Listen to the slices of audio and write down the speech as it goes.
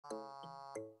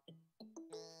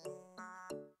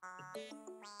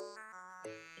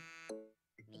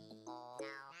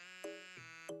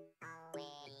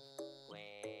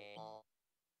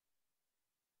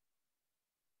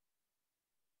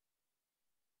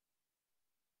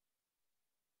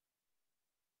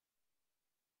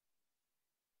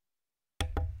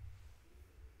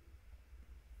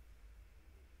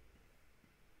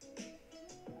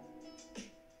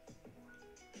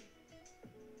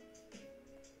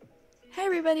Hi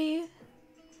everybody!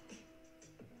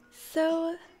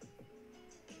 So,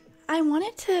 I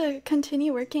wanted to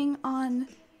continue working on...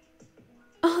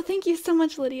 Oh, thank you so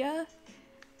much, Lydia!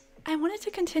 I wanted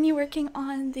to continue working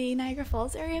on the Niagara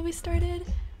Falls area we started,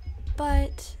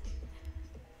 but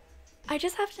I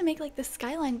just have to make like the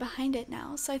skyline behind it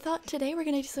now, so I thought today we're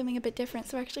gonna do something a bit different,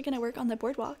 so we're actually gonna work on the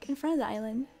boardwalk in front of the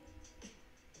island.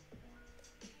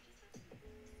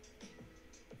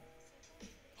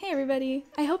 Hey everybody!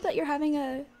 I hope that you're having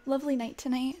a lovely night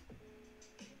tonight.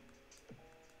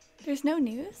 There's no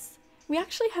news? We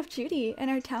actually have Judi in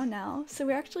our town now, so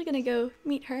we're actually gonna go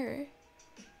meet her.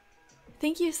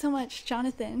 Thank you so much,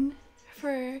 Jonathan,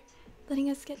 for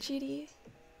letting us get Judi.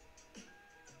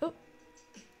 Oh.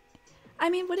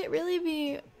 I mean, would it really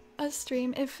be a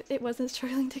stream if it wasn't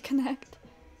struggling to connect?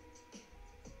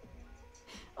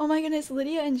 Oh my goodness,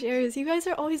 Lydia and Jers, you guys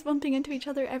are always bumping into each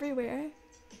other everywhere.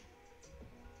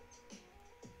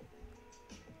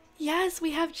 Yes, we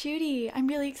have Judi. I'm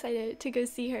really excited to go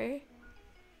see her.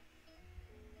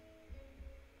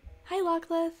 Hi,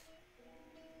 Lockleth.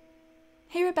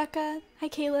 Hey, Rebecca. Hi,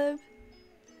 Caleb.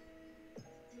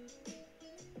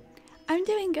 I'm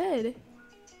doing good.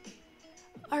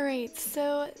 Alright,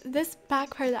 so this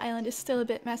back part of the island is still a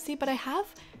bit messy, but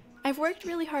I've worked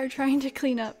really hard trying to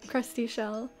clean up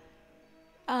Crustyshell.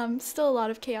 Still a lot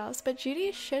of chaos, but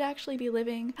Judi should actually be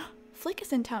living... Flick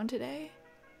is in town today.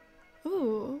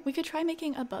 Ooh, we could try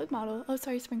making a bug model. Oh,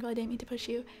 sorry, Sprinkle, I didn't mean to push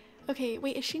you. Okay,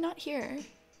 wait, is she not here?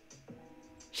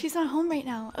 She's not home right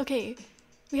now. Okay,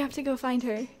 we have to go find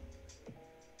her.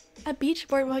 A beach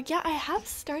boardwalk. Yeah, I have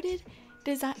started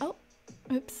design. Oh,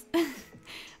 oops.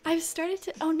 I've started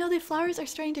to. Oh no, the flowers are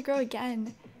starting to grow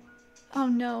again. Oh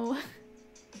no.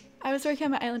 I was working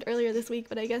on my island earlier this week,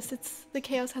 but I guess the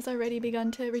chaos has already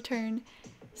begun to return.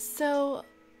 So,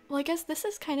 well, I guess this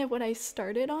is kind of what I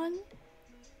started on.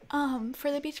 For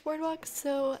the beach boardwalk,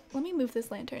 so let me move this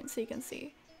lantern so you can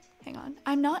see. Hang on.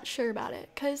 I'm not sure about it,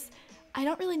 because I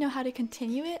don't really know how to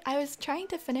continue it. I was trying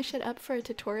to finish it up for a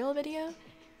tutorial video,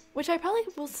 which I probably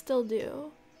will still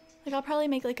do. Like, I'll probably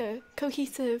make like a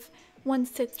cohesive, one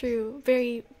sit-through,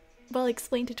 very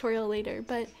well-explained tutorial later,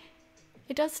 but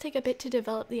it does take a bit to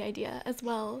develop the idea as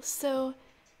well. So,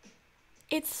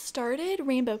 it started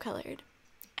rainbow-colored.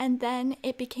 And then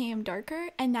it became darker,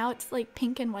 and now it's like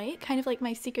pink and white, kind of like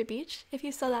my secret beach, if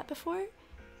you saw that before.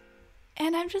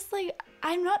 And I'm just like,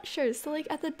 I'm not sure. So like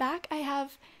at the back I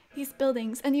have these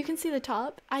buildings, and you can see the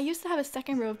top. I used to have a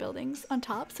second row of buildings on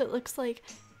top, so it looks like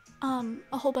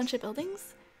a whole bunch of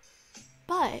buildings.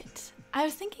 But I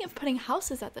was thinking of putting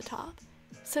houses at the top,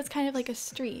 so it's kind of like a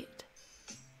street.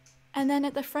 And then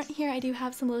at the front here I do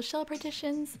have some little shell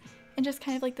partitions, and just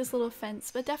kind of like this little fence,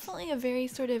 but definitely a very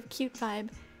sort of cute vibe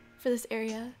for this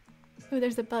area. Oh,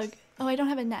 there's a bug. Oh, I don't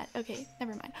have a net. Okay,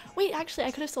 never mind. Wait, actually,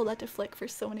 I could have sold that to Flick for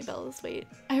so many bells. Wait,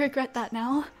 I regret that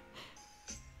now.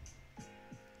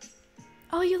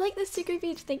 Oh, you like the secret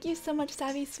beach? Thank you so much,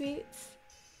 Savvy Sweets.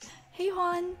 Hey,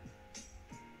 Juan.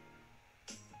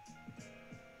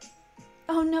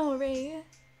 Oh no, Ray.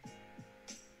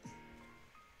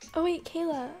 Oh wait,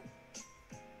 Kayla.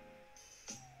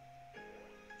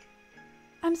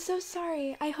 I'm so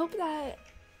sorry. I hope that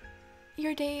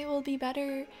your day will be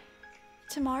better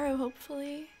tomorrow,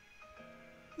 hopefully.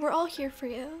 We're all here for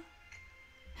you.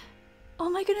 Oh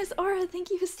my goodness, Aura, thank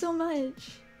you so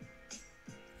much.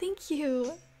 Thank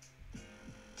you.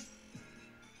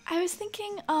 I was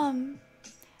thinking,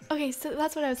 okay, so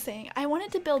that's what I was saying. I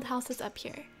wanted to build houses up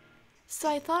here. So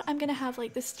I thought I'm gonna have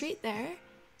like the street there,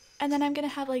 and then I'm gonna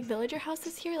have like villager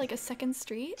houses here, like a second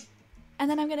street. And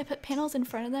then I'm gonna put panels in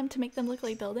front of them to make them look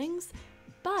like buildings,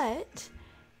 but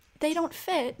they don't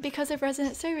fit because of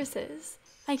resident services.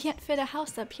 I can't fit a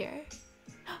house up here.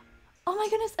 Oh my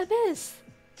goodness, Abyss!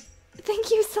 Thank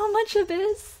you so much,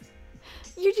 Abyss!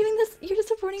 You're doing this, you're just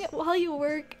supporting it while you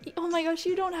work. Oh my gosh,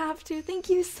 you don't have to. Thank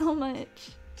you so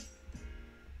much.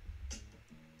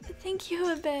 Thank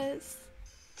you, Abyss.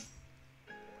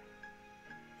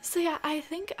 So yeah, I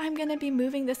think I'm gonna be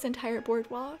moving this entire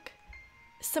boardwalk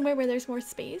somewhere where there's more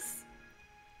space.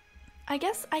 I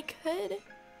guess I could,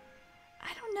 I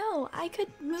don't know, I could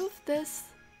move this,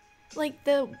 like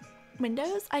the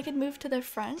windows, I could move to the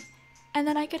front, and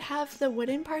then I could have the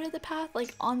wooden part of the path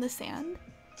like on the sand.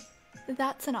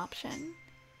 That's an option.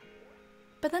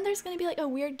 But then there's gonna be like a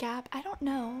weird gap, I don't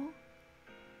know.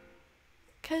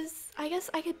 Cause I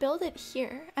guess I could build it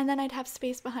here, and then I'd have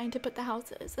space behind to put the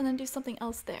houses, and then do something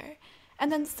else there.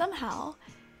 And then somehow,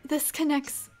 this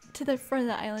connects to the front of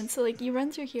the island, so like you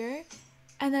run through here,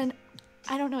 and then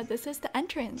I don't know what this is, the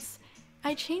entrance.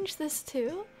 I changed this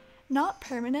too, not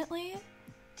permanently,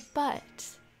 but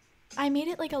I made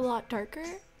it like a lot darker.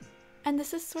 And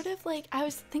this is sort of like, I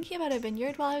was thinking about a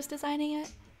vineyard while I was designing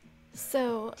it.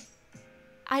 So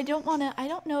I don't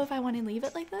know if I want to leave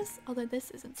it like this, although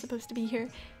this isn't supposed to be here.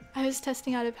 I was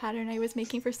testing out a pattern I was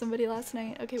making for somebody last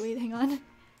night. Okay, wait, hang on.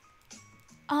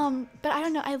 But I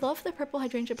don't know, I love the purple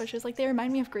hydrangea bushes, like they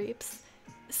remind me of grapes.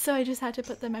 So I just had to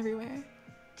put them everywhere.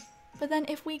 But then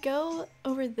if we go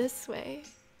over this way,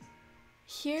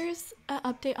 here's an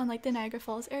update on like the Niagara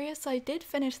Falls area. So I did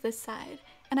finish this side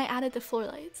and I added the floor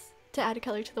lights to add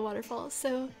color to the waterfalls.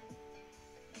 So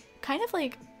kind of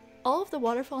like all of the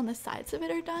waterfall on the sides of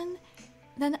it are done.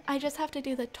 Then I just have to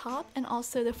do the top and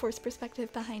also the forced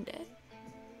perspective behind it.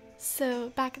 So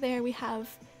back there we have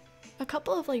a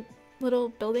couple of like little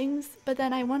buildings, but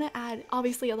then I want to add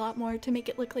obviously a lot more to make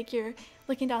it look like you're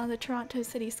looking down on the Toronto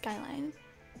city skyline.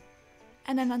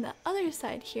 And then on the other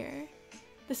side here,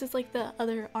 this is like the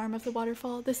other arm of the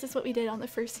waterfall. This is what we did on the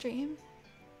first stream.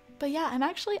 But yeah,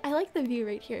 I like the view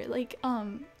right here. Like,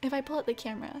 if I pull out the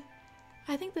camera,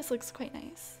 I think this looks quite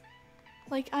nice.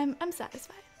 Like, I'm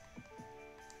satisfied.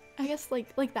 I guess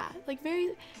like that. Like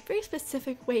very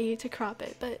specific way to crop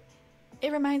it, but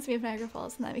it reminds me of Niagara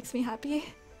Falls and that makes me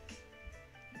happy.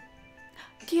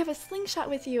 Do you have a slingshot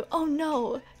with you? Oh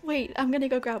no! Wait, I'm gonna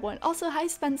go grab one. Also, hi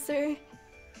Spencer!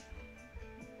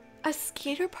 A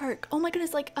skater park! Oh my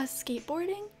goodness, like a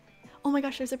skateboarding? Oh my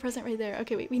gosh, there's a present right there.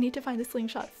 Okay, wait, we need to find the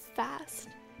slingshot fast.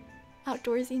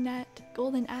 Outdoorsy net,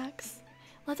 golden axe.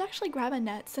 Let's actually grab a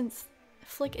net since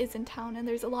Flick is in town and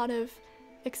there's a lot of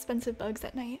expensive bugs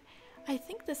at night. I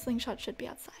think the slingshot should be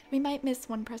outside. We might miss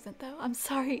one present though. I'm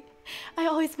sorry. I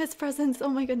always miss presents. Oh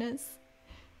my goodness.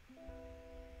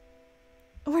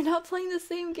 We're not playing the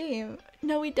same game.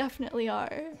 No, we definitely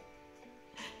are.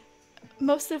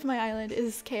 Most of my island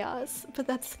is chaos, but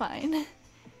that's fine.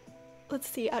 Let's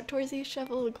see. Outdoorsy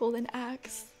shovel, golden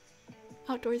axe.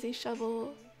 Outdoorsy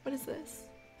shovel. What is this?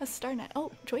 A star net.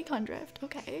 Oh, Joy-Con drift.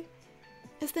 Okay.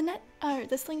 Is the net,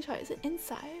 the slingshot, is it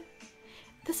inside?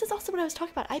 This is also what I was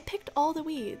talking about. I picked all the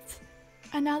weeds.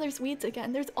 And now there's weeds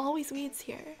again. There's always weeds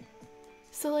here.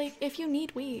 So like, if you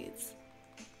need weeds,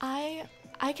 I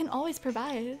can always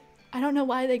provide. I don't know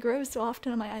why they grow so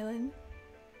often on my island.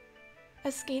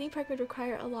 A skating park would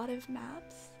require a lot of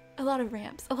maps. A lot of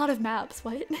ramps. A lot of maps,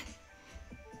 what?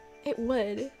 It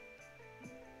would.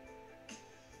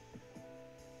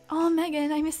 Oh,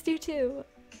 Megan, I missed you too.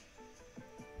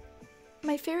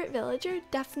 My favorite villager?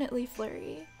 Definitely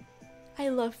Flurry. I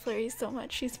love Flurry so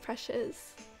much, she's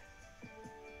precious.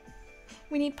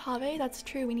 We need pave, that's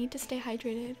true, we need to stay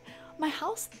hydrated. My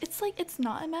house, it's like, it's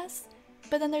not a mess,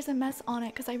 but then there's a mess on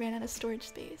it because I ran out of storage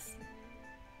space.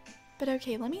 But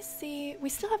okay, let me see. We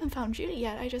still haven't found Judi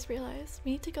yet, I just realized.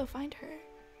 We need to go find her.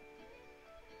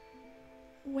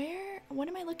 Where? What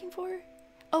am I looking for?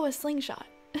 Oh, a slingshot.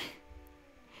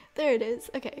 There it is.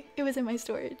 Okay, it was in my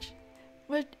storage.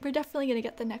 We're definitely gonna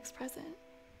get the next present.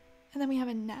 And then we have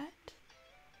a net.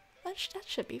 That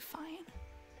should be fine.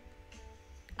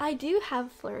 I do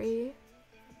have Flurry.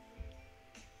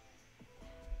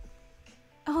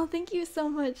 Oh, thank you so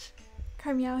much,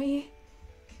 Carmeowie.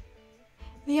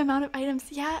 The amount of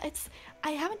items, yeah,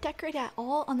 I haven't decorated at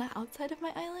all on the outside of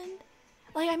my island.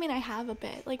 Like, I mean, I have a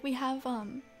bit. Like, we have,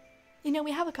 you know,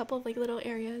 we have a couple of, like, little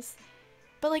areas.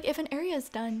 But, like, if an area is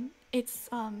done, it's,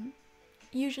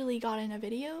 usually got in a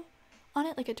video on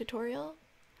it, like a tutorial.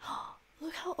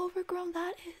 Look how overgrown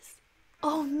that is.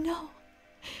 Oh, no.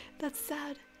 That's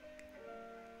sad.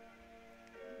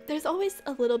 There's always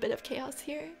a little bit of chaos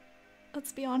here.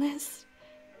 Let's be honest.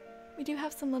 We do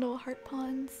have some little heart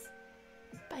ponds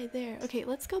by there. Okay,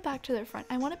 let's go back to the front.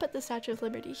 I want to put the Statue of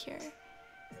Liberty here.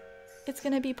 It's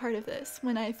gonna be part of this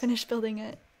when I finish building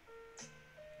it.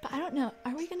 But I don't know.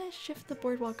 Are we gonna shift the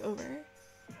boardwalk over?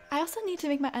 I also need to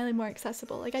make my island more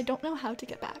accessible. Like, I don't know how to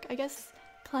get back. I guess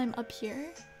climb up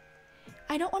here.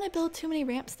 I don't want to build too many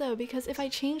ramps though, because if I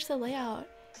change the layout,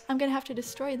 I'm gonna have to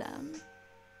destroy them.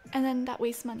 And then that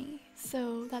wastes money.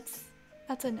 So that's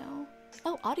a no.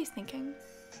 Oh, Audie's thinking.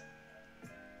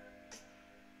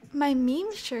 My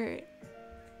meme shirt.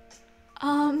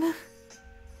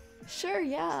 Sure,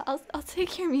 yeah, I'll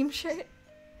take your meme shirt.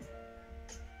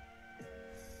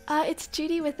 It's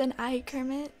Judi with an eye,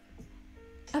 Kermit.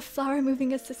 A flower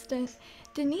moving assistant.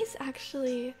 Denise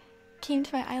actually came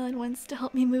to my island once to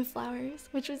help me move flowers,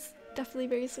 which was definitely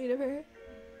very sweet of her.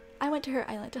 I went to her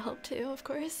island to help too, of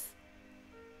course.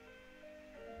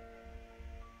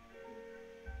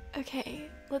 Okay,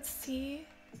 let's see.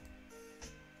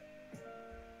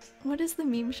 What does the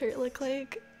meme shirt look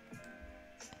like?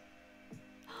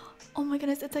 Oh my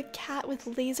goodness, it's a cat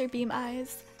with laser beam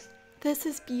eyes. This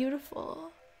is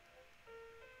beautiful.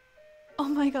 Oh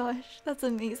my gosh, that's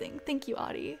amazing. Thank you,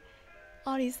 Audie.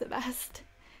 Audie's the best.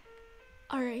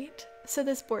 Alright, so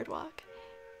this boardwalk.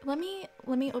 Let me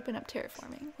open up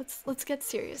terraforming. Let's get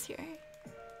serious here.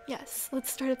 Yes,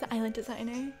 let's start at the island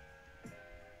designer.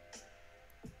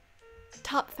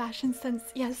 Top fashion sense,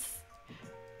 yes.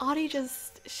 Audie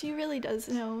she really does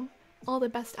know all the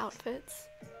best outfits.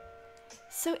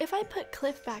 So if I put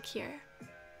Cliff back here,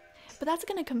 but that's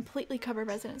gonna completely cover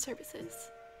resident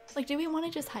services. Like, do we want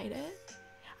to just hide it?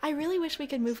 I really wish we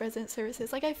could move resident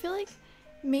services. Like, I feel like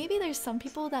maybe there's some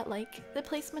people that like the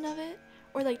placement of it,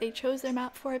 or like they chose their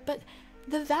map for it, but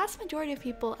the vast majority of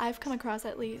people I've come across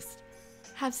at least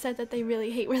have said that they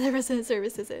really hate where the resident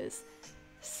services is.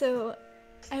 So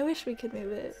I wish we could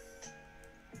move it.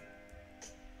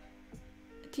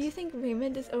 Do you think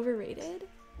Raymond is overrated?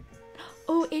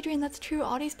 Oh, Adrian, that's true.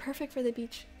 Audie's perfect for the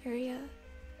beach area.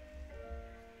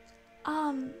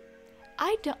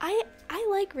 I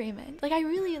like Raymond. Like, I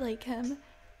really like him.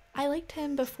 I liked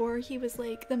him before he was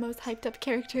like the most hyped up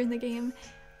character in the game,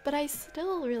 but I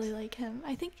still really like him.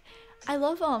 I think I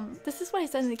love this is what I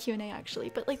said in the Q&A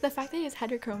actually, but like the fact that he has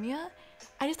heterochromia,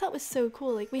 I just thought was so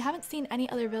cool. Like, we haven't seen any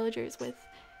other villagers with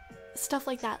stuff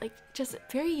like that, like just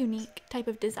very unique type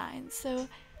of designs. So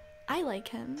I like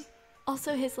him.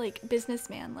 Also, his like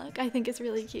businessman look I think is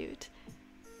really cute.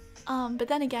 But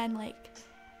then again, like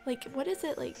what is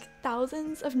it, like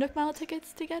thousands of Nook Mile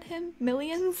tickets to get him?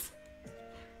 Millions?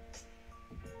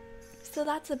 So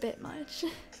that's a bit much.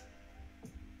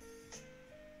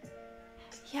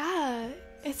 Yeah,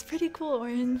 it's pretty cool,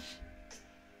 Orange.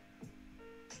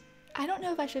 I don't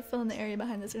know if I should fill in the area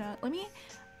behind this or not. Let me,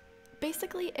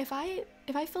 basically, if I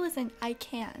fill this in, I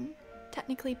can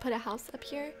technically put a house up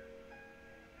here,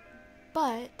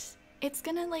 but it's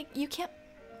gonna, like, you can't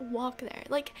walk there.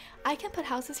 Like, I can put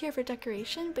houses here for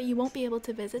decoration, but you won't be able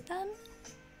to visit them.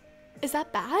 Is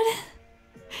that bad?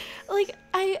 Like,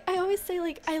 I always say,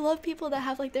 like, I love people that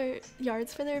have like their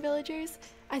yards for their villagers.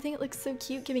 I think it looks so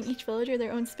cute giving each villager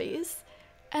their own space.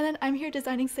 And then I'm here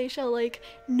designing Sayshell like,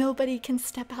 nobody can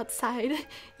step outside.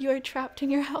 You are trapped in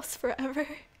your house forever.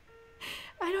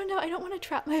 I don't know, I don't want to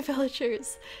trap my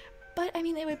villagers, but I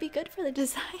mean, it would be good for the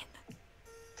design.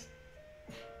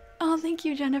 Oh, thank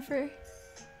you, Jennifer.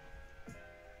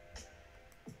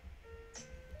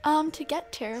 To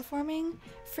get terraforming,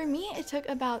 for me it took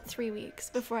about 3 weeks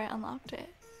before I unlocked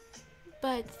it.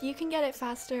 But you can get it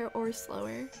faster or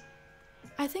slower.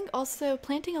 I think also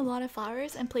planting a lot of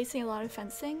flowers and placing a lot of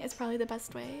fencing is probably the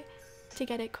best way to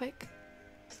get it quick.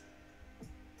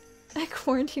 A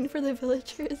quarantine for the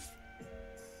villagers.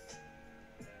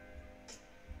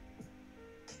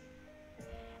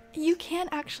 You can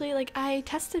actually, like, I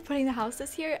tested putting the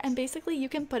houses here and basically you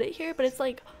can put it here, but it's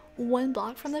like 1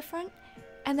 block from the front.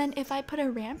 And then if I put a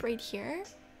ramp right here,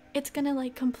 it's gonna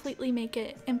like completely make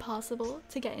it impossible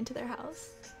to get into their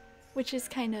house. Which is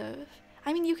kind of,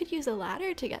 I mean, you could use a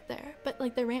ladder to get there, but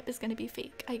like the ramp is gonna be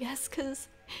fake, I guess, because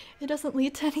it doesn't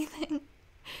lead to anything.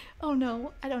 Oh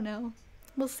no, I don't know.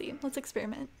 We'll see, let's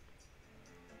experiment.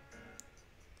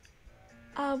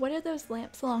 What are those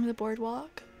lamps along the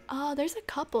boardwalk? There's a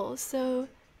couple. So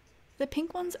the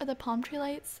pink ones are the palm tree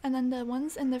lights, and then the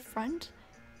ones in the front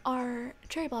are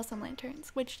cherry blossom lanterns,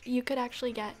 which you could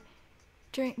actually get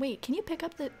during— wait, can you pick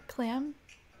up the clam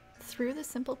through the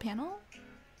simple panel?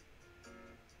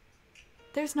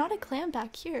 There's not a clam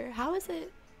back here. How is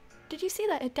it? Did you see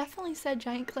that? It definitely said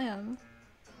giant clam.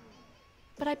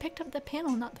 But I picked up the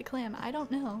panel, not the clam. I don't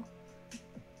know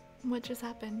what just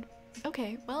happened.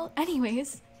 Okay, well,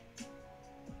 anyways.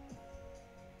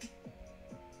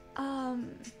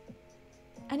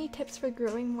 Any tips for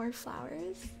growing more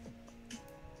flowers?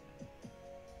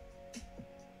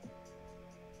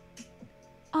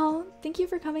 Oh, thank you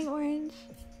for coming, Orange.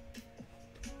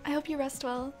 I hope you rest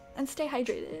well and stay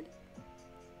hydrated.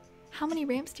 How many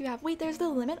ramps do you have? Wait, there's the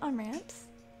limit on ramps?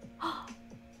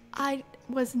 I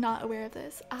was not aware of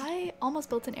this. I almost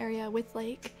built an area with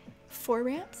like 4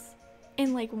 ramps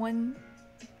in like one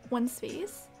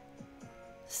space.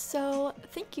 So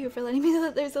thank you for letting me know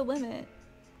that there's a limit.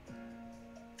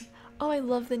 Oh, I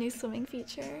love the new swimming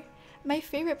feature. My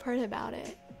favorite part about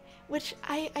it, which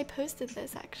I posted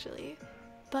this actually,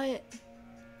 but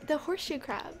the horseshoe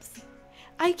crabs.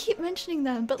 I keep mentioning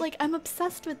them, but like I'm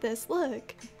obsessed with this.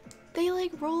 Look, they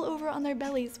like roll over on their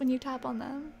bellies when you tap on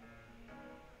them.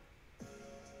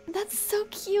 That's so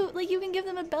cute. Like, you can give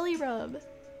them a belly rub.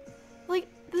 Like,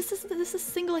 this is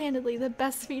single-handedly the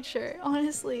best feature,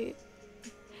 honestly.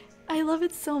 I love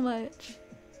it so much.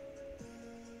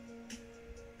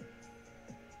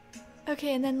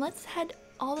 Okay, and then let's head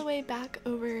all the way back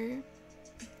over.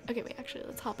 Okay, wait, actually,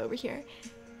 let's hop over here.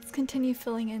 Let's continue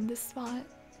filling in this spot.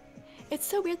 It's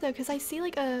so weird though, because I see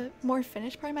like a more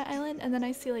finished part of my island and then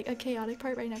I see like a chaotic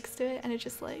part right next to it, and it's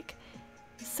just like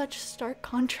such stark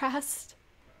contrast.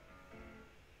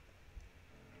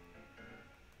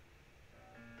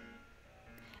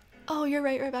 Oh, you're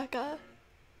right, Rebecca.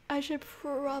 I should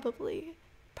probably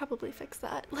fix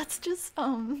that. Let's just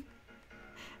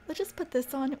put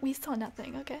this on. We saw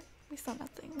nothing, okay? We saw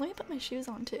nothing. Let me put my shoes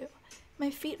on too. My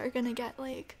feet are gonna get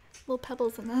like little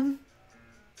pebbles in them.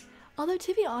 Although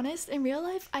to be honest, in real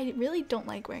life, I really don't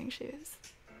like wearing shoes.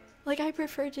 Like I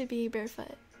prefer to be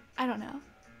barefoot. I don't know.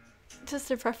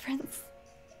 Just a preference.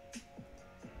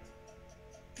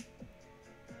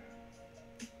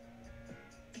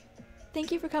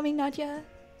 Thank you for coming, Nadia.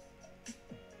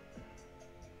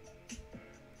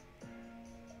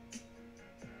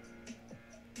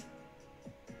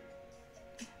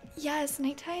 Yes,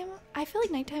 nighttime. I feel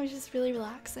like nighttime is just really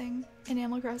relaxing in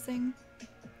Animal Crossing.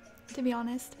 To be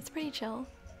honest, it's pretty chill.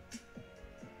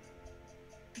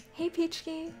 Hey,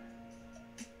 Peachkey.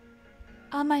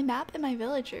 On my map and my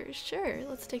villagers. Sure,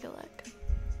 let's take a look.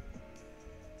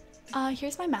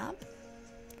 Here's my map.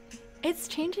 It's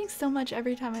changing so much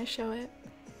every time I show it.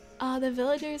 The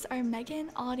villagers are Megan,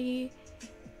 Audie,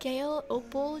 Gail,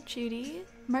 Opal, Judi,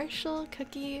 Marshall,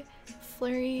 Cookie,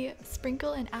 Flurry,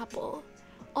 Sprinkle, and Apple.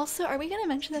 Also, are we gonna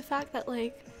mention the fact that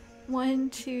like 1,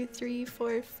 2, 3,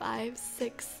 4, 5,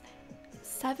 6,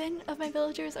 7 of my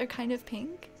villagers are kind of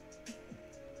pink?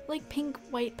 Like pink,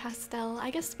 white, pastel. I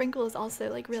guess Sprinkle is also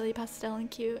like really pastel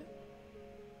and cute.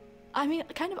 I mean,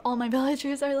 kind of all my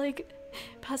villagers are like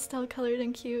pastel colored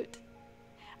and cute.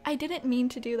 I didn't mean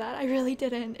to do that. I really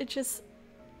didn't. It just,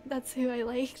 that's who I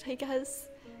liked, I guess.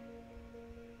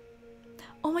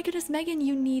 Oh my goodness, Megan,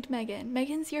 you need Megan.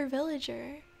 Megan's your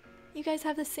villager. You guys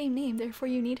have the same name, therefore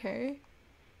you need her.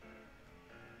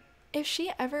 If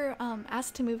she ever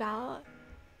asked to move out,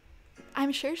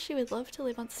 I'm sure she would love to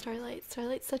live on Starlight.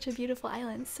 Starlight's such a beautiful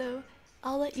island, so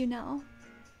I'll let you know.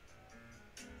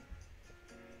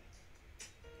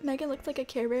 Megan looked like a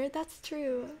Care Bear. That's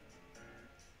true.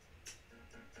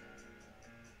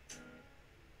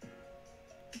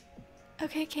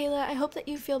 Okay, Kayla, I hope that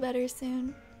you feel better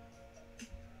soon.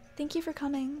 Thank you for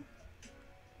coming.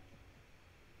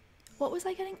 What was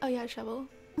I getting? Oh yeah, shovel.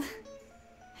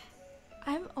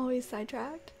 I'm always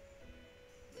sidetracked.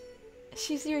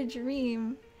 She's your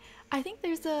dream. I think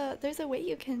there's a way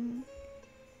you can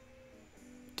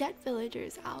get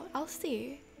villagers out. I'll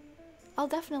see. I'll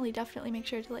definitely make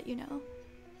sure to let you know.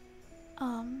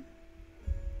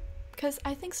 Because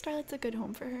I think Starlight's a good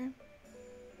home for her.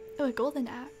 Oh, a golden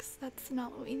axe. That's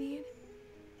not what we need.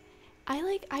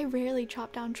 I rarely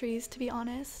chop down trees, to be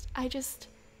honest. I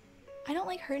don't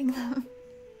like hurting them.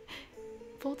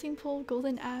 Bolting pole,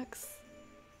 golden axe.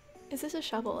 Is this a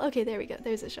shovel? Okay, there we go.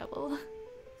 There's a shovel.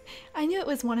 I knew it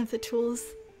was one of the tools.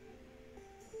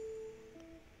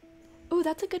 Oh,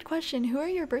 that's a good question. Who are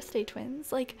your birthday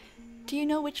twins? Like, do you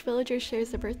know which villager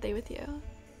shares a birthday with you?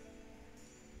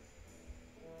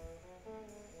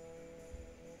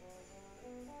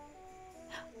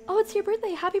 Oh, it's your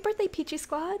birthday. Happy birthday, Peachy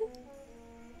Squad.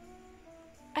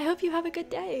 I hope you have a good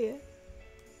day.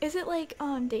 Is it like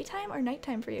daytime or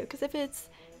nighttime for you? Because if it's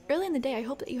early in the day, I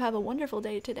hope that you have a wonderful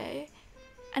day today.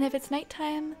 And if it's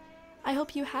nighttime, I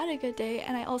hope you had a good day,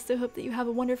 and I also hope that you have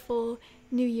a wonderful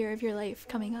new year of your life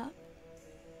coming up.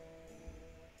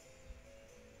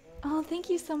 Oh, thank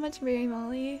you so much, Mary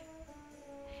Molly.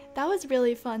 That was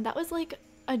really fun. That was like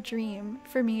a dream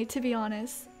for me, to be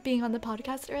honest, being on the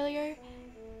podcast earlier.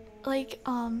 Like,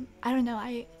 I don't know,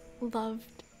 I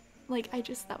loved, like,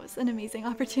 that was an amazing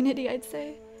opportunity, I'd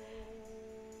say.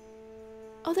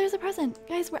 Oh, there's a present.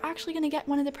 Guys, we're actually gonna get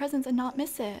one of the presents and not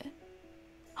miss it.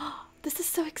 Oh, this is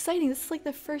so exciting. This is like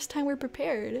the first time we're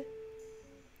prepared.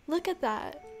 Look at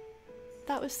that.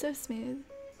 That was so smooth.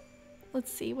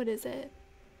 Let's see, what is it?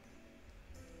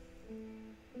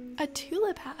 A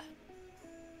tulip hat.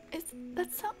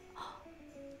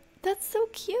 That's so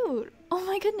cute. Oh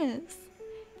my goodness.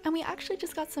 And we actually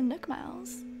just got some Nook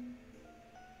Miles.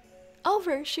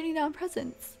 Oliver shooting down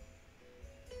presents.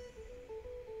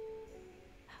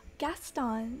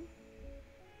 Gaston.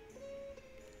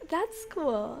 That's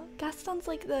cool. Gaston's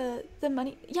like the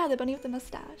money. Yeah, the bunny with the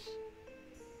mustache.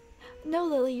 No,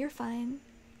 Lily, you're fine.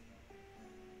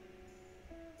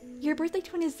 Your birthday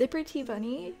twin is Zipper T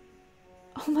Bunny?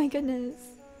 Oh my goodness.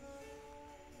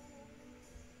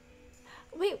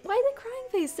 Wait, why the crying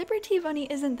face? Zipper T Bunny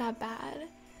isn't that bad.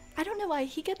 I don't know why,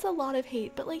 he gets a lot of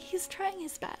hate, but like he's trying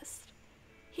his best.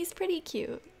 He's pretty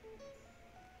cute.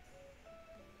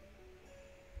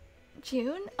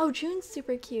 June? Oh, June's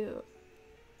super cute.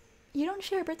 You don't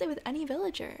share a birthday with any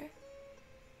villager.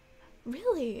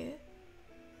 Really?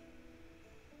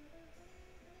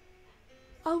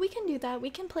 Oh, we can do that. We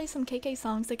can play some KK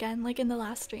songs again, like in the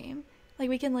last stream. Like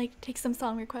we can like take some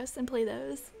song requests and play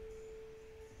those.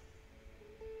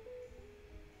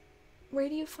 Where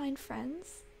do you find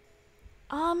friends?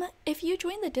 If you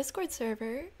join the Discord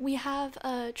server, we have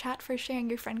a chat for sharing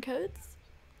your friend codes.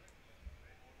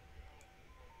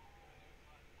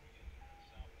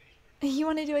 You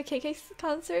want to do a KK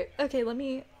concert? Okay, let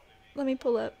me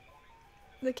pull up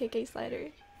the KK slider.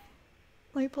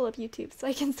 Let me pull up YouTube so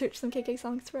I can search some KK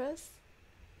songs for us.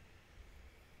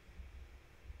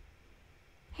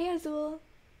 Hey Azul.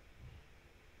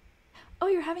 Oh,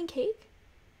 you're having cake?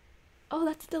 Oh,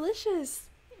 that's delicious.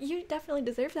 You definitely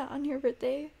deserve that on your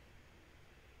birthday.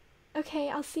 Okay,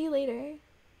 I'll see you later.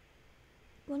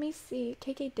 Let me see.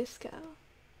 KK Disco.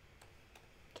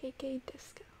 KK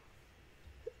Disco.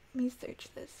 Let me search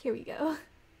this. Here we go.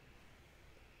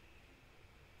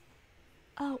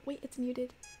 Oh, wait, it's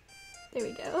muted. There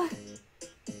we go.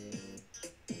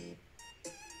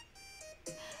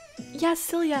 Yeah,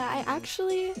 Celia, I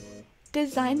actually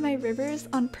designed my rivers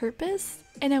on purpose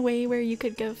in a way where you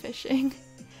could go fishing.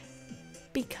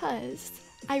 Because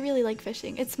I really like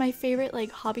fishing. It's my favorite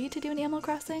like hobby to do in Animal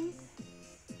Crossing.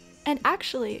 And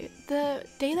actually, the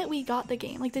day that we got the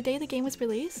game, like the day the game was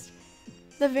released,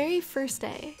 the very first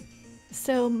day,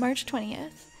 so March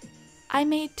 20th, I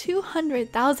made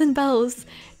 200,000 bells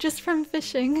just from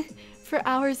fishing for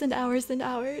hours and hours and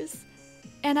hours.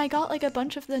 And I got like a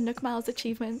bunch of the Nook Miles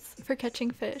achievements for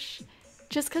catching fish.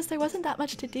 Just because there wasn't that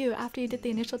much to do after you did the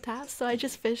initial tasks, so I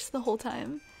just fished the whole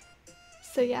time.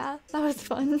 So yeah, that was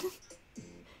fun.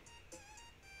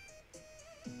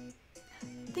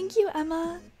 Thank you,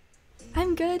 Emma.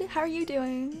 I'm good. How are you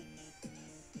doing?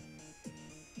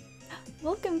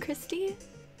 Welcome, Christy.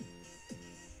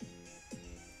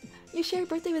 You share a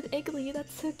birthday with Iggly.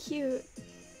 That's so cute.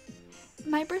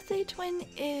 My birthday twin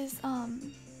is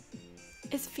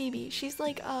Phoebe. She's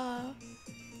like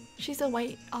she's a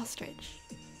white ostrich.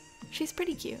 She's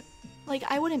pretty cute. Like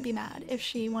I wouldn't be mad if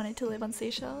she wanted to live on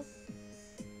Sayshell.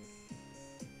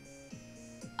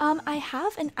 I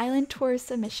have an island tour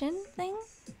submission thing.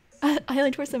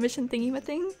 Island tour submission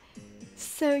thingy-ma-thing.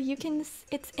 So you can,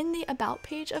 it's in the about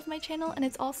page of my channel and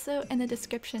it's also in the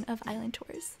description of island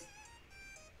tours.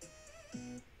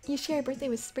 You share a birthday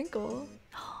with Sprinkle.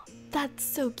 That's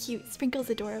so cute.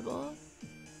 Sprinkle's adorable.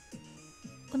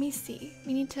 Let me see.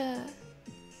 We need to...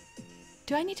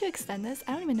 Do I need to extend this?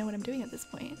 I don't even know what I'm doing at this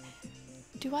point.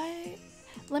 Do I...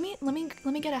 Let me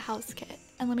get a house kit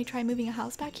and let me try moving a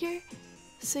house back here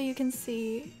so you can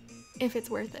see if it's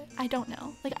worth it. I don't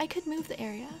know. Like I could move the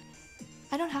area.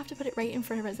 I don't have to put it right in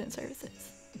front of resident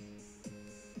services.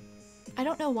 I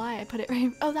don't know why I put it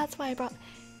right. Oh, that's why I brought...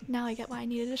 Now I get why I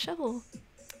needed a shovel.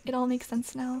 It all makes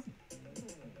sense now.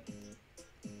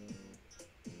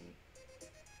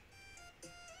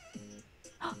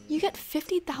 You get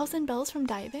 50,000 bells from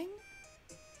diving?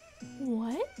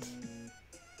 What?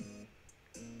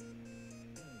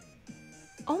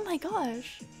 Oh my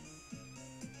gosh.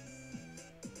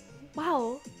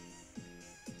 Wow.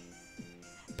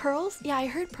 Pearls? Yeah, I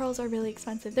heard pearls are really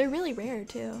expensive. They're really rare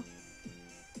too.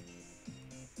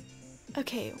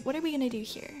 Okay, what are we gonna do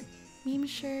here? Meme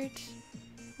shirt.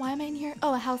 Why am I in here?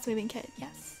 Oh, a house moving kit.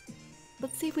 Yes.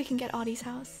 Let's see if we can get Audie's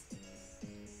house.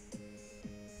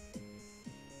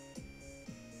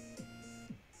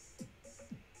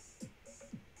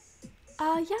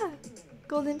 Yeah.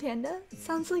 Golden Panda.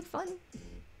 Sounds like fun.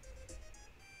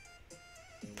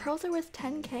 Pearls are worth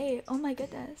 10k. Oh my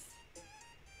goodness.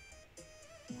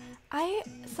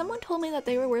 Someone told me that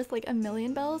they were worth like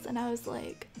 1,000,000 bells and I was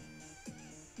like,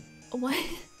 what?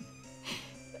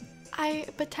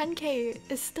 But 10k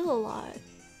is still a lot.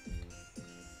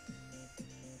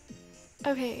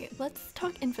 Okay, let's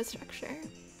talk infrastructure.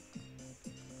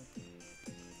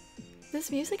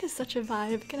 This music is such a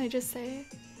vibe, can I just say?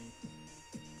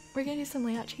 We're gonna do some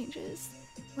layout changes.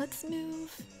 Let's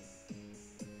move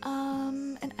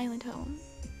an island home.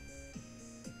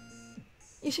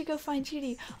 You should go find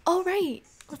Judi. Oh right!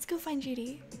 Let's go find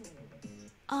Judi.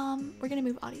 We're gonna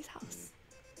move Audie's house.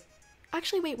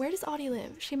 Actually, wait, where does Audie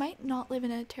live? She might not live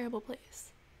in a terrible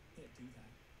place.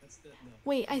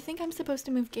 Wait, I think I'm supposed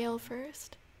to move Gale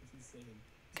first.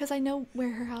 Because I know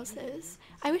where her house is.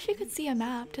 I wish you could see a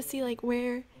map to see like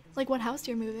where, like what house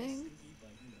you're moving.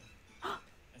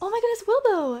 Oh my goodness,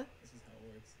 Wilbo!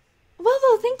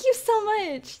 Wilbo, thank you so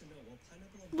much!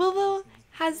 Wilbo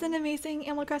has an amazing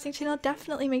Animal Crossing channel.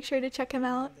 Definitely make sure to check him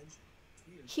out.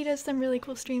 He does some really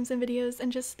cool streams and videos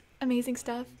and just amazing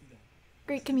stuff.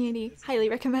 Great community. Highly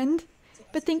recommend.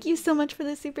 But thank you so much for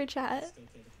the super chat.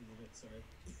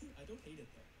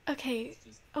 Okay.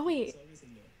 Oh wait.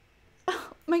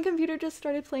 Oh, my computer just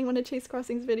started playing one of Chase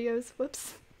Crossing's videos.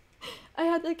 Whoops. I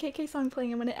had the KK song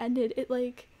playing and when it ended, it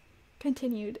like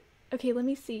continued. Okay, let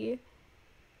me see.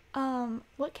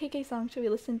 What KK song should we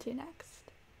listen to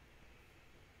next?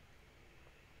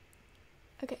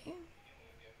 Okay.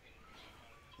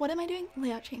 What am I doing?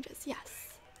 Layout changes,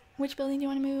 yes. Which building do you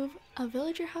want to move? A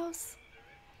villager house?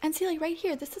 And see, like right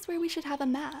here, this is where we should have a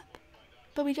map.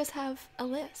 But we just have a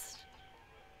list.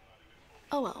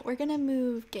 Oh well, we're gonna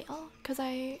move Gale, because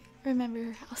I remember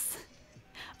her house.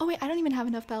 Oh wait, I don't even have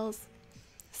enough bells.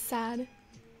 Sad.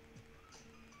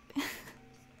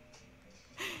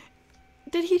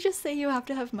 Did he just say you have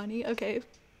to have money? Okay.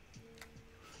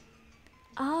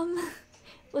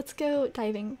 Let's go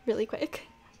diving really quick.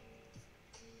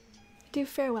 Do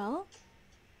farewell.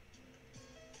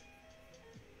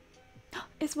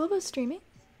 Is Wobo streaming?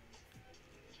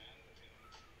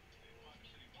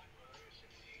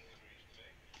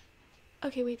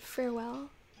 Okay, wait, farewell.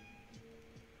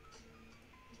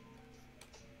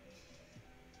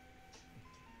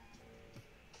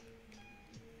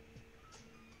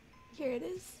 Here it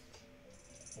is.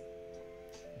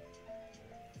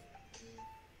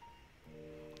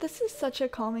 This is such a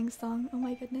calming song, oh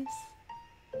my goodness.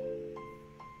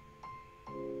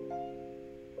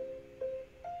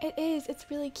 It is, it's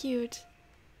really cute.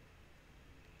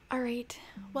 Alright,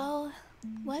 well,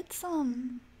 let's,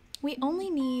 we only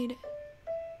need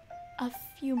a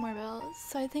few more bells,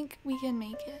 so I think we can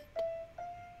make it.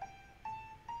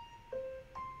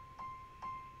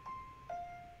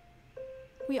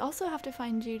 We also have to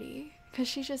find Judi, because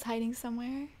she's just hiding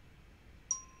somewhere.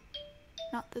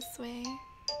 Not this way.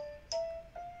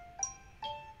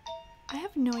 I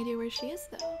have no idea where she is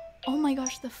though. Oh my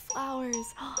gosh, the flowers.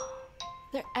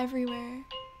 They're everywhere.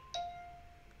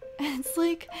 It's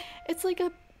like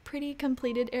a pretty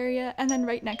completed area and then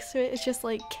right next to it is just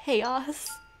like chaos.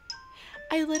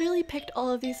 I literally picked all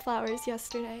of these flowers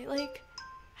yesterday. Like,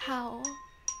 how?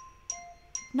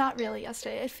 Not really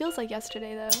yesterday. It feels like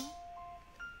yesterday though.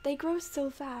 They grow so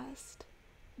fast.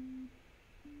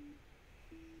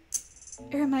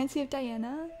 It reminds me of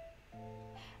Diana.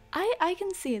 I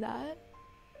can see that.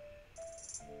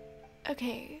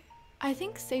 Okay, I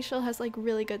think Sayshell has like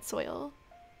really good soil.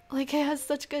 Like it has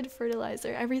such good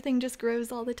fertilizer. Everything just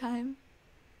grows all the time.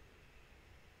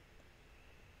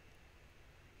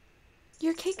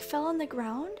 Your cake fell on the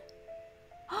ground?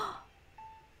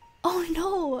 Oh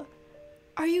no!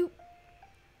 Are you...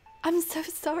 I'm so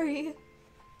sorry.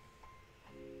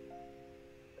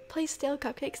 Play stale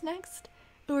cupcakes next?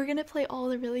 We're gonna play all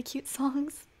the really cute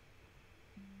songs.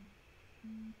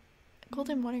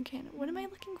 Golden water cannon. What am I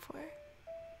looking for?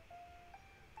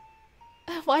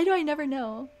 Why do I never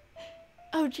know?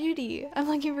 Oh, Judi. I'm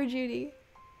looking for Judi.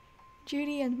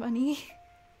 Judi and money.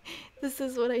 This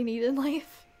is what I need in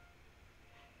life.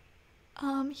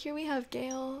 Here we have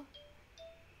Gale.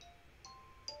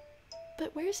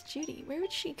 But where's Judi? Where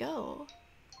would she go?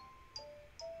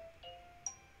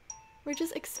 We're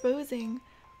just exposing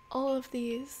all of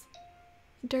these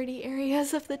dirty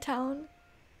areas of the town.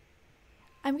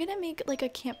 I'm gonna make like a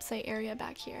campsite area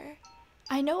back here.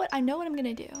 I know what I'm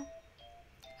gonna do.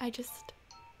 I just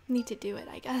need to do it,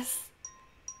 I guess.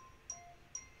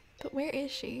 But where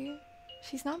is she?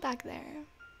 She's not back there.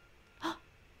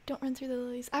 Don't run through the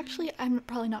lilies. Actually, I'm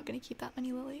probably not gonna keep that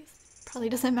many lilies. Probably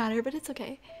doesn't matter, but it's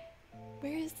okay.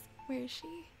 Where is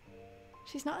she?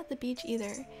 She's not at the beach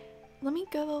either. Let me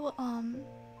go,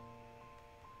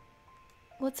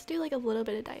 let's do like a little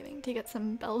bit of diving to get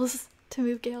some bells to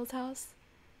move Gale's house.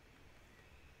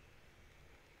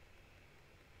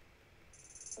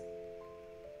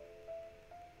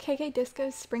 KK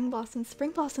Disco's Spring Blossoms.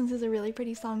 Spring Blossoms is a really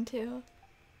pretty song too.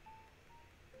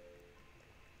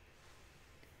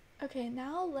 Okay,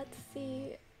 now let's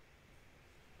see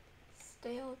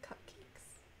stale cupcakes.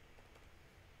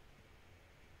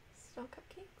 Stale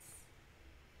cupcakes?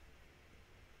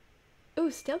 Ooh,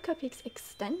 stale cupcakes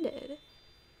extended.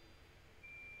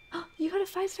 Oh, you got a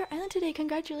 5-star island today.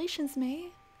 Congratulations, May.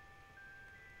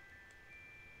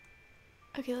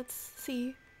 Okay, let's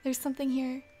see. There's something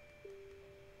here.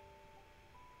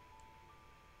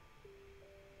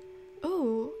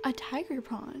 Ooh, a tiger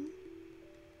prawn.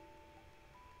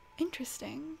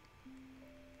 Interesting.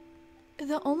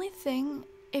 The only thing,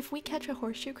 if we catch a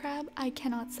horseshoe crab, I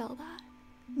cannot sell that.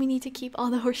 We need to keep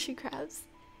all the horseshoe crabs.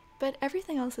 But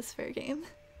everything else is fair game.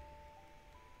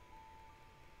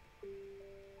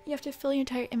 You have to fill your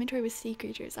entire inventory with sea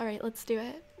creatures. Alright, let's do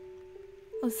it.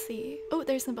 Let's see. Oh,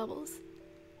 there's some bubbles.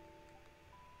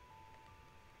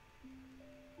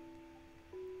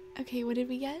 Okay, what did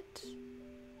we get?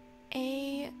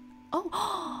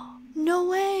 Oh, no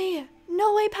way!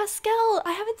 No way, Pascal!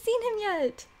 I haven't seen him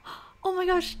yet! Oh my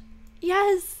gosh,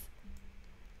 yes!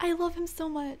 I love him so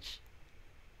much.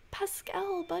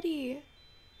 Pascal, buddy.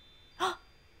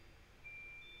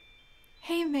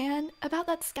 Hey man, about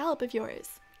that scallop of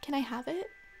yours. Can I have it?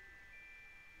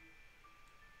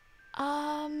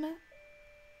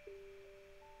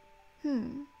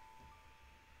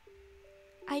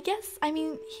 I guess, I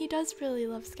mean, he does really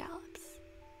love scallops.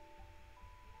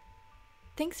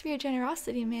 Thanks for your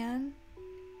generosity, man.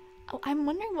 Oh, I'm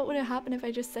wondering what would have happened if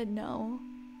I just said no.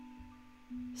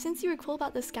 Since you were cool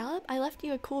about the scallop, I left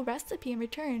you a cool recipe in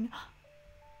return.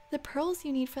 The pearls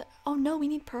you need for— oh no, we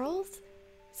need pearls?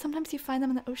 Sometimes you find them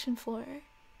on the ocean floor.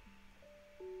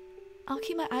 I'll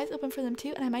keep my eyes open for them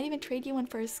too, and I might even trade you one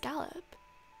for a scallop.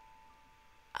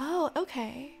 Oh,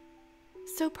 okay.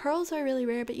 So pearls are really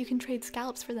rare, but you can trade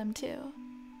scallops for them too.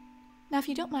 Now if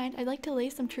you don't mind, I'd like to lay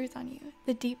some truth on you.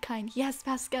 The deep kind. Yes,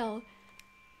 Pascal.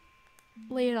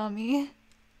 Lay it on me.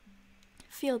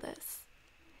 Feel this.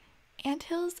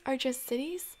 Anthills are just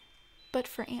cities, but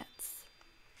for ants.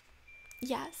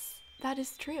 Yes, that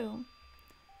is true.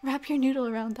 Wrap your noodle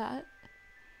around that.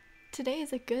 Today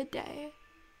is a good day.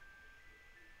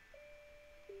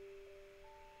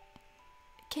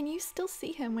 Can you still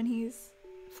see him when he's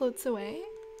floats away?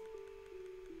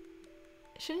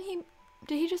 Shouldn't he—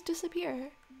 did he just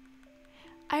disappear?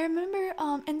 I remember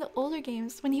in the older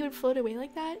games when he would float away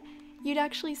like that, you'd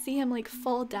actually see him like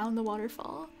fall down the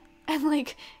waterfall and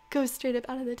like go straight up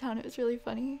out of the town. It was really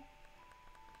funny.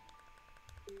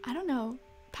 I don't know.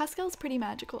 Pascal's pretty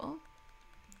magical.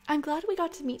 I'm glad we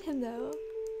got to meet him though.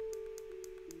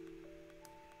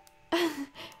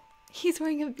 He's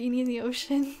wearing a beanie in the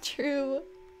ocean. True.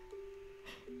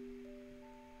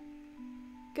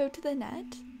 Go to the net.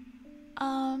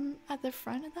 At the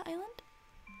front of the island?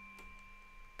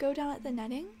 Go down at the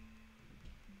netting?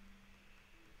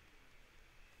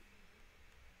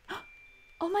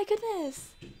 Oh my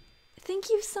goodness! Thank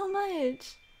you so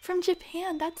much! From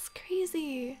Japan, that's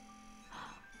crazy!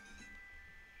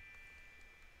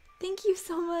 Thank you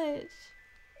so much!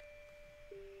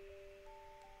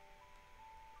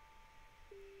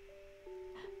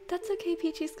 That's okay,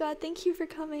 Peachy Squad, thank you for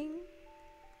coming.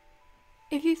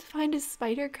 If you find a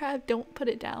spider crab, don't put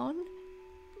it down.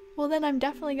 Well, then I'm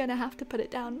definitely gonna have to put it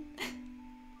down.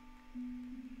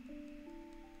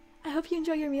 I hope you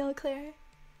enjoy your meal, Claire.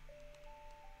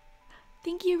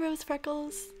 Thank you, Rose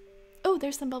Freckles. Oh,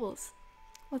 there's some bubbles.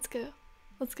 Let's go.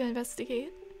 Let's go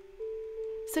investigate.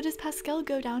 So does Pascal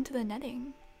go down to the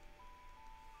netting?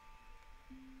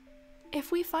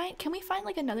 If we find— can we find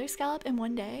like another scallop in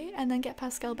one day and then get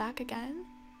Pascal back again?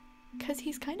 Because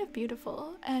he's kind of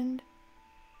beautiful and—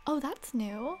 oh, that's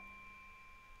new.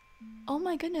 Oh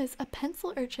my goodness, a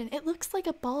pencil urchin. It looks like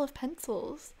a ball of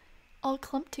pencils all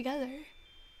clumped together.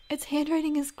 Its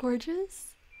handwriting is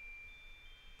gorgeous.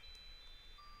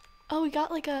 Oh, we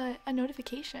got like a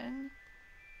notification.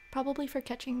 Probably for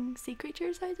catching sea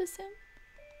creatures, I'd assume.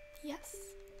 Yes.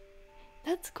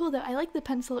 That's cool though. I like the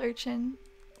pencil urchin.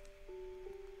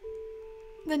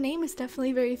 The name is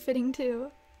definitely very fitting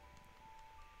too.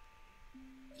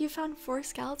 You found 4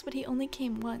 scallops, but he only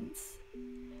came once.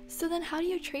 So then how do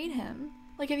you trade him?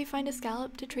 Like if you find a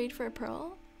scallop to trade for a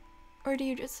pearl? Or do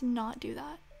you just not do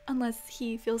that? Unless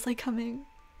he feels like coming.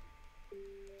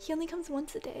 He only comes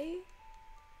once a day?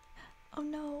 Oh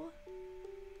no.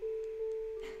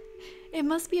 It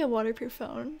must be a waterproof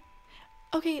phone.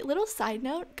 Okay, little side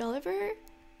note, Gulliver,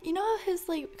 you know how his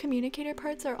like communicator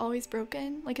parts are always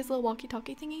broken? Like his little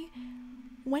walkie-talkie thingy?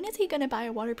 When is he gonna buy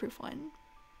a waterproof one?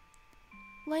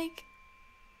 Like,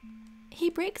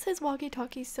 he breaks his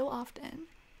walkie-talkie so often.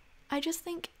 I just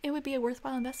think it would be a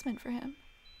worthwhile investment for him.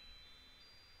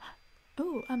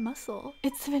 Ooh, a muscle.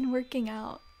 It's been working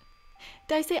out.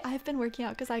 Did I say I've been working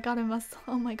out because I got a muscle?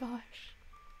 Oh my gosh.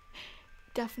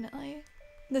 Definitely.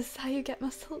 This is how you get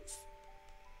muscles.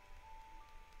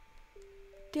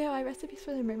 DIY recipes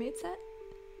for the mermaid set?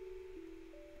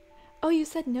 Oh, you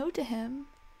said no to him.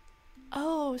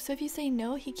 Oh, so if you say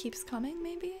no, he keeps coming,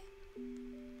 maybe?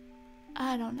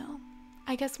 I don't know.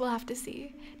 I guess we'll have to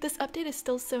see. This update is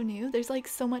still so new. There's like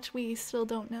so much we still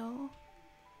don't know.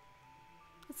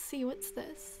 Let's see, what's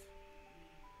this?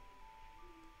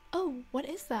 Oh, what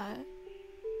is that?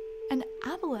 An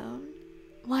abalone.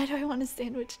 Why do I want a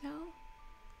sandwich now?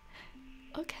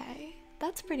 Okay,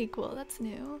 that's pretty cool. That's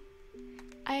new.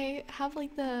 I have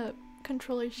like the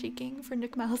controller shaking for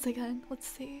Nook Miles again. Let's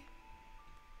see.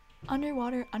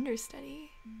 Underwater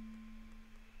understudy.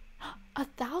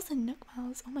 1,000 Nook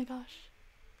Miles. Oh my gosh.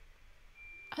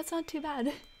 That's not too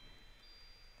bad.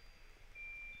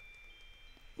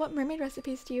 What mermaid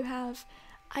recipes do you have?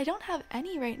 I don't have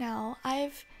any right now.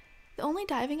 The only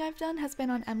diving I've done has been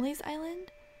on Emily's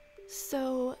Island,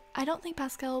 so I don't think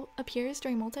Pascal appears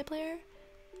during multiplayer,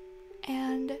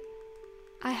 and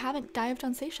I haven't dived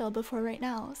on Sayshell before right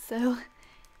now, so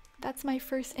that's my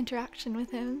first interaction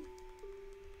with him.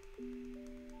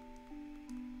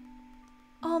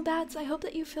 Oh, Bats, I hope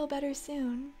that you feel better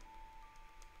soon.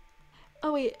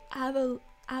 Oh wait,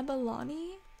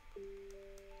 Abalone?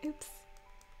 Oops.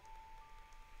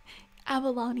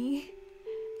 Abalone.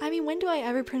 I mean, when do I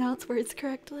ever pronounce words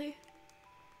correctly?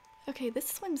 Okay, this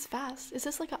swims fast. Is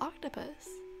this like an octopus?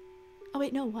 Oh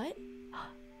wait, no, what?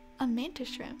 A mantis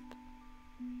shrimp.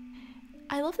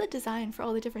 I love the design for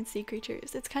all the different sea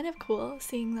creatures. It's kind of cool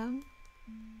seeing them.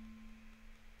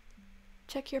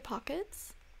 Check your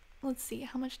pockets. Let's see,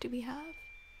 how much do we have?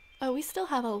 Oh, we still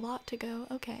have a lot to go.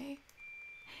 Okay.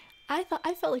 I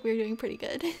felt like we were doing pretty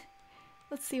good.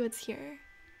 Let's see what's here.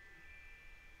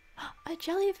 A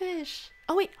jellyfish!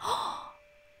 Oh wait,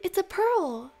 it's a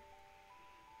pearl!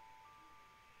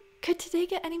 Could today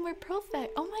get any more pearl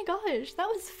effect? Oh my gosh, that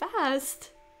was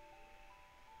fast!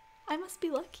 I must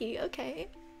be lucky, okay.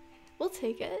 We'll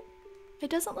take it. It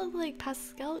doesn't look like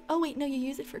Pascal. Oh wait, no, you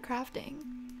use it for crafting.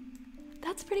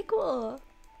 That's pretty cool.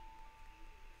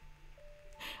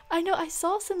 I know, I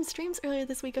saw some streams earlier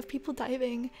this week of people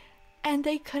diving and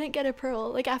they couldn't get a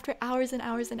pearl, like after hours and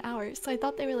hours and hours, so I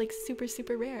thought they were like super,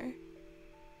 super rare.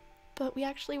 But we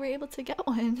actually were able to get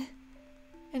one.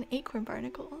 An acorn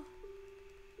barnacle.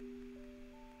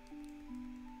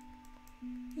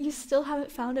 You still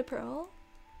haven't found a pearl?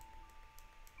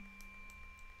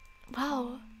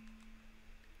 Wow.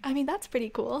 I mean, that's pretty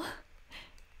cool.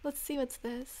 Let's see what's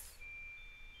this.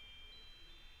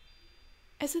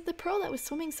 Is it the pearl that was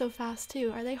swimming so fast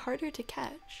too? Are they harder to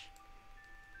catch?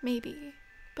 Maybe.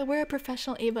 But we're a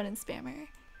professional A button spammer,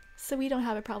 so we don't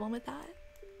have a problem with that.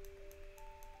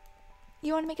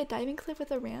 You want to make a diving cliff with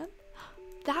a ramp?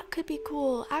 That could be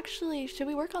cool. Actually, should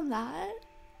we work on that?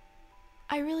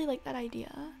 I really like that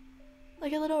idea.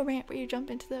 Like a little ramp where you jump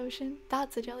into the ocean.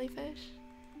 That's a jellyfish.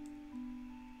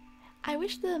 I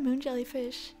wish the moon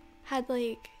jellyfish had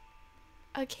like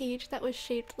a cage that was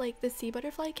shaped like the sea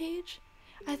butterfly cage.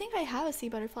 I think I have a sea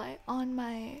butterfly on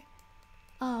my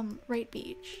right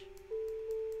beach.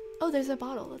 Oh, there's a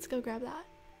bottle. Let's go grab that.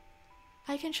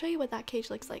 I can show you what that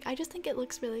cage looks like. I just think it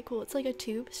looks really cool. It's like a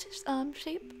tube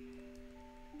shape.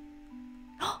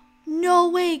 No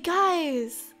way,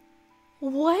 guys!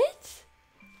 What?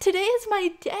 Today is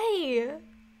my day!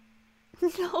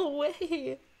 No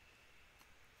way!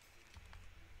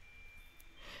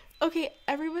 Okay,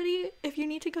 everybody, if you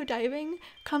need to go diving,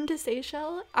 come to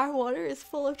Sayshell. Our water is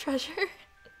full of treasure.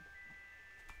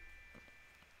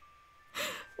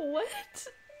 What?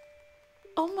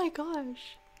 Oh my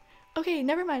gosh. Okay,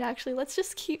 never mind actually. Let's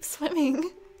just keep swimming.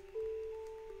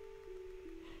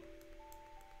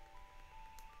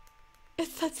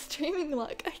 It's that streaming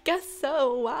luck. I guess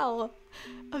so. Wow.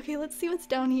 Okay, let's see what's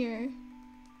down here.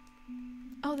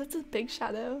 Oh, that's a big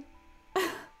shadow.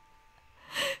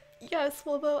 Yes,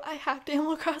 Wolbo, I hacked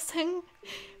Animal Crossing.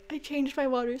 I changed my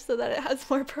water so that it has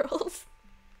more pearls.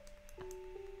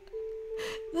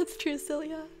 That's true,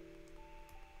 Celia.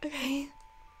 Okay.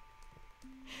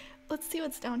 Let's see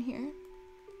what's down here.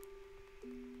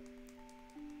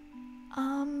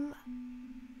 Oh,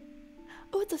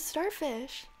 it's a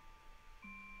starfish.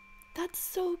 That's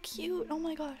so cute. Oh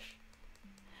my gosh.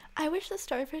 I wish the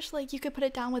starfish, like, you could put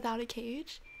it down without a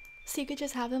cage. So you could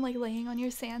just have them, like, laying on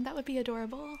your sand. That would be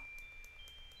adorable.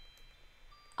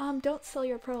 Don't sell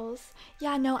your pearls.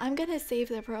 Yeah, no, I'm gonna save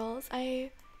the pearls.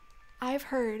 I've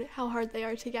heard how hard they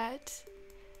are to get.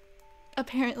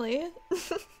 Apparently.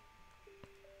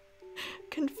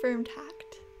 Confirmed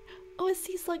hacked. Oh, a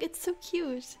sea slug. It's so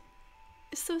cute.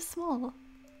 It's so small.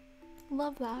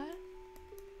 Love that.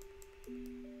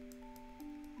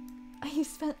 I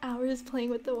spent hours playing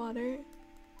with the water.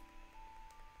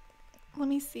 Let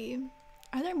me see.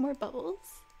 Are there more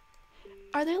bubbles?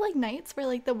 Are there like nights where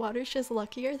like the water's just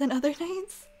luckier than other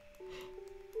nights?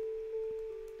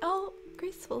 Oh,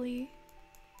 gracefully.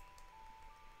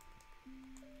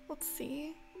 Let's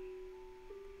see.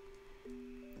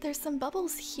 There's some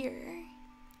bubbles here.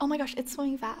 Oh my gosh, it's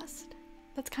swimming fast.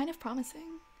 That's kind of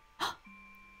promising.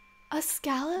 A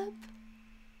scallop?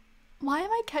 Why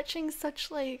am I catching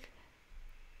such like...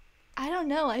 I don't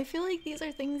know, I feel like these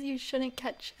are things you shouldn't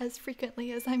catch as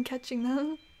frequently as I'm catching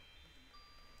them.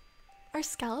 Are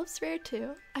scallops rare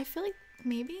too? I feel like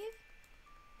maybe?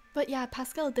 But yeah,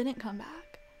 Pascal didn't come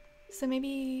back. So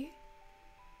maybe...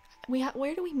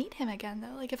 where do we meet him again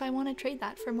though? Like if I want to trade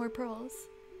that for more pearls.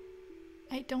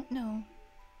 I don't know.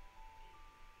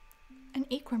 An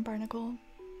acorn barnacle.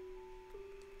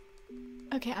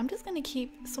 Okay, I'm just gonna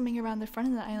keep swimming around the front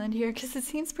of the island here because it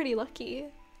seems pretty lucky.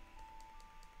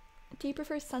 Do you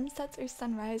prefer sunsets or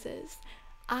sunrises?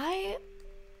 I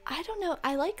don't know.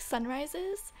 I like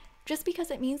sunrises just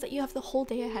because it means that you have the whole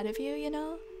day ahead of you, you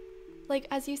know? Like,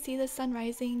 as you see the sun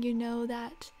rising, you know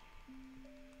that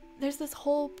there's this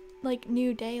whole, like,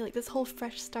 new day, like, this whole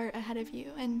fresh start ahead of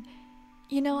you. And,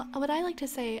 you know, what I like to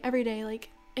say every day, like,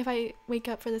 if I wake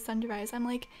up for the sun to rise, I'm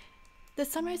like, the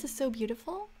sunrise is so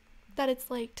beautiful that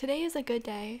it's like, today is a good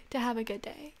day to have a good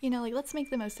day. You know, like, let's make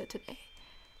the most of today.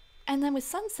 And then with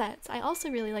sunsets, I also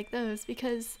really like those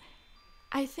because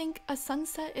I think a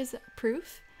sunset is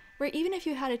proof where even if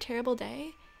you had a terrible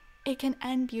day, it can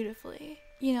end beautifully,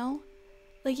 you know?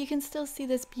 Like, you can still see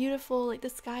this beautiful, like, the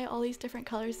sky, all these different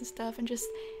colors and stuff, and just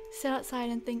sit outside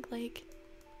and think, like,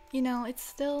 you know, it's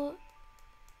still,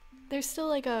 there's still,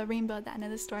 like, a rainbow at the end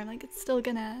of the storm. Like, it's still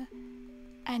gonna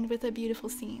end with a beautiful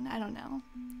scene. I don't know.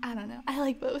 I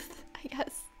like both, I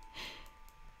guess.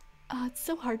 It's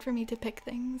so hard for me to pick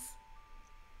things.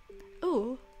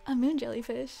 Ooh, a moon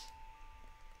jellyfish.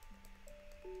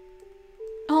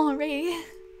 Oh, Ray.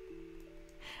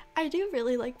 I do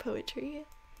really like poetry.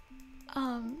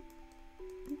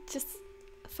 Just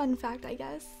fun fact, I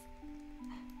guess.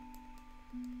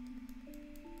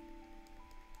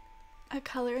 A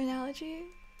color analogy?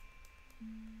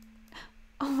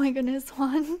 Oh my goodness,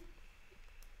 Juan.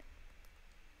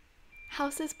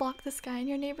 Houses block the sky in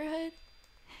your neighborhood?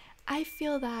 I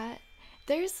feel that.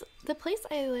 There's the place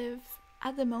I live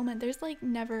at the moment, there's like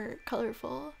never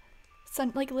colorful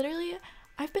sun. Like, literally,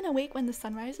 I've been awake when the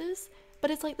sun rises,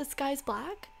 but it's like the sky's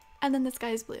black and then the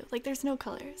sky's blue. Like, there's no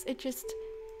colors. It just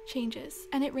changes.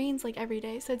 And it rains like every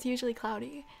day, so it's usually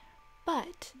cloudy.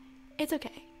 But it's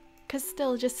okay, because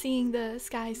still just seeing the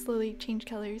sky slowly change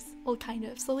colors, well, kind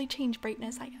of slowly change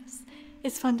brightness, I guess,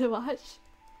 is fun to watch.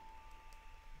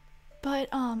 But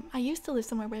I used to live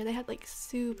somewhere where they had like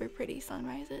super pretty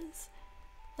sunrises.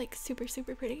 Like, super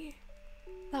pretty.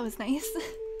 That was nice.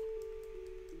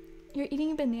 You're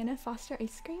eating banana Foster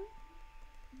ice cream?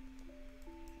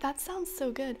 That sounds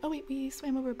so good. Oh wait, we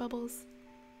swam over bubbles.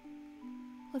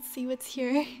 Let's see what's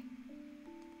here.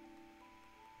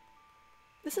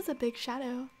 This is a big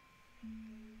shadow.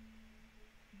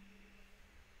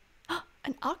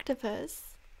 An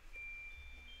octopus.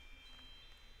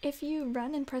 If you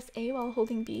run and press A while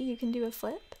holding B, you can do a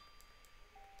flip.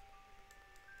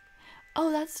 Oh,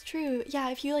 that's true. Yeah,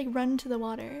 if you like run to the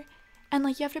water and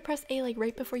like you have to press A like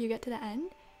right before you get to the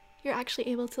end, you're actually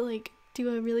able to like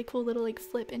do a really cool little like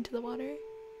flip into the water,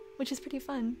 which is pretty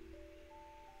fun.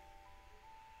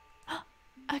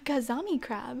 A Gazami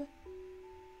crab.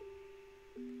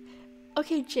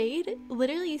 Okay, Jade,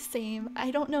 literally same.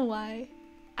 I don't know why.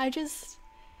 I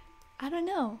don't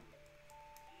know.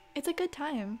 It's a good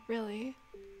time, really.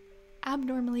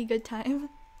 Abnormally good time.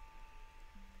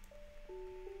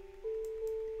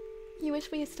 You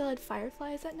wish we still had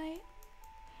fireflies at night?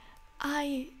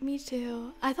 Me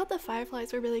too. I thought the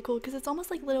fireflies were really cool because it's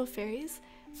almost like little fairies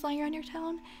flying around your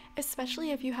town,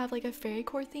 especially if you have like a fairy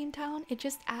core themed town. It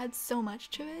just adds so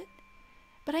much to it.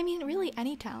 But I mean, really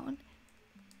any town.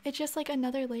 It's just like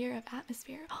another layer of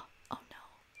atmosphere. Oh no.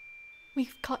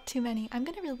 We've caught too many. I'm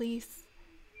gonna release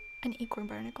an acorn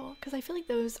barnacle because I feel like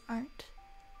those aren't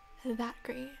that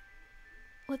great.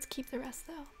 Let's keep the rest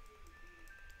though.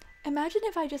 Imagine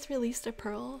if I just released a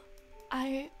pearl.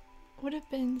 I would have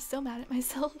been so mad at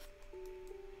myself.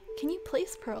 Can you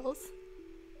place pearls?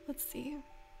 Let's see.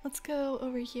 Let's go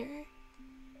over here.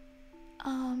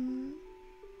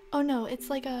 Oh no,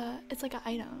 it's like an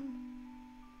item.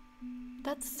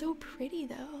 That's so pretty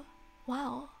though.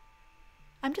 Wow.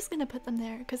 I'm just gonna put them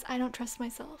there because I don't trust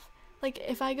myself. Like,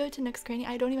 if I go to Nook's Cranny,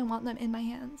 I don't even want them in my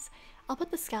hands. I'll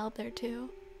put the scallop there too.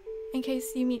 In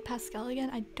case you meet Pascal again,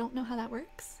 I don't know how that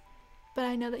works, but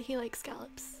I know that he likes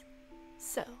scallops.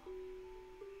 So.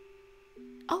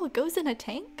 Oh, it goes in a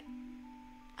tank?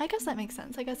 I guess that makes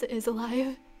sense. I guess it is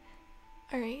alive.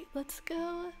 Alright, let's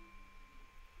go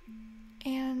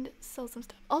and sell some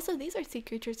stuff. Also, these are sea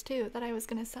creatures too that I was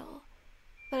gonna sell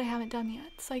that I haven't done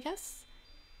yet. So I guess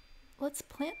let's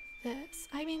plant this.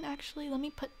 I mean, actually, let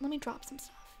me drop some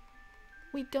stuff.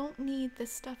 We don't need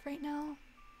this stuff right now.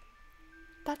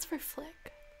 That's for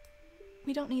Flick.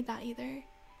 We don't need that either.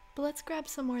 But let's grab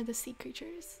some more of the sea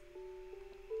creatures.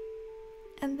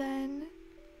 And then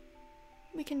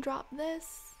we can drop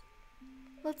this.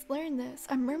 Let's learn this.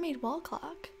 A mermaid wall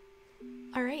clock.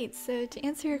 Alright, so to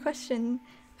answer your question,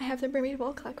 I have the mermaid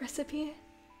wall clock recipe.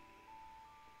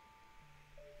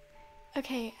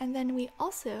 Okay, and then we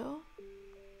also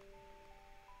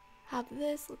have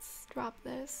this. Let's drop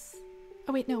this.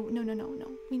 Oh wait, no.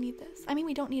 We need this. I mean,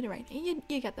 we don't need it right now.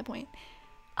 You get the point.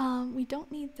 We don't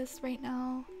need this right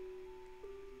now.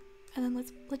 And then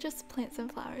let's just plant some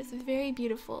flowers. Very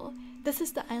beautiful. This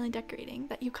is the island decorating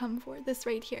that you come for. This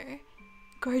right here.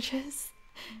 Gorgeous.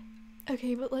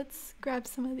 Okay, but let's grab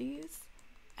some of these.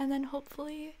 And then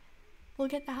hopefully we'll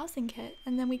get the housing kit.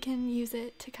 And then we can use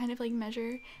it to kind of like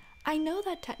measure. I know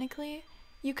that technically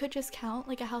you could just count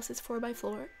like a house is 4 by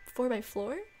 4 by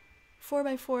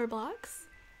 4 blocks.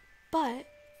 But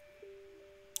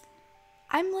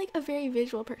I'm like a very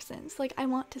visual person. So like I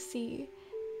want to see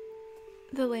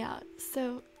the layout,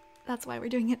 so that's why we're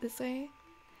doing it this way.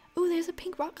 Oh, there's a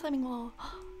pink rock climbing wall.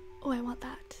 Oh, I want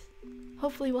that.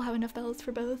 Hopefully we'll have enough bells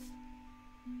for both.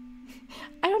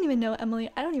 I don't even know, Emily.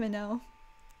 I don't even know.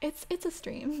 It's a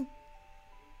stream.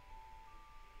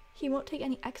 He won't take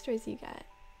any extras you get.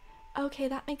 Okay,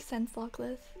 that makes sense,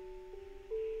 Locklith.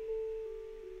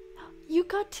 You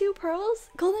got 2 pearls?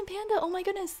 Golden Panda, oh my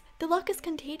goodness. The luck is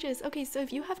contagious. Okay, so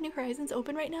if you have New Horizons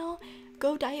open right now,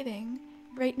 go diving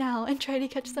right now and try to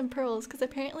catch some pearls, because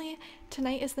apparently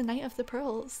tonight is the night of the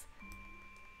pearls.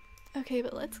 Okay,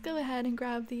 but let's go ahead and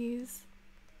grab these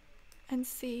and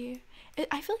see.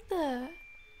 I feel like the,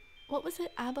 what was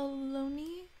it,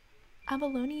 abalone?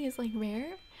 Abalone is like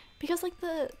rare, because like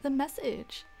the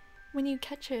message when you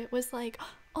catch it was like,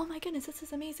 oh my goodness, this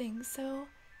is amazing. So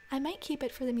I might keep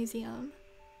it for the museum,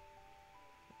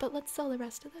 but let's sell the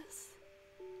rest of this.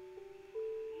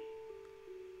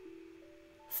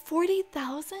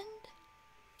 40,000?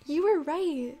 You were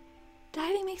right.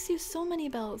 Diving makes you so many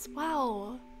bells.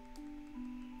 Wow.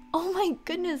 Oh my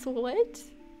goodness, what?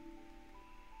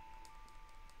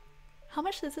 How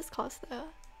much does this cost though?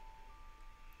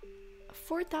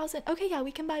 4,000. Okay, yeah,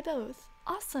 we can buy both.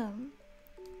 Awesome.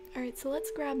 Alright, so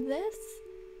let's grab this.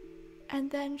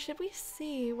 And then should we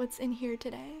see what's in here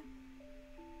today?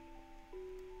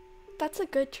 That's a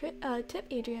good tip,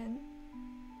 Adrian.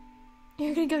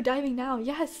 You're gonna go diving now.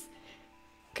 Yes.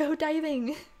 Go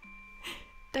diving.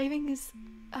 Diving is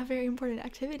a very important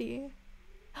activity.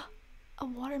 A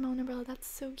watermelon umbrella. That's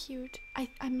so cute.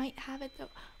 I might have it though.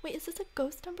 Wait, is this a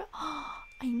ghost umbrella? Oh,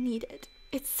 I need it.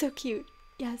 It's so cute.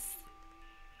 Yes.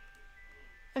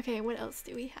 Okay, what else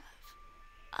do we have?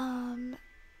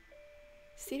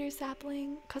 Cedar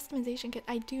sapling, customization kit.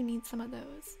 I do need some of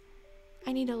those.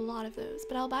 I need a lot of those,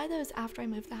 but I'll buy those after I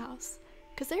move the house,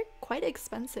 because they're quite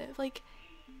expensive. Like,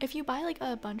 if you buy like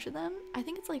a bunch of them, I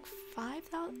think it's like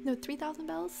 5,000, no, 3,000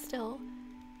 bells still.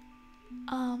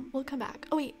 We'll come back.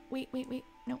 Oh wait.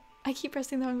 No, I keep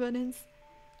pressing the wrong buttons.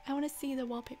 I want to see the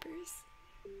wallpapers.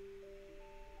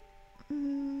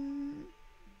 Ooh.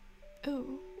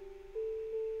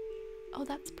 Oh,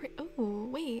 that's pretty. Oh,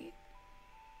 wait.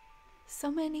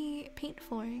 So many paint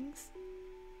floorings.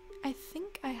 I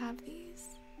think I have these.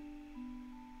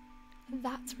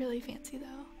 That's really fancy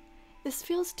though. This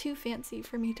feels too fancy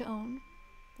for me to own.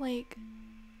 Like,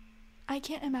 I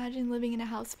can't imagine living in a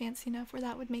house fancy enough where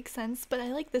that would make sense, but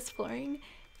I like this flooring.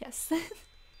 Yes.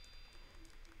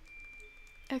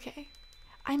 Okay.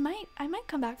 I might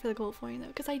come back for the gold flooring though,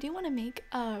 because I do want to make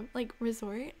a like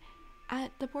resort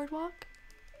at the boardwalk.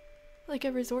 Like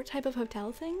a resort type of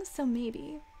hotel thing, so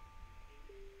maybe.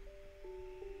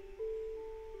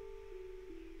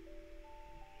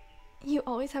 You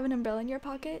always have an umbrella in your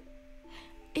pocket?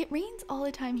 It rains all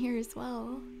the time here as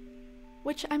well,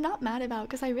 which I'm not mad about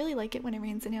because I really like it when it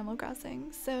rains in Animal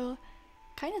Crossing, so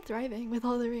kind of thriving with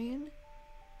all the rain.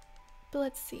 But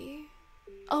let's see.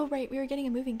 Oh right, we were getting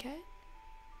a moving kit.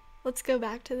 Let's go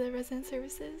back to the resident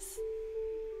services.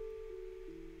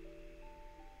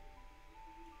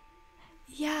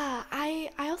 Yeah, I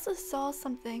also saw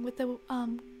something with the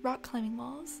rock climbing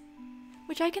walls,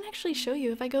 which I can actually show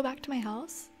you if I go back to my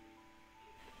house.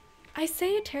 I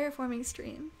say a terraforming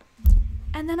stream,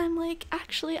 and then I'm like,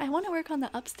 actually, I want to work on the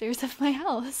upstairs of my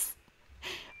house.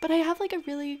 But I have like a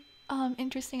really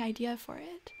interesting idea for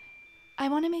it. I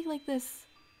want to make like this,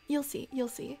 you'll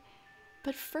see.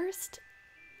 But first,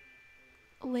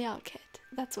 layout kit,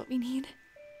 that's what we need.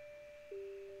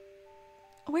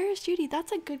 Where is Judi?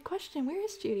 That's a good question. Where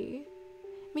is Judi?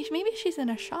 Maybe she's in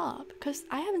a shop, because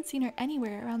I haven't seen her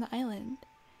anywhere around the island.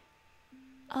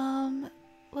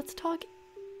 Let's talk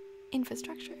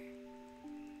infrastructure.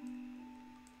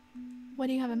 What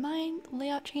do you have in mind?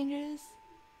 Layout changes?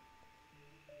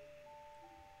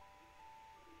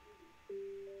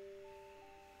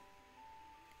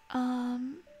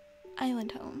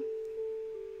 Island home.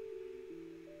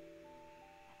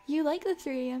 You like the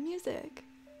 3 AM music.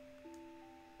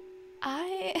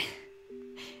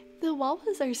 The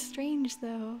wobbles are strange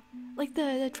though. Like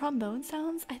the trombone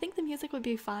sounds, I think the music would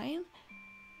be fine.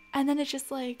 And then it's just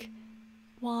like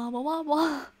Wah wah wah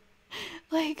wah.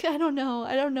 Like, I don't know.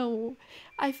 I don't know.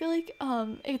 I feel like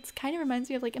it's kind of reminds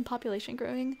me of like in population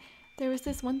growing. There was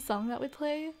this one song that would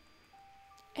play,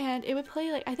 and it would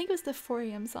play like I think it was the 4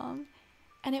 a.m. song,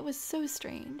 and it was so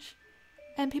strange.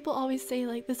 And people always say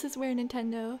like this is where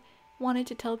Nintendo wanted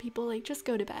to tell people like just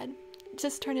go to bed.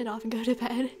 Just turn it off and go to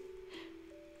bed.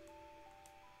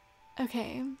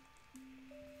 Okay.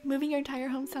 Moving your entire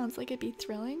home sounds like it'd be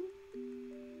thrilling.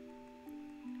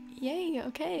 Yay,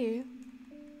 okay.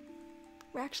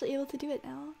 We're actually able to do it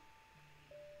now.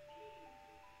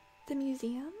 The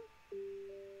museum?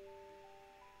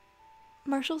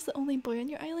 Marshall's the only boy on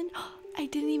your island? I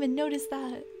didn't even notice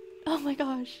that. Oh my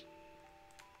gosh.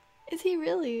 Is he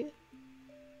really?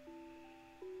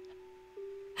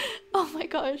 Oh my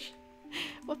gosh.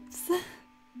 Whoops.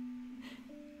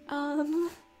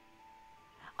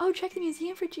 Oh, check the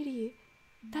museum for Judi.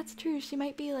 That's true. She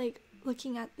might be like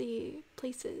looking at the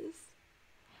places.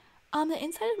 The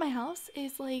inside of my house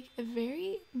is like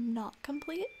very not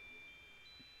complete.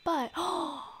 But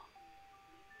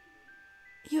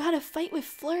you had a fight with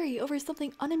Flurry over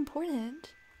something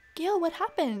unimportant. Gail, what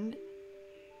happened?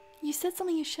 You said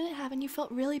something you shouldn't have and you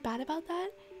felt really bad about that,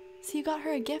 so you got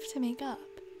her a gift to make up.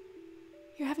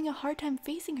 You're having a hard time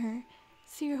facing her,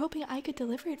 so you're hoping I could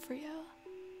deliver it for you.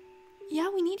 Yeah,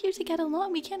 we need you to get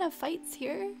along. We can't have fights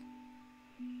here.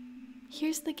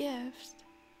 Here's the gift.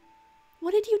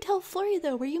 What did you tell Flurry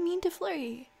though? Were you mean to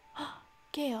Flurry?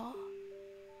 Gail.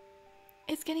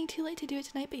 It's getting too late to do it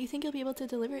tonight, but you think you'll be able to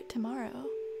deliver it tomorrow.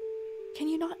 Can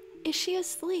you not? Is she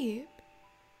asleep?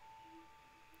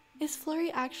 Is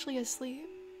Flurry actually asleep?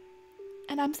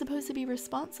 And I'm supposed to be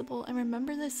responsible and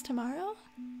remember this tomorrow?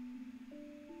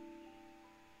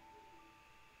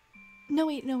 No,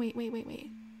 wait.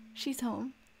 She's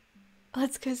home.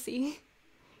 Let's go see.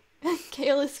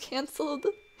 Gail is cancelled.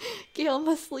 Gail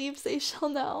must leave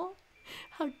Sayshell now.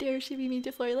 How dare she be mean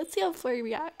to Flurry? Let's see how Flurry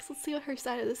reacts. Let's see what her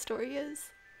side of the story is.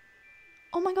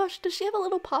 Oh my gosh, does she have a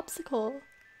little popsicle?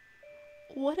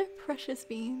 What a precious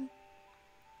bean.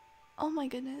 Oh my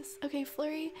goodness. Okay,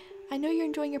 Flurry, I know you're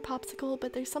enjoying your popsicle,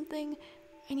 but there's something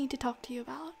I need to talk to you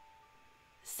about.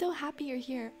 So happy you're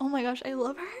here. Oh my gosh, I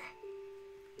love her.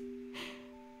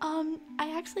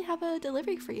 I actually have a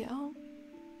delivery for you.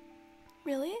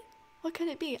 Really? What could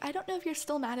it be? I don't know if you're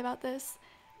still mad about this,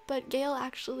 but Gail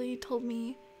actually told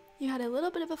me you had a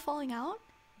little bit of a falling out.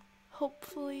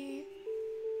 Hopefully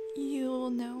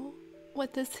you'll know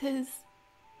what this is.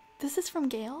 This is from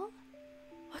Gail?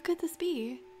 What could this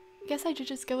be? I guess I should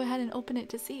just go ahead and open it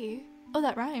to see. Oh,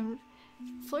 that rhymed.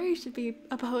 Flurry should be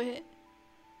a poet.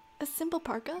 A simple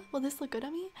parka? Will this look good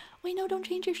on me? Wait, no, don't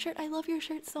change your shirt. I love your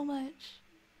shirt so much.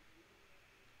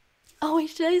 Oh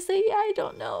wait, should I say yeah? I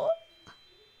don't know.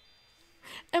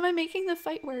 Am I making the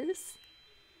fight worse?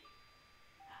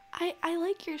 I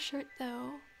like your shirt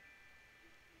though.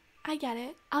 I get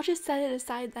it. I'll just set it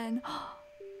aside then.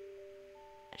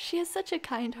 She has such a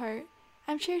kind heart.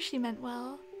 I'm sure she meant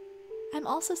well. I'm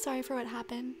also sorry for what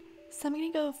happened, so I'm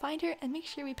gonna go find her and make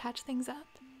sure we patch things up.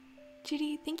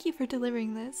 Judi, thank you for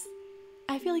delivering this.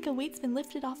 I feel like a weight's been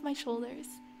lifted off my shoulders.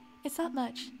 It's not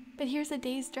much, but here's a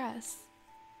day's dress.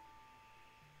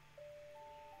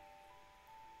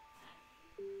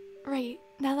 Right,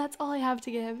 now that's all I have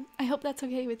to give. I hope that's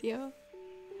okay with you.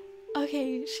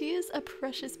 Okay, she is a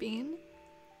precious bean.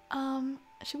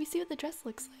 Should we see what the dress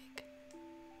looks like?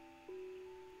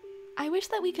 I wish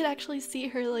that we could actually see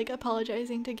her like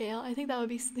apologizing to Gail. I think that would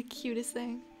be the cutest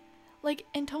thing. Like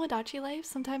in Tomodachi Life,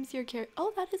 sometimes your character—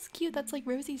 oh, that is cute. That's like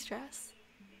Rosie's dress.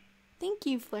 Thank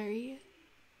you, Flurry.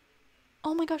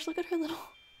 Oh my gosh, look at her little—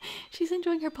 she's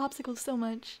enjoying her popsicle so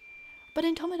much. But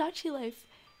in Tomodachi Life,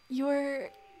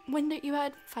 when you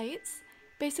had fights,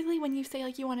 basically when you say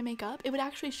like you want to make up, it would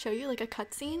actually show you like a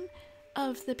cutscene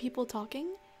of the people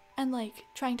talking and like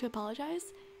trying to apologize.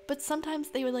 But sometimes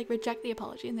they would like reject the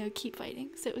apology and they would keep fighting,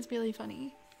 so it was really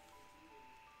funny.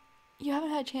 You haven't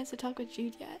had a chance to talk with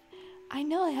Jude yet. I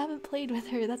know, I haven't played with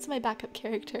her. That's my backup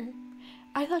character.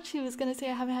 I thought she was gonna say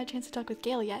I haven't had a chance to talk with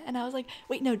Gail yet, and I was like,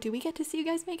 wait, no, do we get to see you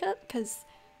guys make up? Because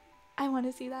I want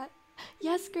to see that.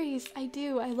 Yes, Grace, I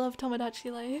do. I love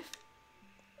Tomodachi Life.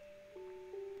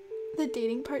 The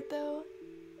dating part though.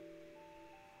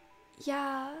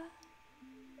 Yeah.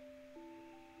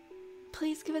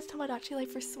 Please give us Tomodachi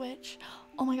Life for Switch.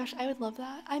 Oh my gosh, I would love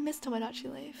that. I miss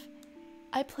Tomodachi Life.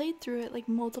 I played through it like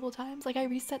multiple times. Like I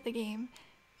reset the game,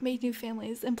 made new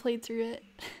families, and played through it.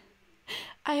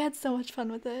 I had so much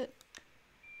fun with it.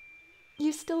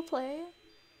 You still play?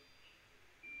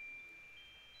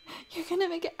 You're gonna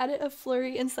make an edit of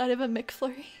Flurry inside of a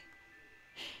McFlurry.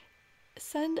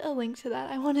 Send a link to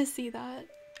that. I want to see that.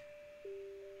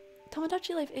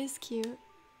 Tomodachi Life is cute.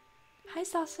 Hi,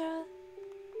 Sasha.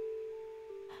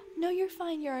 No, you're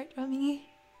fine, you're art dummy.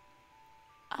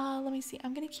 Let me see.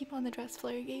 I'm gonna keep on the dress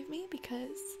Fleur gave me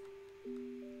because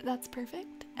that's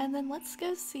perfect. And then let's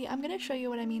go see. I'm gonna show you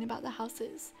what I mean about the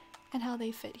houses and how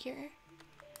they fit here.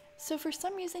 So for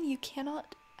some reason you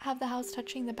cannot have the house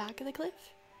touching the back of the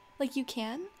cliff. Like you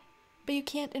can, but you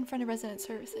can't in front of resident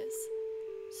services.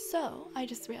 So I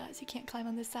just realized you can't climb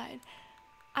on this side.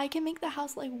 I can make the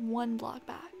house like 1 block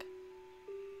back,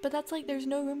 but that's like there's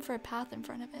no room for a path in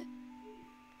front of it.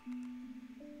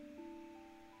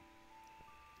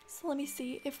 So let me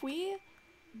see, if we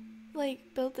like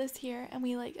build this here and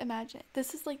we like imagine it,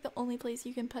 this is like the only place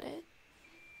you can put it.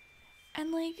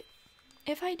 And like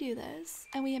if I do this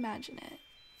and we imagine it,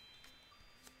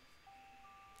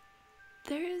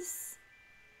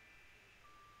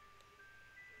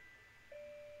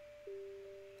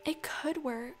 it could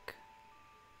work.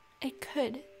 It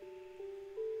could,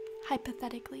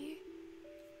 hypothetically,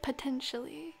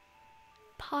 potentially,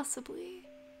 possibly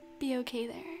be okay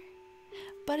there.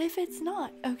 But if it's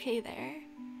not okay there,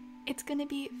 it's gonna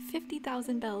be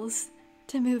 50,000 bells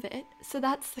to move it. So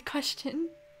that's the question.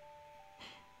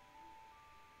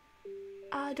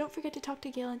 Don't forget to talk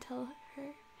to Gail and tell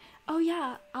her. Oh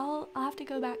yeah, I'll have to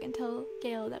go back and tell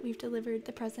Gail that we've delivered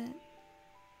the present.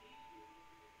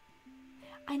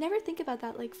 I never think about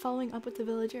that, like following up with the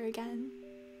villager again.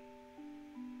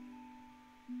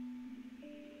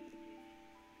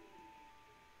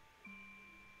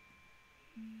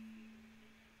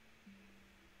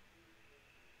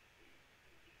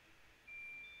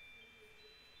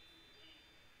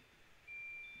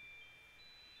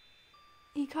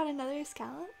 You caught another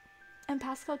scallop? And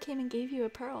Pascal came and gave you a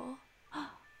pearl.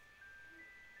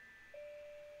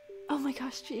 Oh my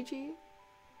gosh, Gigi.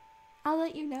 I'll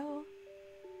let you know.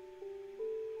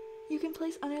 You can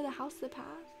place under the house the path.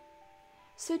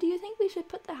 So do you think we should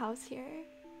put the house here?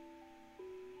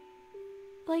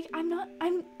 Like,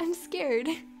 I'm scared.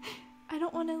 I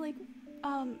don't want to like,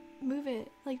 move it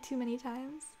like too many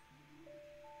times.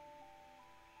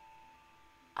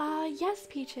 Yes,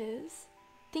 Peaches.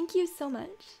 Thank you so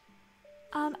much.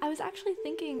 I was actually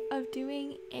thinking of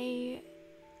doing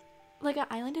like an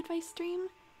island advice stream.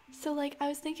 So like I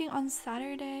was thinking on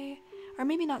Saturday, or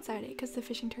maybe not Saturday because the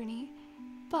fishing tourney,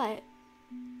 but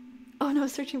oh no,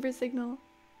 searching for a signal.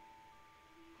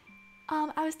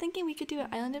 I was thinking we could do an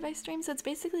island advice stream. So it's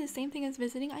basically the same thing as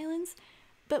visiting islands,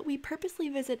 but we purposely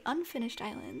visit unfinished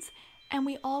islands and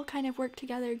we all kind of work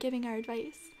together giving our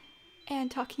advice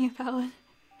and talking about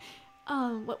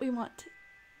what we want,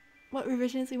 what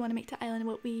revisions we want to make to island,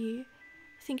 what we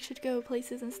think should go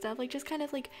places and stuff. Like just kind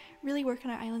of like really work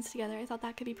on our islands together. I thought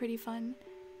that could be pretty fun.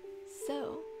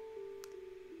 So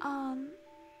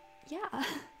yeah.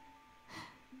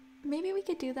 Maybe we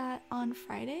could do that on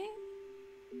Friday.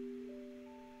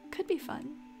 Could be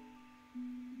fun.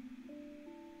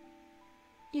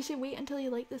 You should wait until you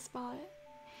like the spot.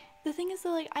 The thing is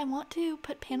though, like I want to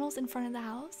put panels in front of the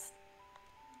house.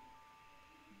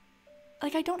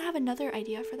 Like I don't have another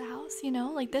idea for the house, you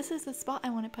know? Like this is the spot I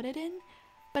want to put it in,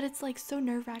 but it's like so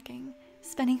nerve-wracking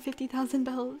spending 50,000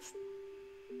 bells.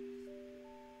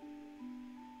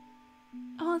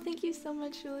 Oh, thank you so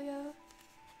much, Julia.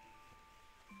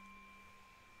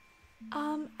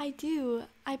 I do.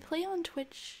 I play on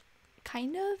Twitch,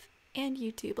 kind of, and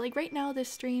YouTube. Like right now, this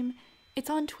stream, it's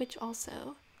on Twitch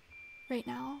also, right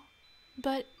now.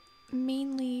 But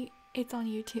mainly, it's on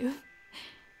YouTube.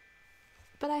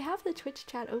 But I have the Twitch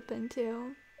chat open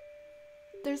too.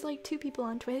 There's like 2 people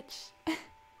on Twitch.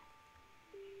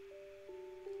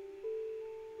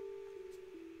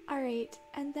 Alright,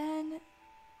 and then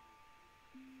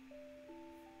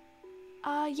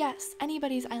yes,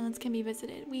 anybody's islands can be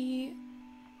visited.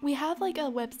 We have like a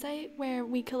website where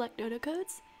we collect dodo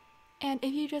codes, and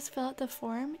if you just fill out the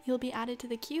form, you'll be added to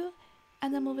the queue,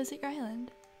 and then we'll visit your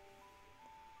island.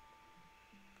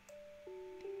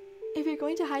 If you're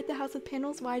going to hide the house with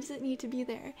panels, why does it need to be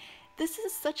there? This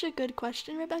is such a good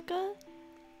question, Rebecca.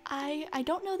 I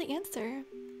don't know the answer,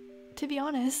 to be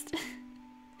honest.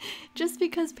 Just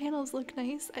because panels look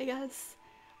nice, I guess.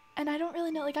 And I don't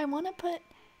really know, like I want to put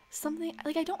something,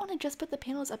 like I don't want to just put the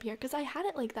panels up here because I had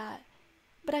it like that.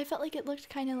 But I felt like it looked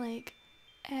kind of like,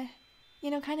 you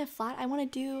know, kind of flat. I want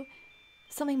to do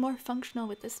something more functional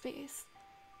with this space.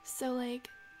 So like,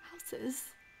 houses.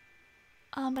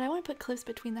 But I want to put cliffs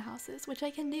between the houses, which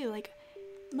I can do. Like,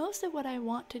 most of what I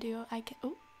want to do, I can,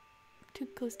 oh, too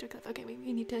close to a cliff. Okay, we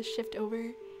need to shift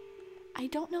over. I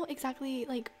don't know exactly,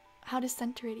 like, how to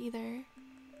center it either.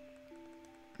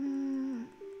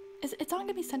 It's not going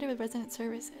to be centered with resident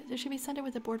services. It should be centered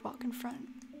with the boardwalk in front.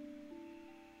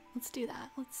 let's do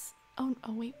that. Let's, oh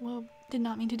wait, whoa, did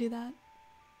not mean to do that.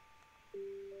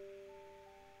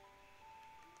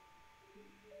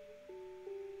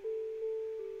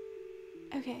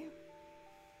 Okay.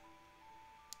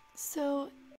 So,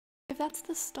 if that's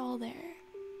the stall there,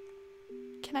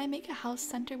 can I make a house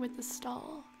center with the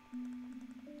stall?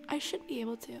 I should be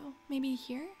able to. Maybe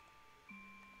here?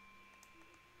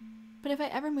 But if I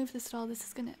ever move the stall, this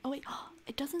is gonna... Oh wait,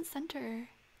 it doesn't center.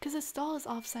 Because the stall is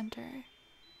off center.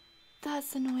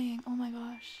 That's annoying. Oh my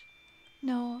gosh.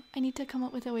 No, I need to come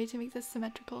up with a way to make this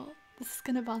symmetrical. This is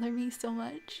gonna bother me so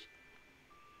much.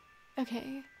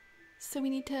 Okay, so we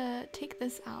need to take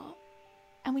this out.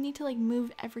 And we need to like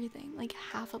move everything, like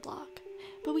half a block.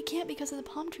 But we can't because of the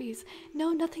palm trees.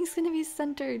 No, nothing's gonna be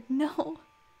centered. No.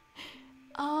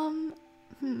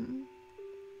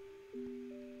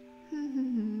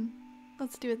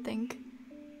 Let's do a think.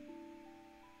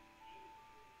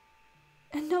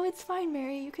 And no, it's fine,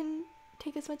 Mary. You can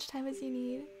take as much time as you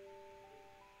need.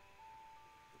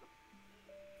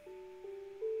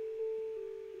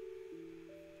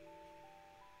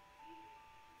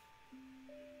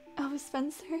 Oh,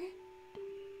 Spencer?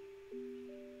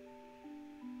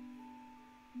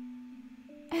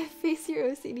 Face your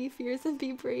OCD fears and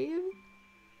be brave.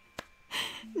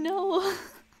 No.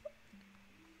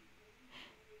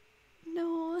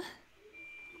 No.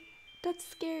 That's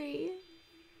scary.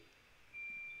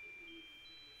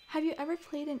 Have you ever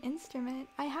played an instrument?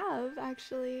 I have,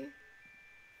 actually.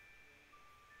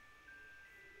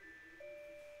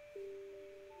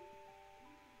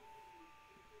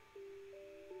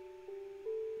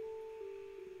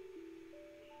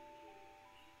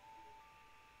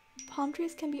 Palm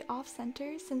trees can be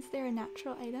off-center since they're a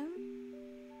natural item.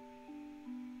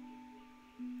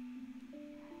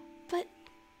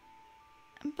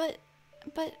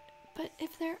 But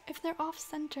if they're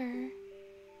off-center,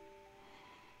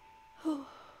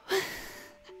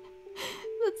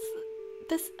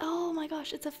 oh my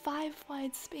gosh, it's a 5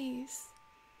 wide space.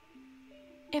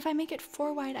 If I make it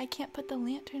 4 wide, I can't put the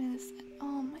lantern in this.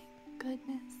 Oh my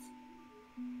goodness.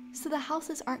 So the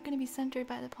houses aren't going to be centered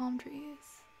by the palm trees.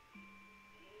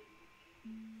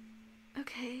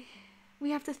 Okay,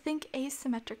 we have to think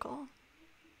asymmetrical.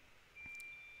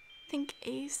 Think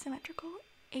asymmetrical,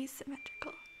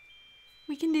 asymmetrical.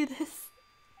 We can do this.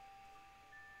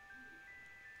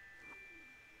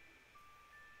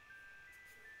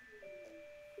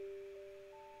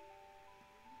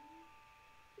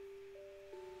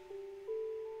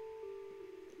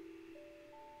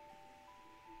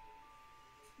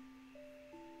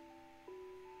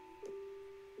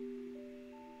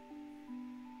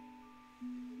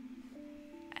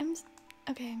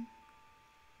 Okay.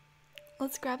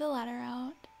 Let's grab the ladder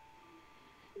out.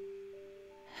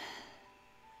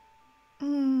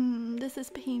 This is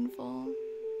painful.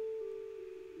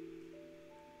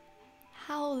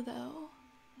 How though?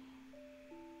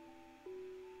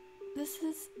 This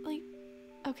is like,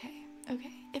 okay.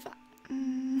 If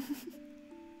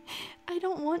I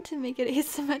don't want to make it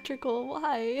asymmetrical.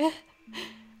 Why?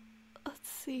 Let's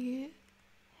see.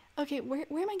 Okay, where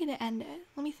am I gonna end it?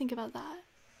 Let me think about that.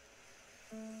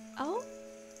 Oh,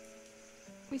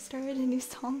 we started a new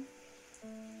song.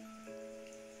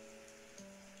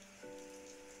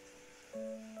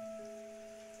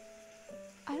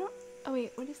 Oh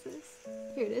wait, what is this?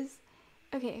 Here it is.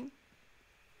 Okay.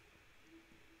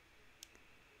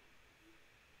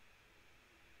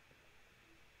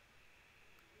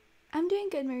 I'm doing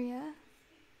good, Maria.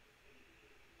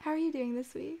 How are you doing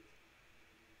this week?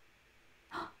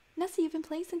 Nessie, you've been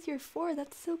playing since you were 4.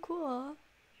 That's so cool.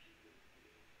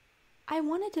 I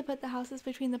wanted to put the houses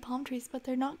between the palm trees, but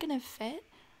they're not gonna fit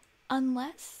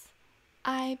unless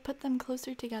I put them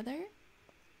closer together.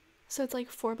 So it's like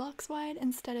 4 blocks wide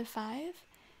instead of 5.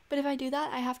 But if I do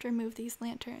that, I have to remove these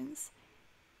lanterns.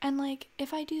 And like,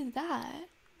 if I do that,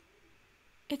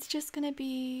 it's just gonna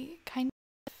be kind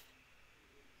of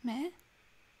meh.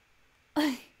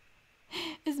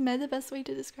 Is meh the best way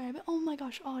to describe it? Oh my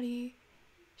gosh, Audie.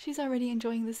 She's already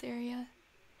enjoying this area.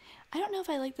 I don't know if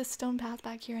I like the stone path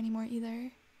back here anymore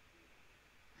either.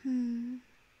 I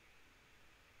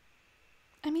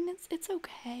mean, it's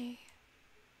okay.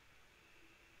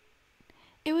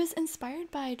 It was inspired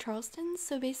by Charleston,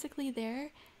 so basically there,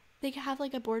 they have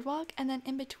like a boardwalk, and then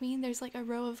in between there's like a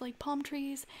row of like palm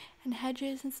trees and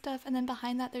hedges and stuff, and then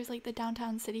behind that there's like the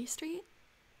downtown city street.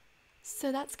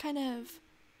 So that's kind of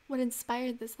what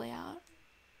inspired this layout.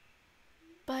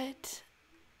 But,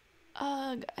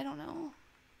 I don't know.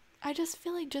 I just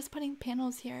feel like just putting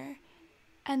panels here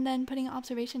and then putting an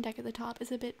observation deck at the top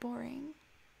is a bit boring.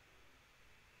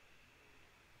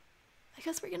 I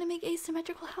guess we're gonna make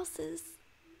asymmetrical houses.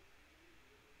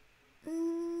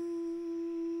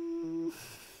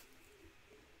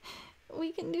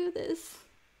 We can do this.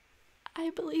 I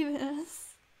believe in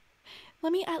us.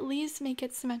 Let me at least make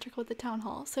it symmetrical with the town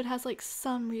hall so it has like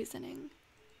some reasoning.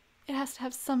 It has to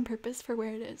have some purpose for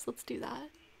where it is. Let's do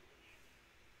that.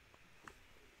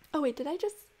 Oh wait, did I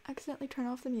just accidentally turn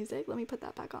off the music? Let me put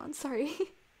that back on. Sorry.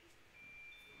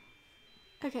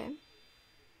 Okay.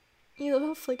 You love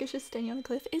how Flick is just standing on the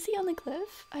cliff. Is he on the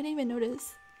cliff? I didn't even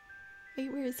notice. Wait,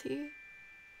 where is he?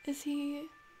 Is he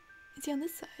on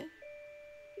this side?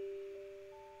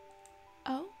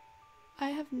 Oh?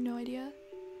 I have no idea.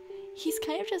 He's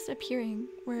kind of just appearing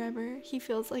wherever he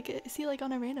feels like it. Is he like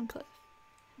on a random cliff?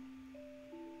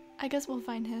 I guess we'll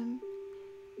find him.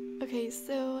 Okay,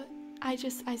 so I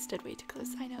stood way too close.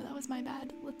 I know, that was my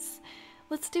bad.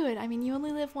 Let's do it. I mean, you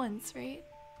only live once, right?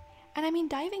 And I mean,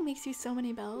 diving makes you so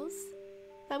many bells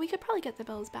that we could probably get the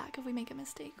bells back if we make a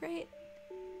mistake, right?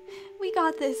 We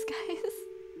got this, guys.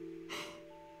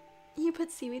 You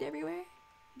put seaweed everywhere?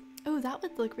 Oh, that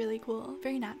would look really cool.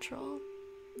 Very natural.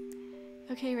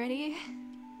 Okay, ready?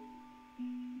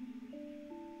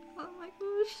 Oh my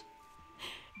gosh.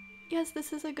 Yes,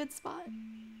 this is a good spot.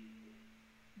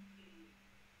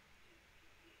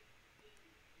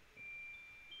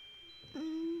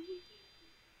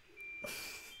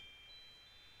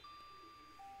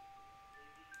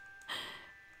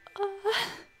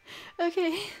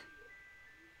 Okay.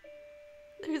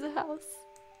 There's a house.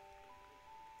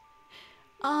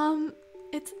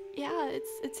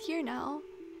 It's here now.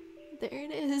 There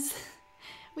it is.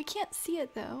 We can't see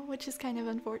it though, which is kind of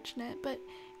unfortunate, but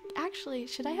actually,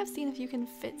 should I have seen if you can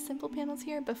fit simple panels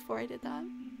here before I did that?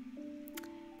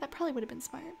 That probably would have been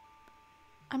smart.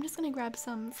 I'm just gonna grab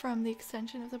some from the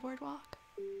extension of the boardwalk.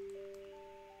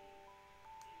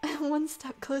 One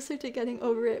step closer to getting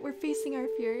over it. We're facing our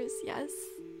fears, yes.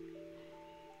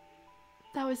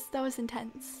 That was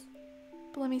intense.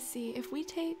 But let me see, if we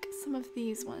take some of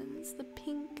these ones, the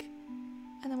pink,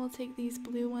 and then we'll take these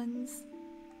blue ones.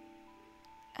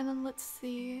 And then let's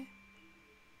see,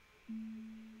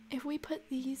 if we put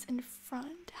these in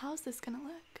front, how's this gonna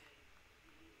look?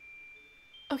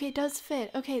 Okay, it does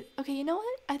fit. Okay, you know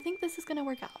what? I think this is gonna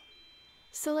work out.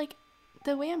 So like,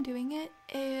 the way I'm doing it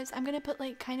is I'm gonna put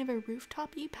like kind of a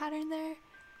rooftop-y pattern there.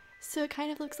 So it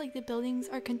kind of looks like the buildings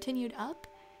are continued up,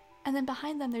 and then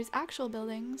behind them there's actual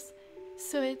buildings.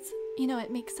 So it's, you know,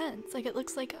 it makes sense. Like it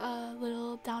looks like a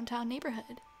little downtown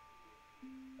neighborhood.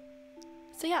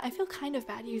 So yeah, I feel kind of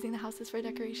bad using the houses for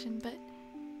decoration, but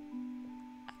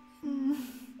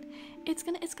it's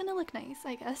gonna look nice,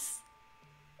 I guess.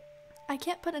 I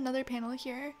can't put another panel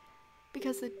here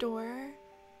because the door.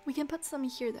 We can put some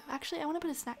here though. Actually, I want to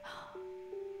put a snack.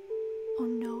 Oh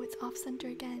no, it's off center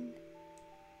again.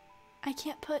 I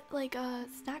can't put like a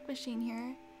snack machine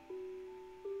here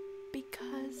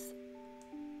because.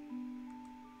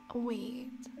 Wait.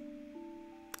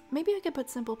 Maybe I could put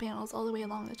simple panels all the way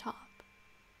along the top.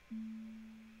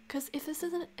 Because if this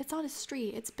isn't, it's not a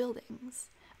street, it's buildings.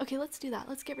 Okay, let's do that.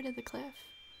 Let's get rid of the cliff.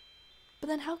 But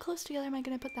then how close together am I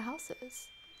going to put the houses?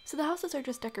 So the houses are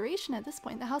just decoration at this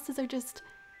point. The houses are just...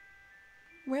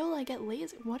 Where will I get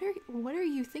laser? What are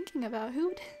you thinking about?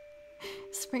 Who?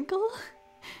 Sprinkle?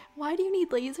 Why do you need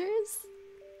lasers?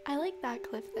 I like that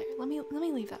cliff there. Let me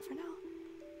leave that for now.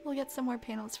 We'll get some more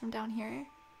panels from down here.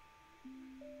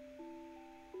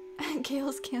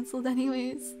 Gail's canceled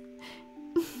anyways.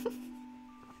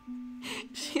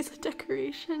 She's a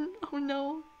decoration. Oh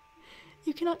no.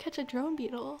 You cannot catch a drone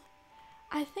beetle.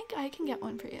 I think I can get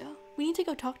one for you. We need to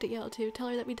go talk to Gail too. Tell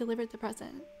her that we delivered the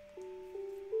present.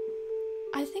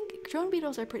 I think drone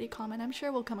beetles are pretty common. I'm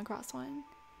sure we'll come across one.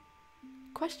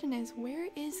 Question is, where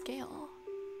is Gail?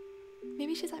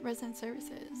 Maybe she's at resident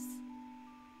services.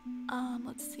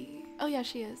 Let's see. Oh yeah,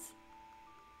 she is.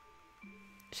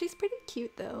 She's pretty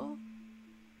cute though.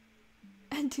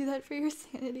 And do that for your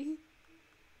sanity.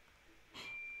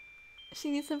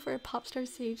 She needs them for a pop star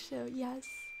stage show. Yes.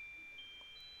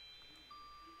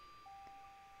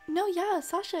 No, yeah,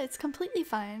 Sasha, it's completely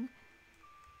fine.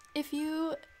 If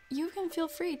you can feel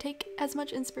free, take as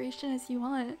much inspiration as you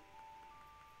want.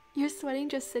 You're sweating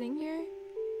just sitting here?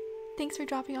 Thanks for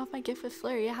dropping off my gift with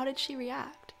Flurry. How did she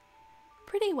react?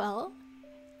 Pretty well.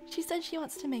 She said she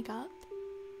wants to make up.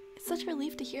 It's such a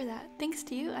relief to hear that. Thanks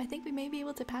to you, I think we may be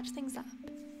able to patch things up.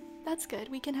 That's good.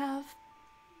 We can have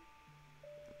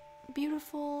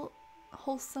beautiful,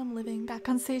 wholesome living back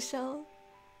on Sayshell.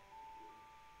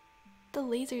 The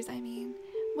lasers, I mean.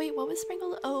 Wait, what was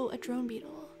sprinkled? Oh, a drone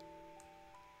beetle.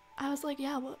 I was like,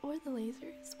 yeah, what were the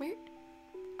lasers? Where?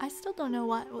 I still don't know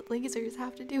what lasers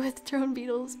have to do with drone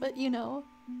beetles, but you know.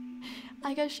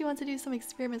 I guess she wants to do some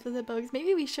experiments with the bugs.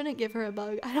 Maybe we shouldn't give her a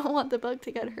bug. I don't want the bug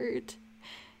to get hurt.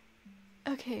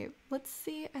 Okay, let's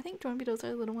see. I think drone beetles are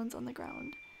the little ones on the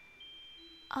ground.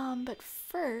 But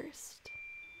first,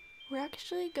 we're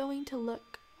actually going to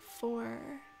look for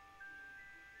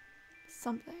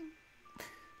something.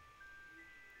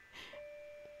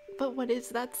 But what is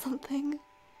that something?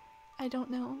 I don't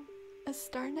know. A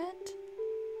star net?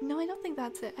 No, I don't think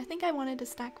that's it. I think I wanted a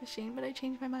stack machine, but I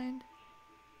changed my mind.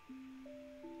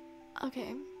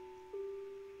 Okay.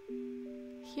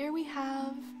 Here we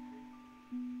have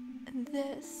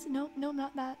this. Nope, no,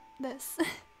 not that. This.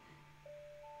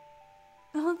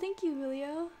 Oh, thank you,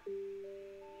 Julio.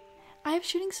 I have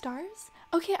shooting stars?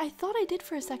 Okay, I thought I did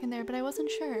for a second there, but I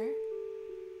wasn't sure.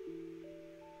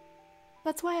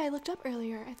 That's why I looked up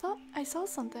earlier. I thought I saw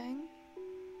something.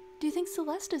 Do you think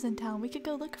Celeste is in town? We could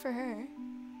go look for her.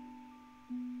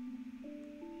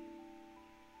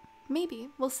 Maybe.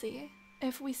 We'll see.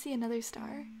 If we see another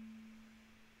star.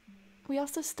 We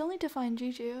also still need to find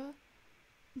Juju.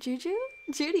 Juju?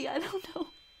 Judi, I don't know.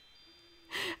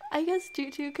 I guess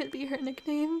Juju could be her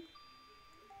nickname.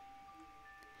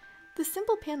 The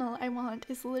simple panel I want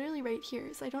is literally right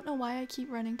here, so I don't know why I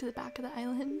keep running to the back of the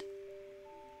island.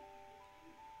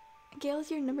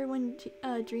 Gail's your number one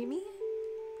dreamy?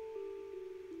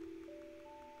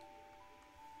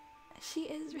 She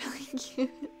is really cute.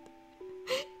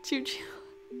 Juju.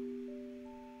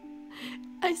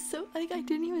 I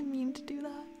didn't even mean to do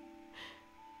that.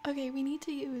 Okay, we need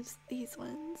to use these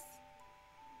ones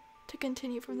to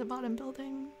continue from the bottom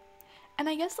building. And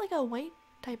I guess like a white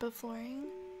type of flooring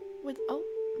with, oh,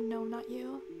 no, not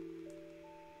you.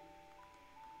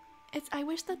 I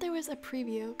wish that there was a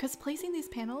preview, because placing these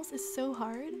panels is so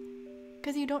hard,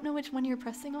 because you don't know which one you're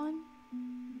pressing on.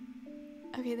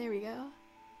 Okay, there we go.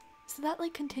 So that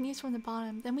like continues from the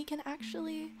bottom. Then we can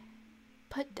actually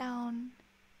put down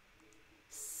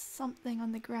something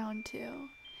on the ground too.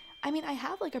 I mean, I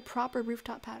have like a proper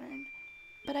rooftop pattern,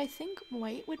 but I think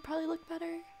white would probably look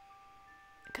better,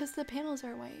 because the panels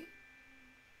are white.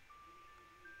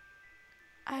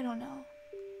 I don't know.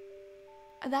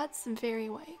 That's very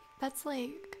white. That's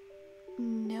like,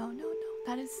 no.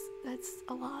 That's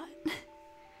a lot.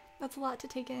 That's a lot to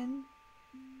take in.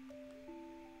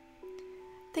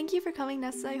 Thank you for coming,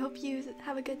 Nessa. I hope you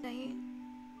have a good night.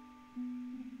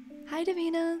 Hi,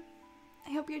 Davina.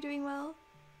 I hope you're doing well.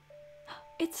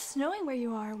 It's snowing where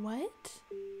you are. What?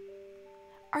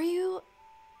 Are you...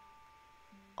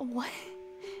 What?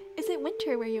 Is it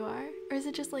winter where you are? Or is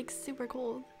it just like super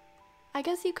cold? I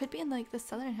guess you could be in like the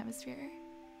southern hemisphere.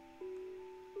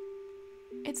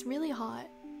 It's really hot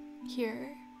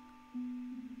here.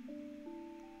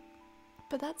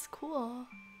 But that's cool.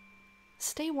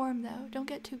 Stay warm though, don't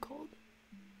get too cold.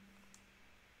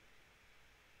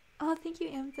 Oh, thank you,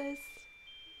 Amethyst.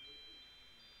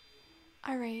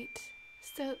 Alright,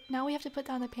 so now we have to put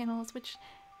down the panels, which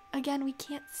again, we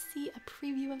can't see a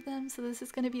preview of them, so this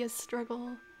is going to be a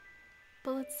struggle.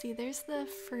 But let's see, there's the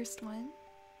first one.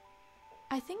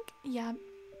 I think, yeah,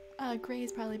 gray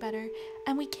is probably better.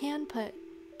 And we can put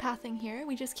pathing here,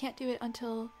 we just can't do it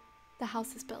until the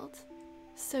house is built.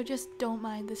 So just don't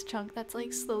mind this chunk that's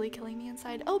like slowly killing me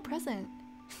inside. Oh, present!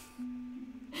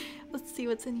 Let's see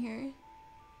what's in here.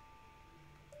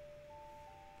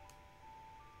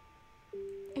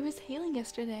 It was hailing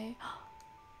yesterday.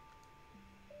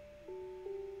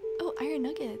 Oh, iron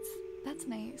nuggets. That's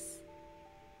nice.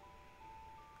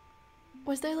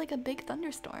 Was there like a big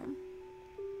thunderstorm?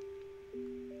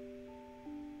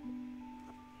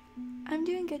 I'm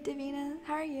doing good, Davina.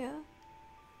 How are you?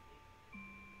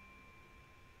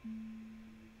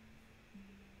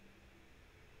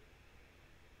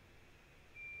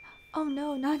 Oh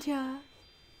no, Nadia.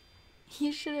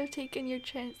 You should have taken your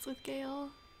chance with Gale.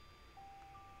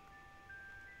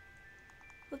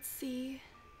 Let's see.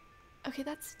 Okay,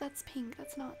 that's pink.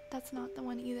 That's not the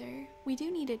one either. We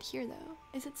do need it here though.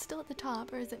 Is it still at the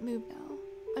top or is it moved now?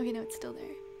 Okay, no, it's still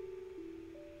there.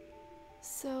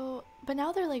 So, but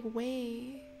now they're like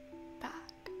way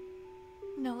back.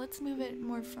 No, let's move it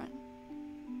more front.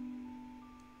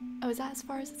 Oh, is that as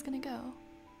far as it's gonna go?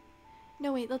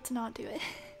 No, wait, let's not do it.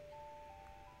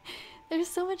 There's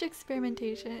so much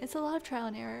experimentation. It's a lot of trial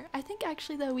and error. I think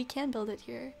actually though we can build it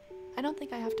here. I don't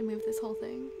think I have to move this whole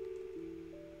thing.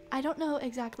 I don't know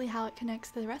exactly how it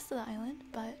connects to the rest of the island,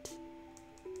 but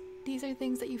these are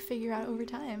things that you figure out over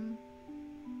time.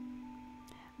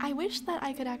 I wish that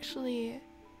I could actually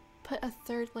put a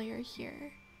third layer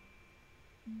here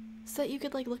so that you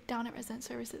could like look down at resident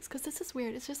services, because this is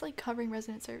weird. It's just like covering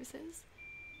resident services.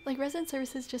 Like resident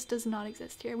services just does not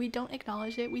exist here. We don't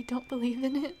acknowledge it. We don't believe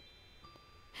in it.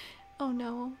 Oh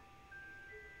no.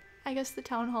 I guess the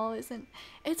town hall isn't.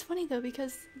 It's funny though,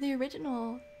 because the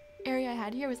original area I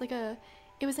had here was like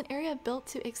it was an area built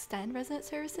to extend resident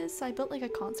services, so I built like a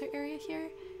concert area here.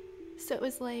 So it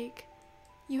was like,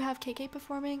 you have KK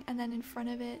performing, and then in front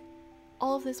of it,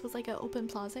 all of this was like an open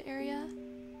plaza area,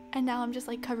 and now I'm just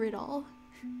like cover it all.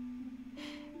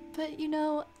 But you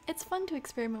know, it's fun to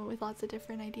experiment with lots of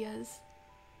different ideas.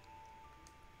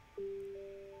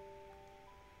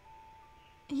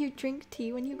 You drink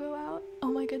tea when you go out?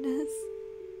 Oh my goodness.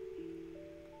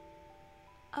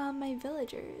 My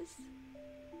villagers.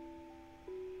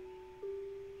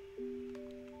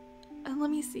 Let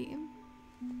me see.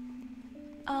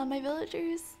 My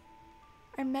villagers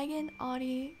are Megan,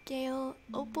 Audie, Gail,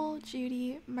 Opal,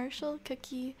 Judi, Marshall,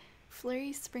 Cookie,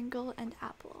 Flurry, Sprinkle, and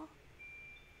Apple.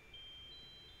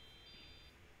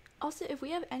 Also, if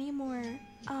we have any more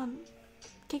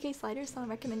KK Slider song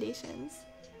recommendations,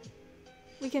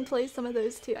 we can play some of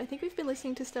those too. I think we've been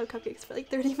listening to Stove Cupcakes for like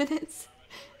 30 minutes.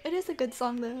 It is a good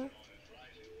song though.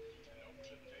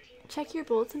 Check your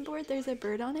bulletin board, there's a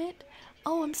bird on it.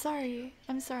 Oh, I'm sorry.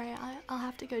 I'll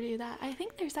have to go do that. I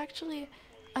think there's actually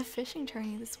a fishing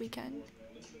tourney this weekend,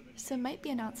 so might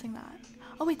be announcing that.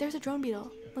 Oh wait, there's a drone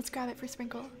beetle. Let's grab it for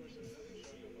Sprinkle.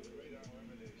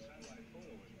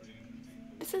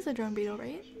 This is a drone beetle,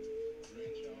 right?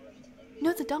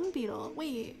 No, it's a dung beetle.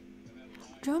 Wait.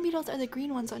 Drone beetles are the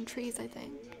green ones on trees, I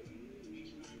think.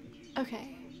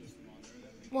 Okay.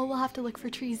 Well, we'll have to look for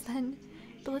trees then.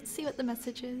 But let's see what the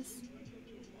message is.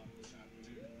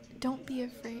 Don't be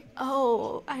afraid.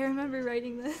 Oh, I remember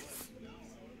writing this.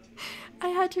 I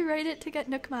had to write it to get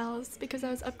Nook Miles because I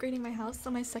was upgrading my house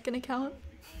on my second account.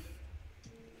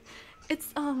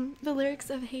 It's the lyrics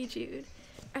of Hey Jude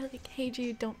are like, Hey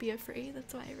Jude, don't be afraid.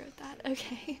 That's why I wrote that.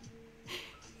 Okay.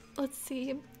 Let's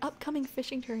see. Upcoming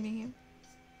fishing tourney.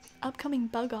 Upcoming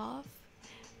bug off.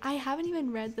 I haven't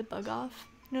even read the bug off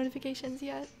notifications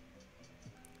yet.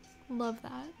 Love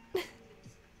that.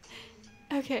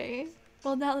 Okay.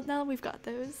 Well, now we've got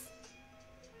those.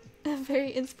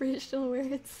 Very inspirational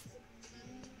words.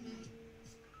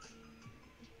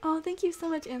 Oh, thank you so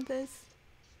much, Anthus.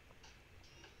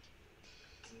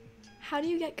 How do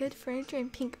you get good furniture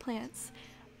and pink plants?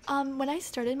 When I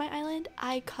started my island,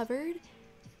 I covered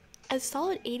a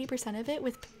solid 80% of it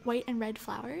with white and red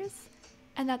flowers,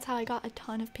 and that's how I got a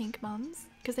ton of pink mums,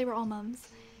 because they were all mums.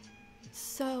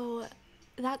 So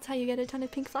that's how you get a ton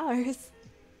of pink flowers.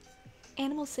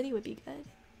 Animal City would be good.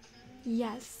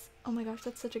 Yes. Oh my gosh,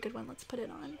 that's such a good one. Let's put it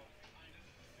on.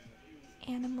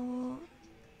 Animal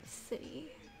City.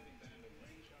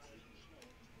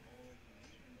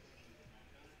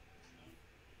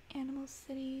 Animal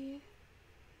City.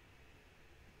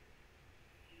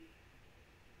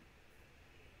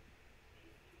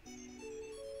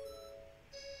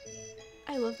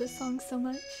 I love this song so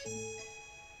much.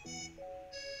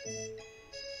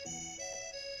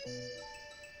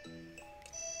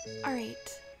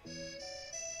 Alright.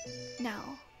 Now,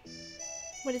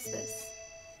 what is this?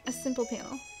 A simple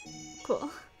panel. Cool.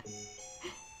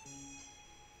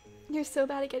 You're so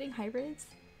bad at getting hybrids.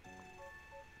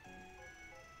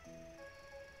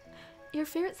 Your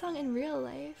favorite song in real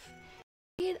life?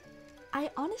 I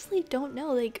honestly don't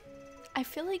know. Like, I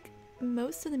feel like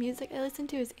most of the music I listen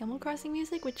to is Animal Crossing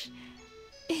music, which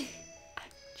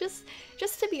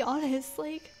just to be honest,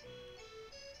 like,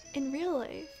 in real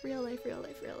life.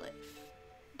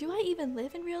 Do I even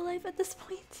live in real life at this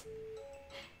point?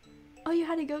 Oh, you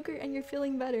had a Go-Gurt and you're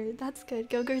feeling better. That's good.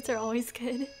 Go-Gurts are always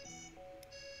good.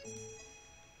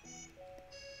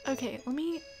 Okay, let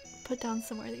me put down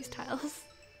some more of these tiles.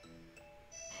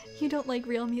 You don't like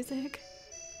real music?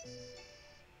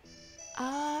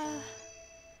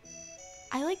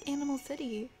 I like Animal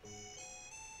City.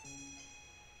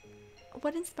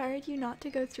 What inspired you not to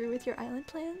go through with your island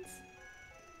plans?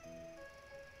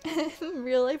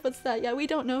 Real life, what's that? Yeah, we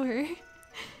don't know her.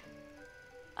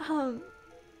 Oh,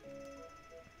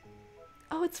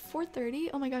 it's 4:30?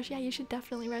 Oh my gosh, yeah, you should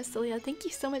definitely rest, Celia. Thank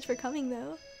you so much for coming,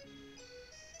 though.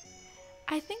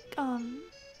 I think,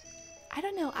 I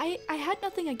don't know, I had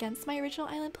nothing against my original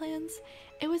island plans.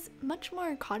 It was much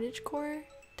more cottagecore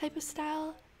type of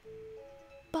style,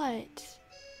 but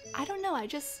I don't know,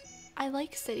 I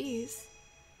like cities.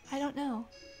 I don't know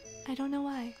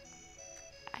why.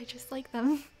 I just like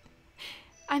them.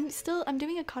 I'm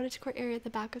doing a cottagecore area at the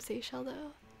back of Sayshell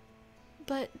though.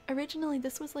 But originally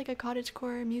this was like a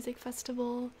cottagecore music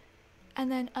festival,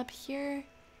 and then up here,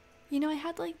 you know, I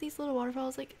had like these little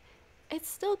waterfalls. Like, it's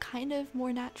still kind of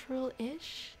more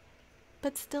natural-ish,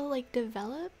 but still like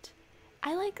developed.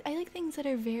 I like things that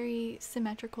are very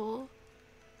symmetrical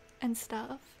and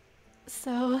stuff.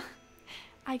 So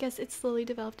I guess it slowly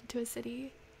developed into a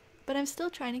city. but I'm still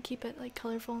trying to keep it like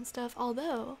colorful and stuff,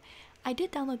 although I did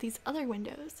download these other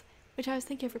windows, which I was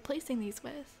thinking of replacing these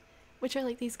with, which are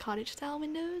like these cottage style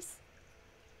windows,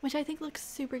 which I think looks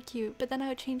super cute, but then I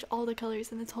would change all the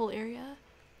colors in this whole area.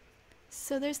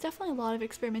 So there's definitely a lot of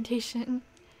experimentation.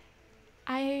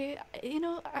 You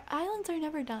know, our islands are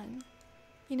never done.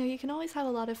 You know, you can always have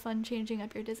a lot of fun changing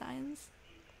up your designs.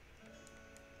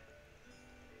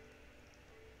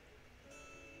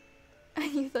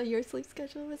 You thought your sleep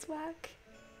schedule was whack?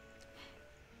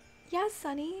 Yeah,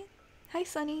 Sunny. Hi,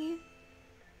 Sunny.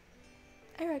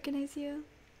 I recognize you.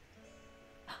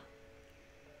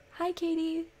 Hi,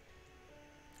 Katie.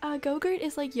 Go-gurt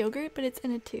is like yogurt, but it's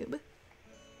in a tube.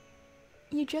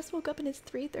 You just woke up and it's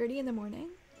 3:30 in the morning?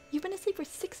 You've been asleep for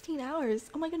 16 hours.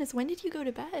 Oh my goodness, when did you go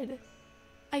to bed?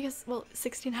 I guess, well,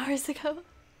 16 hours ago.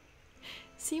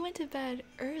 So you went to bed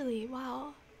early,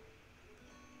 wow.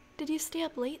 Did you stay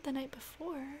up late the night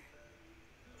before?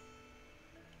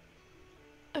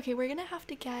 Okay, we're gonna have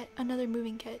to get another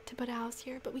moving kit to put a house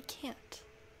here, but we can't.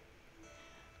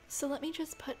 So let me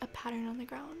just put a pattern on the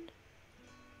ground.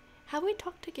 Have we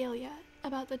talked to Gail yet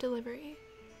about the delivery?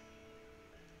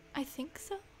 I think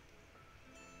so.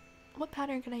 What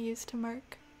pattern can I use to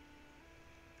mark?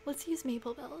 Let's use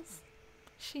Maple Bells.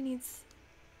 She needs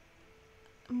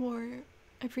more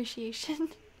appreciation.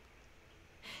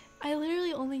 I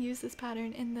literally only use this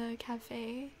pattern in the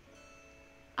cafe.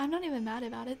 I'm not even mad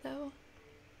about it though.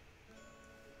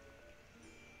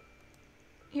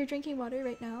 You're drinking water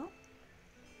right now?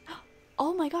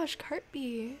 Oh my gosh,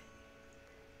 Cartbee.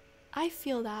 I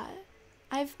feel that.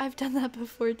 I've done that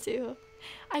before too.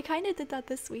 I kind of did that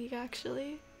this week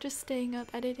actually. Just staying up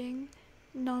editing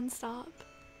non-stop.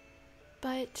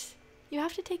 But you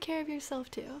have to take care of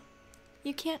yourself too.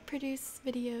 You can't produce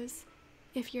videos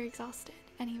if you're exhausted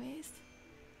anyways.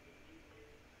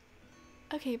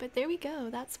 Okay, but there we go.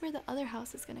 That's where the other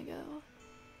house is gonna go.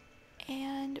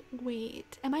 And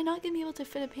wait, am I not gonna be able to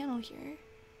fit a panel here?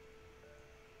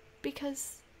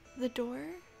 Because the door?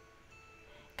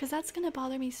 Because that's gonna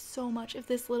bother me so much if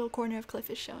this little corner of cliff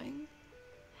is showing.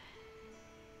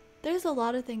 There's a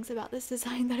lot of things about this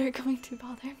design that are going to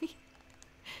bother me.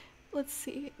 Let's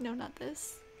see. No, not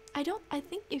this. I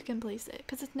think you can place it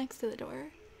because it's next to the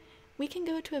door. We can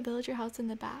go to a villager house in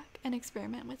the back and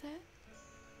experiment with it.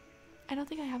 I don't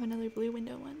think I have another blue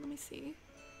window one. Let me see.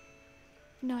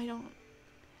 No, I don't.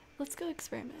 Let's go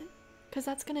experiment because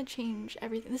that's gonna change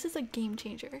everything. This is a game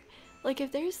changer. Like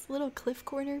if there's little cliff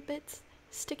corner bits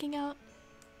sticking out,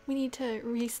 we need to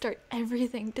restart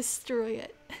everything, destroy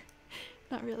it.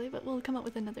 Not really, but we'll come up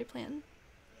with another plan.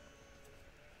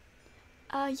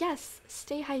 Yes,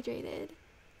 stay hydrated.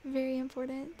 Very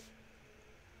important.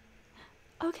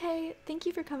 Okay, thank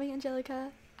you for coming,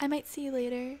 Angelica. I might see you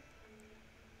later.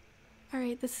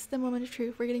 Alright, this is the moment of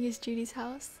truth. We're gonna use Judy's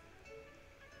house.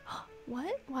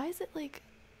 What? Why is it like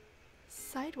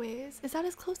sideways? Is that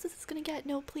as close as it's gonna get?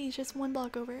 No, please, just one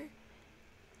block over.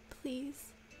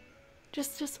 Please.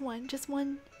 Just one.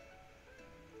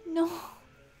 No.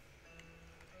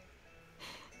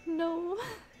 No.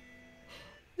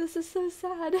 This is so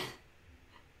sad.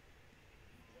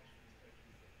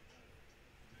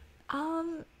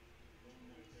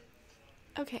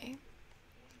 Okay.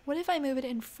 What if I move it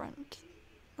in front?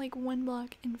 Like one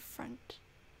block in front.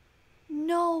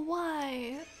 No,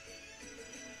 why?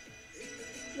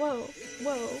 Whoa.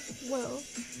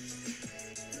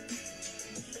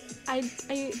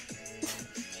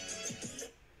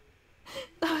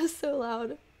 That was so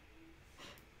loud.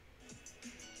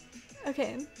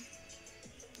 Okay.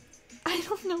 I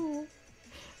don't know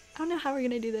how we're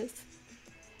gonna do this.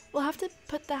 We'll have to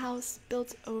put the house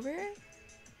built over.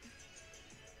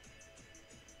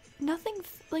 Nothing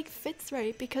like fits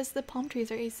right because the palm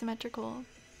trees are asymmetrical.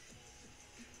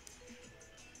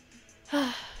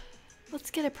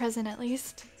 Let's get a present at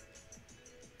least.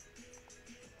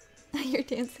 You're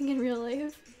dancing in real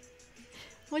life.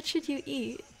 What should you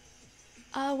eat?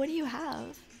 What do you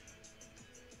have?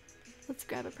 Let's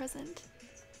grab a present.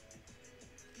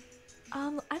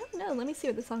 I don't know. Let me see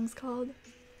what the song's called.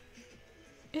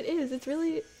 It is. It's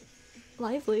really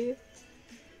lively.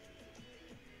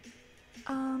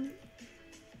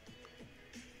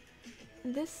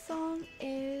 This song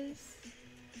is...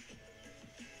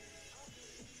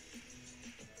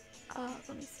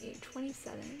 let me see.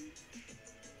 27.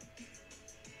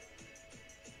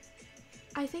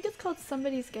 I think it's called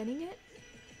Somebody's Getting It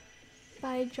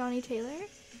by Johnny Taylor.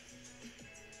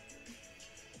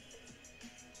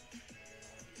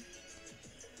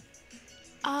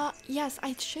 Yes,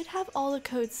 I should have all the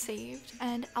codes saved,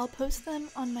 and I'll post them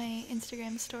on my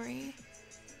Instagram story.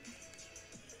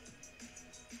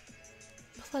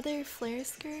 Pleather flare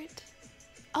skirt.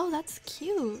 Oh, that's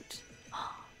cute.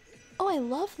 Oh, I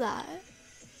love that.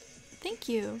 Thank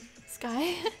you,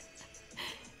 Sky.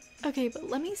 Okay, but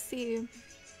let me see.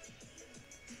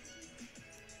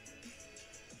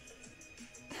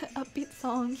 Upbeat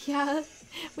song, yeah.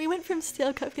 We went from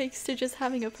stale cupcakes to just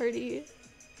having a party.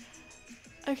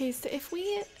 Okay, so if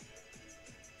we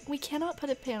cannot put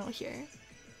a panel here.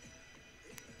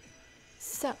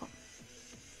 So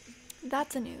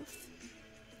that's a noof.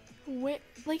 Where,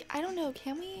 like, I don't know,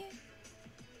 can we?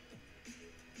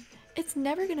 It's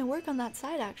never gonna work on that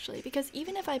side actually, because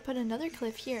even if I put another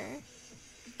cliff here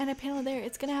and a panel there,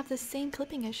 it's gonna have the same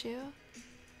clipping issue.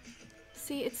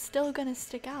 See, it's still gonna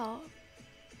stick out.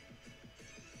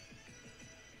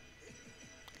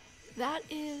 That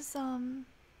is,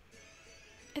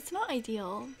 it's not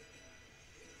ideal.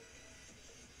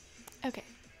 Okay,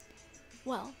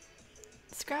 well,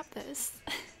 scrap this.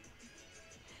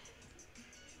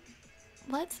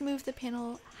 Let's move the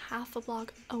panel half a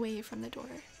block away from the door.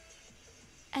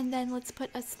 And then let's put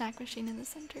a snack machine in the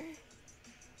center.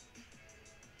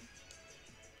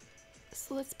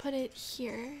 So let's put it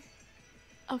here.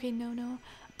 Okay, no.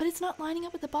 But it's not lining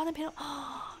up with the bottom panel.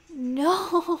 Oh,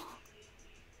 no!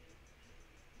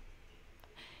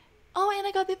 Oh, and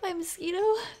I got bit by a mosquito.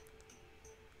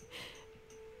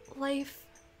 Life.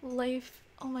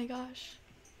 Oh my gosh.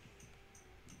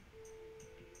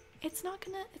 It's not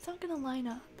gonna line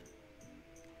up.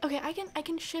 Okay, I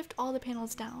can shift all the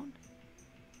panels down.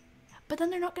 But then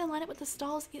they're not gonna line up with the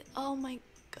stalls. Oh my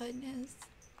goodness.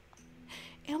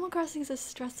 Animal Crossing is a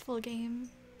stressful game.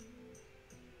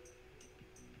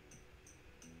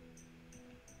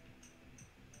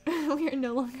 We are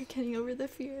no longer getting over the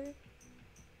fear.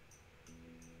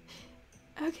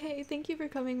 Okay, thank you for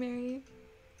coming, Mary.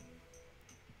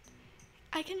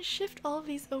 I can shift all of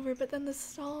these over, but then the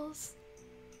stalls...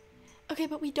 Okay,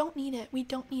 but we don't need it. We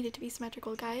don't need it to be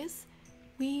symmetrical, guys.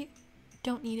 We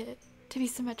don't need it to be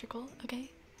symmetrical,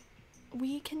 okay?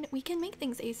 We can make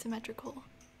things asymmetrical.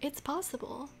 It's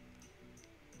possible.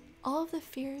 All of the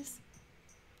fears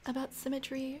about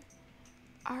symmetry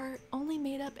are only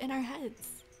made up in our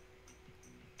heads.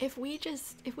 If we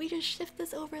just shift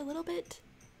this over a little bit,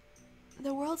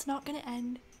 the world's not gonna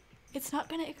end. It's not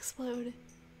gonna explode.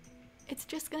 It's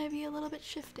just gonna be a little bit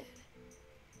shifted.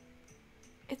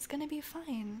 It's gonna be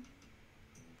fine.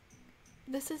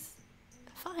 This is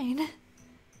fine.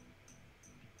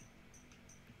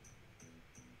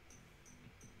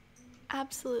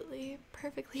 Absolutely,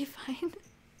 perfectly fine.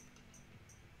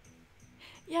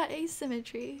 Yeah,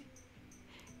 asymmetry.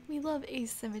 We love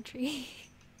asymmetry.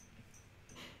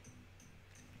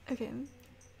 Okay.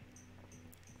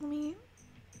 Let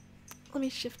me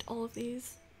shift all of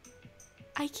these.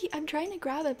 I'm trying to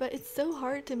grab it, but it's so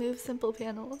hard to move simple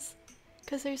panels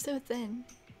because they're so thin.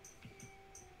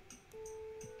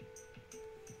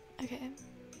 Okay.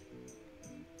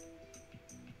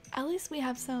 At least we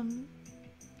have some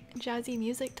jazzy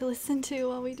music to listen to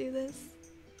while we do this.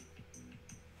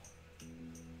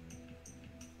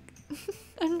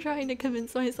 I'm trying to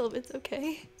convince myself it's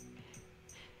okay.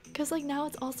 Because like now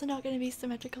it's also not going to be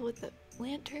symmetrical with the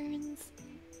lanterns.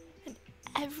 And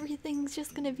everything's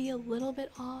just going to be a little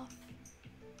bit off.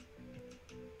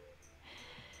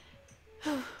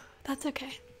 That's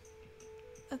okay.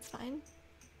 That's fine.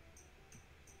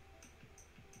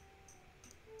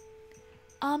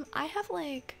 I have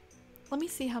like... Let me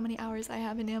see how many hours I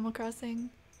have in Animal Crossing.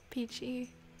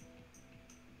 Peachy.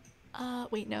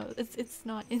 Wait, no, it's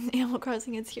not in Animal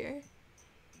Crossing, it's here.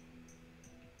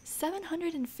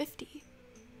 750.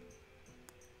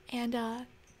 And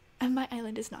my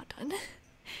island is not done,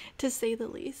 to say the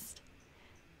least.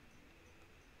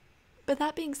 But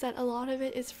that being said, a lot of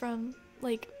it is from,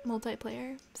 like,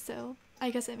 multiplayer, so I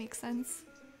guess it makes sense.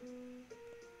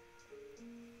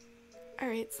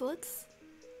 Alright, so let's...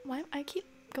 Why I keep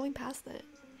going past it?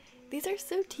 These are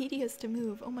so tedious to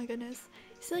move, oh my goodness.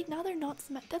 See, like, now they're not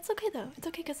that's okay though. It's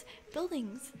okay because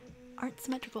buildings aren't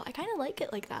symmetrical. I kind of like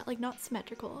it like that, like not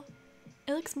symmetrical.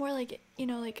 It looks more like, you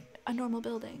know, like a normal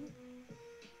building.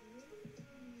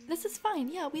 This is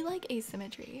fine. Yeah, we like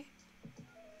asymmetry.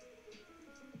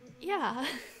 Yeah.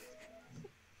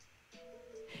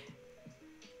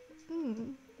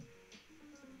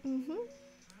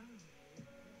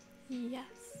 Yes.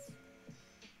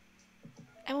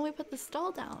 And when we put the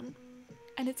stall down,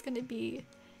 and it's gonna be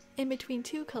in between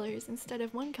two colors instead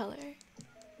of one color,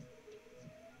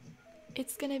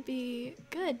 it's gonna be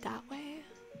good that way.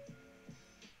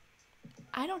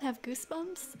 I don't have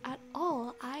goosebumps at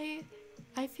all. I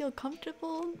feel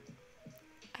comfortable.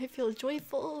 I feel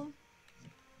joyful.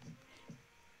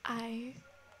 I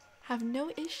have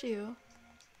no issue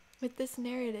with this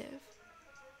narrative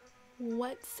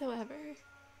whatsoever.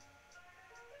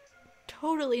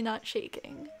 Totally not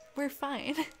shaking. We're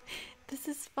fine. This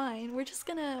is fine. We're just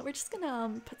gonna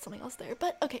put something else there.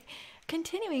 But okay,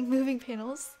 continuing moving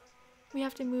panels, we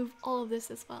have to move all of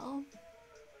this as well.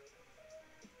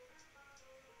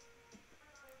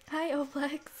 Hi,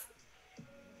 Oplex.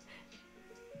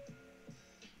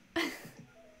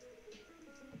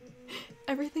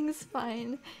 Everything's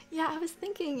fine. Yeah, I was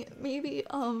thinking maybe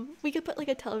we could put like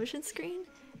a television screen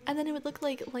and then it would look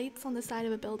like lights on the side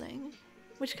of a building,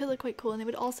 which could look quite cool, and it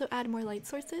would also add more light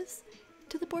sources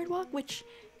to the boardwalk, which,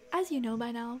 as you know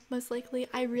by now, most likely,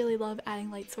 I really love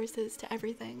adding light sources to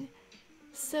everything.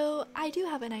 So I do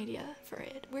have an idea for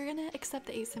it. We're gonna accept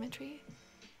the asymmetry.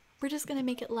 We're just gonna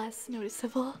make it less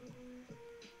noticeable.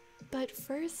 But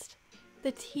first,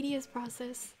 the tedious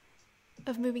process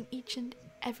of moving each and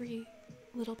every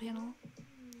little panel.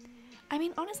 I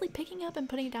mean, honestly, picking up and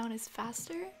putting it down is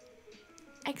faster,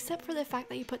 except for the fact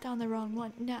that you put down the wrong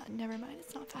one. No, never mind,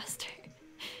 it's not faster.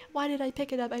 Why did I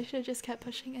pick it up? I should have just kept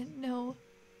pushing it. No.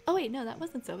 Oh wait, no, that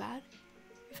wasn't so bad.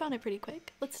 We found it pretty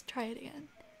quick. Let's try it again.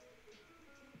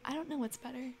 I don't know what's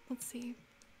better. Let's see.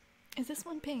 Is this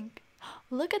one pink?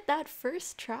 Look at that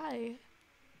first try.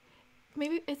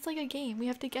 Maybe it's like a game. We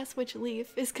have to guess which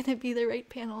leaf is gonna be the right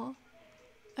panel.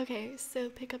 Okay, so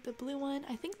pick up the blue one.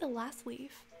 I think the last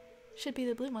leaf should be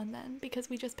the blue one then, because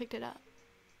we just picked it up.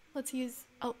 Let's use...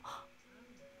 oh.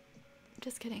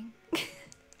 Just kidding.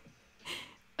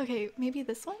 Okay, maybe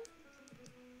this one?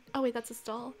 Oh wait, that's a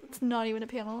stall. It's not even a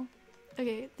panel.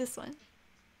 Okay, this one.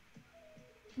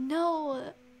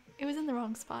 No! It was in the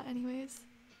wrong spot anyways.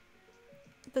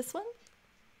 This one?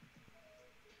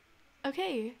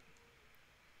 Okay.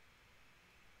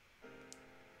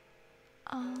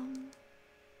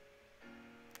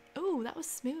 Oh, that was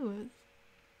smooth.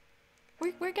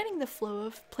 We're getting the flow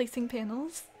of placing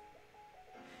panels.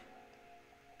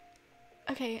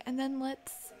 Okay, and then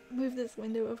let's move this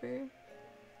window over.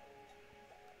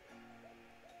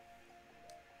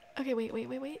 Okay,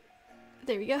 wait.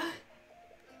 There we go.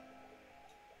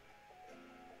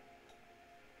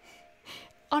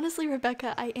 Honestly,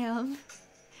 Rebecca, I am.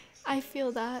 I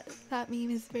feel that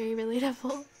meme is very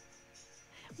relatable.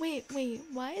 Wait,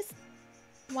 why is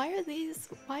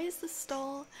the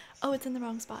stall? Oh, it's in the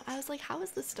wrong spot. I was like, how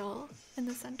is the stall in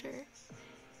the center?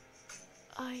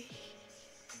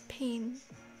 Pain.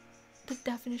 The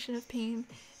definition of pain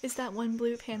is that one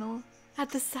blue panel at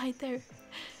the side there.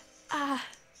 Ah,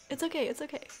 it's okay.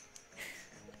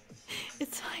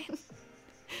 It's fine.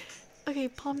 Okay,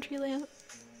 palm tree lamp.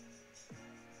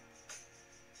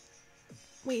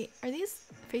 Wait, are these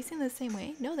facing the same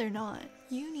way? No, they're not.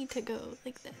 You need to go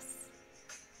like this.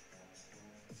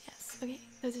 Yes, okay,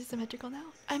 those are symmetrical now.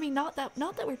 I mean, not that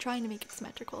we're trying to make it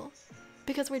symmetrical,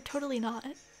 because we're totally not.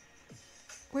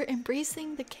 We're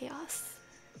embracing the chaos.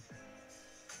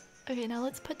 Okay, now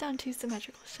let's put down 2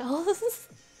 symmetrical shells.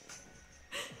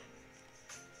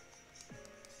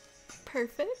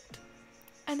 Perfect.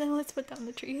 And then let's put down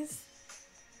the trees.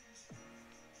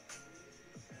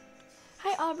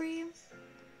 Hi, Aubrey.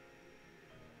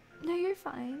 No, you're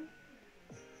fine.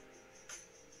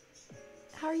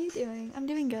 How are you doing? I'm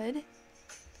doing good.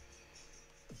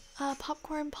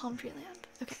 Popcorn palm tree lamp.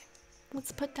 Okay.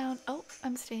 Let's put down... oh,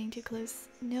 I'm standing too close.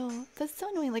 No, that's so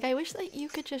annoying. Like, I wish that you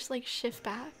could just, like, shift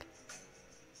back.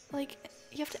 Like,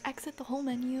 you have to exit the whole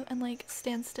menu and, like,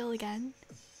 stand still again.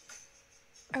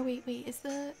 Or wait, is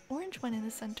the orange one in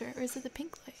the center, or is it the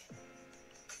pink light?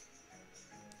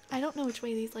 I don't know which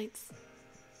way these lights...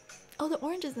 oh, the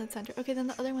orange is in the center. Okay, then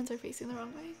the other ones are facing the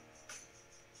wrong way.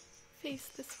 Face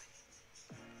this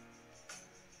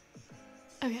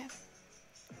way. Okay.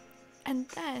 And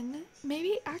then,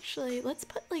 maybe actually, let's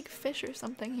put like fish or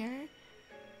something here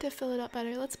to fill it up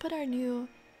better. Let's put our new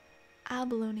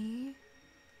abalone.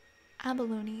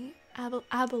 Abalone.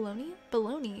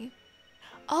 Bologna.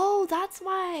 Oh, that's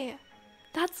why.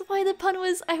 That's why the pun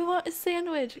was, I want a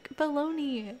sandwich.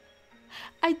 Bologna.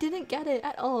 I didn't get it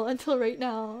at all until right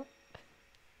now.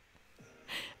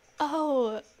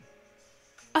 Oh.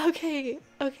 Okay.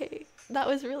 That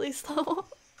was really slow.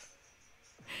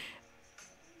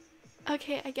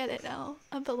 Okay, I get it now.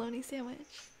 A bologna sandwich.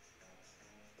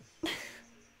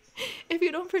 If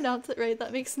you don't pronounce it right,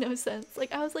 that makes no sense.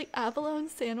 Like, I was like, abalone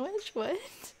sandwich? What?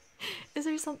 Is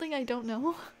there something I don't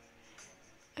know?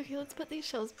 Okay, let's put these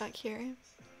shells back here.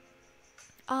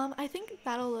 I think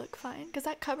that'll look fine, because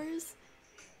that covers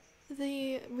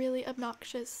the really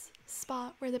obnoxious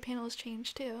spot where the panels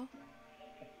change too.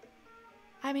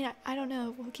 I mean, I don't know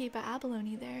if we'll keep an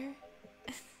abalone there.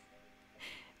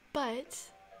 But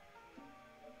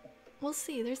We'll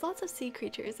see. There's lots of sea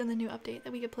creatures in the new update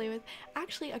that we could play with.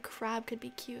 Actually, a crab could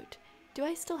be cute. Do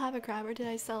I still have a crab or did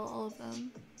I sell all of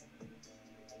them?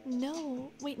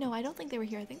 No. Wait, no, I don't think they were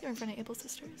here. I think they were in front of Able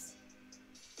Sisters.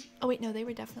 Oh wait, no, they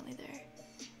were definitely there.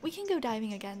 We can go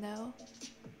diving again though.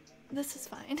 This is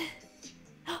fine.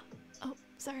 Oh,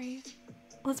 sorry.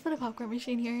 Let's put a popcorn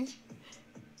machine here.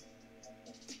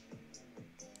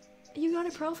 You got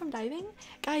a pearl from diving?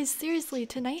 Guys, seriously,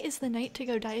 tonight is the night to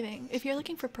go diving. If you're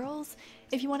looking for pearls,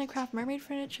 if you want to craft mermaid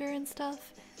furniture and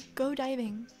stuff, go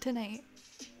diving tonight.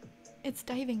 It's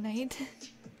diving night.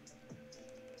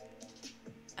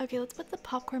 Okay, let's put the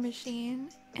popcorn machine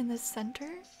in the center.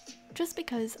 Just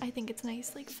because I think it's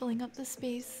nice, like filling up the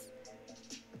space.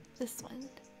 This one.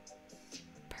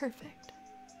 Perfect.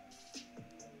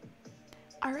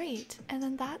 Alright, and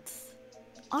then that's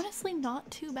honestly not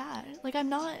too bad. Like, I'm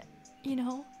not, you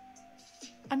know,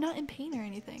 I'm not in pain or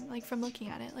anything, like, from looking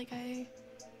at it. Like,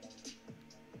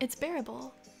 it's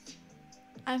bearable.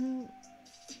 I'm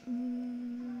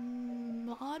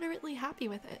moderately happy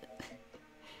with it.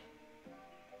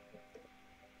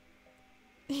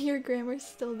 Your grammar's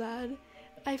still bad.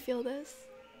 I feel this.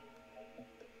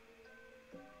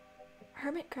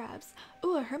 Hermit crabs.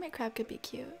 Ooh, a hermit crab could be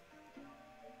cute.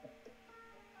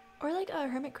 Or like a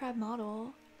hermit crab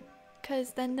model.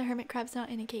 Because then the hermit crab's not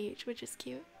in a cage, which is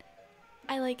cute.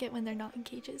 I like it when they're not in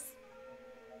cages.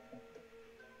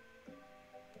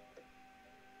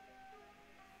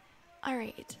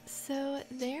 Alright, so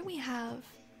there we have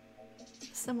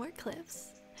some more cliffs.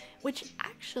 Which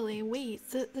actually, wait,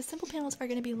 the simple panels are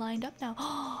going to be lined up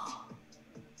now.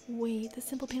 Wait, the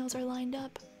simple panels are lined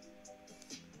up.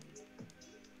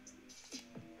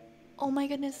 Oh my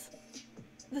goodness.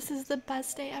 This is the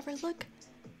best day ever. Look,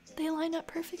 they line up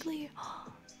perfectly.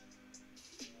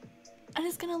 And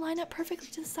it's going to line up perfectly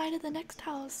to the side of the next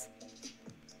house.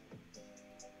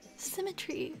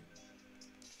 Symmetry.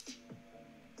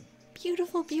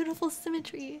 Beautiful, beautiful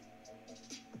symmetry.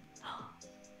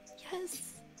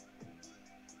 Yes.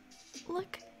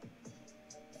 Look.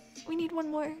 We need one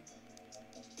more.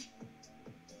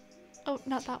 Oh,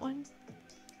 not that one.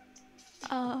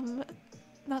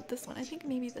 Not this one. I think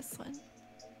maybe this one.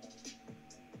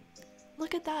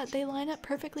 Look at that. They line up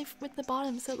perfectly with the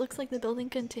bottom, so it looks like the building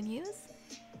continues.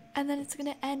 And then it's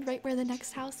gonna end right where the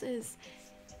next house is.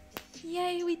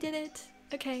 Yay, we did it.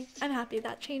 Okay, I'm happy.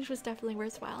 That change was definitely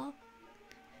worthwhile.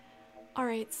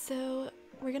 Alright, so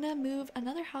we're gonna move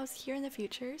another house here in the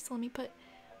future. So let me put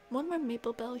one more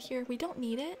maple bell here. We don't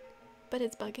need it, but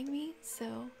it's bugging me,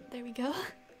 so there we go.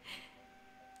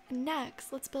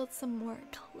 Next, let's build some more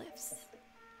cliffs.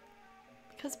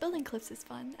 Because building cliffs is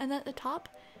fun. And at the top,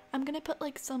 I'm gonna put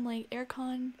like some like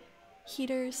aircon,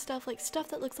 heaters, stuff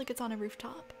that looks like it's on a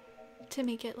rooftop. To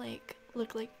make it like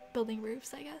look like building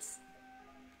roofs, I guess.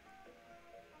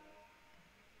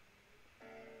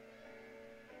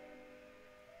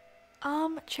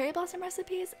 Cherry blossom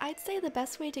recipes, I'd say the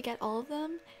best way to get all of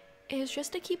them is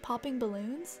just to keep popping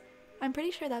balloons. I'm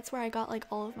pretty sure that's where I got like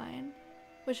all of mine,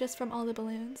 was just from all the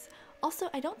balloons. Also,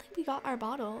 I don't think we got our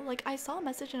bottle. Like, I saw a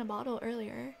message in a bottle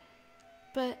earlier,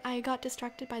 but I got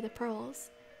distracted by the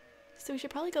pearls. So we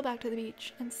should probably go back to the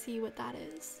beach and see what that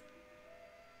is.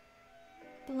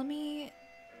 But let me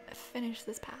finish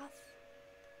this path,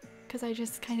 because I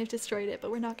just kind of destroyed it, but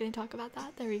we're not going to talk about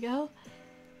that. There we go.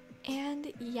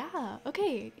 And yeah,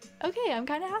 okay, I'm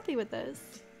kind of happy with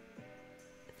this.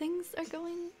 Things are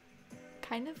going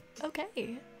kind of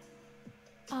okay.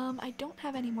 I don't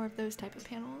have any more of those type of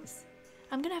panels.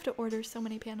 I'm gonna have to order so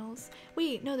many panels.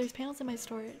 Wait, no, there's panels in my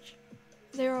storage.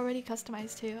 They're already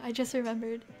customized too. I just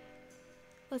remembered.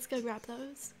 Let's go grab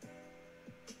those.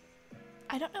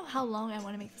 I don't know how long I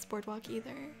want to make this boardwalk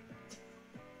either.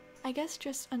 I guess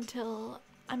just until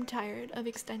I'm tired of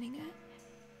extending it.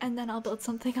 And then I'll build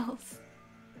something else.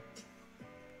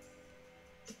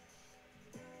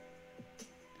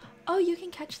 Oh, you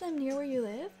can catch them near where you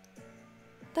live?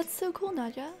 That's so cool,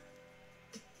 Nadja.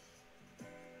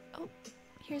 Oh,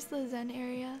 here's the Zen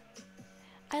area.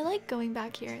 I like going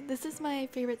back here. This is my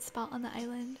favorite spot on the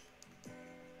island.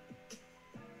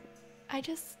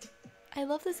 I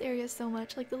love this area so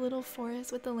much, like the little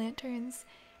forest with the lanterns.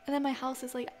 And then my house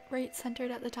is like right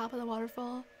centered at the top of the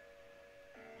waterfall.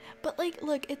 But like,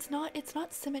 look, it's not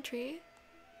symmetry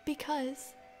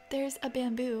because there's a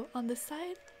bamboo on this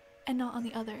side and not on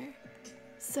the other.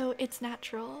 So it's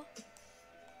natural.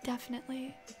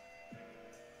 Definitely.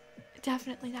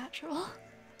 Definitely natural.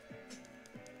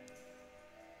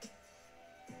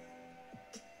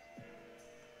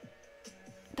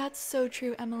 That's so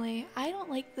true, Emily. I don't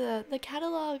like the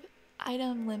catalog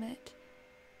item limit.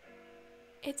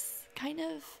 It's kind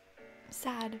of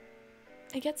sad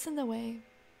It gets in the way,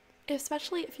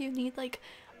 especially if you need like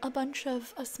a bunch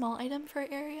of a small item for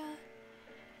area.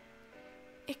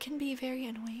 It can be very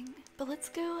annoying. But let's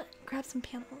go grab some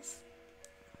panels.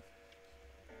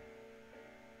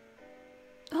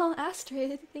 Oh,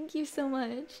 Astrid, thank you so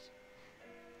much.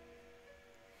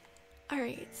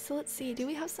 Alright, so let's see. Do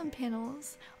we have some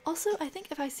panels? Also, I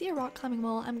think if I see a rock climbing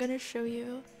wall, I'm gonna show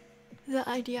you the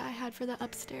idea I had for the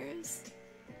upstairs.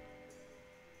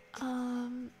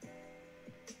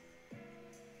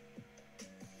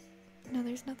 No,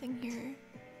 there's nothing here.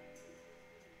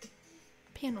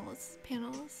 Panels,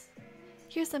 panels.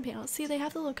 Here's some panels. See, they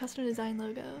have the little custom design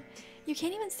logo. You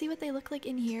can't even see what they look like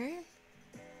in here.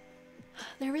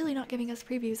 They're really not giving us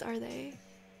previews, are they?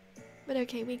 But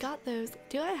okay, we got those.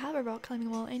 Do I have a rock climbing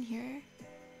wall in here?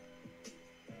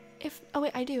 Oh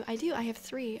wait, I do. I have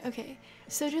 3. Okay,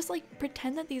 so just like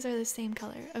pretend that these are the same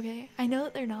color, okay? I know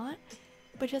that they're not,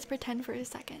 but just pretend for a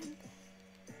second.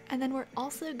 And then we're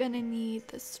also gonna need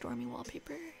the stormy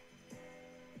wallpaper.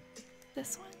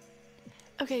 This one.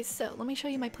 Okay, so let me show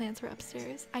you my plans for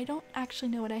upstairs. I don't actually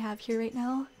know what I have here right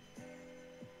now.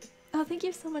 Oh, thank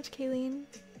you so much, Kayleen.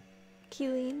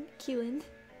 Keelan.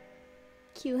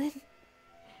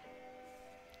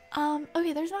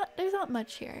 Okay, there's not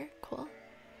much here. Cool.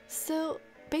 So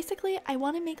basically I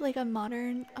want to make like a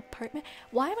modern apartment.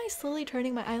 Why am I slowly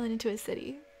turning my island into a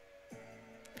city?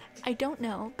 I don't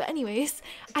know, but anyways,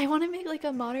 I want to make like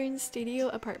a modern studio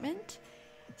apartment.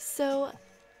 So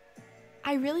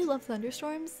I really love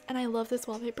thunderstorms and I love this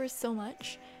wallpaper so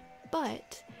much,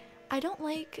 but I don't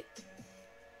like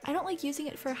using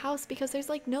it for a house because there's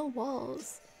like no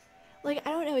walls. Like,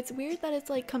 I don't know, it's weird that it's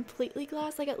like completely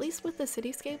glass. Like, at least with the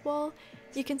cityscape wall,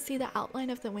 you can see the outline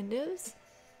of the windows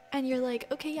and you're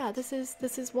like, okay, yeah, this is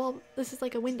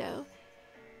like a window.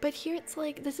 But here it's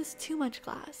like, this is too much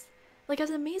glass. Like, as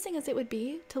amazing as it would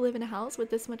be to live in a house with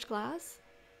this much glass,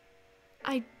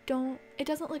 it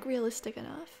doesn't look realistic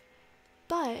enough.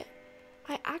 But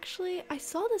I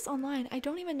saw this online, I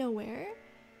don't even know where,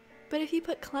 but if you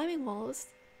put climbing walls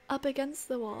up against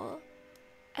the wall,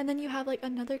 and then you have like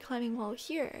another climbing wall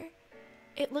here,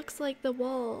 it looks like the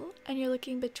wall and you're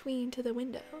looking between to the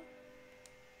window.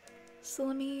 So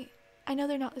I know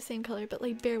they're not the same color, but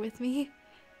like bear with me.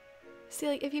 See,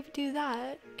 like if you do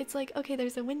that, it's like, okay,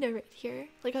 there's a window right here,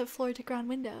 like a floor to ground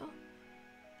window.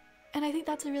 And I think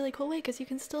that's a really cool way because you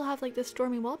can still have like the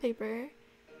stormy wallpaper,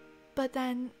 but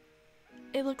then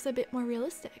it looks a bit more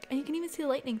realistic and you can even see the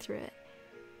lightning through it.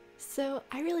 So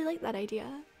I really like that idea.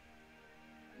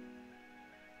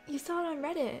 You saw it on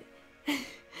Reddit.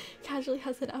 Casually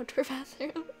has an outdoor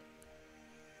bathroom.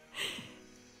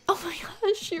 Oh my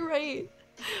gosh, you're right.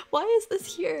 Why is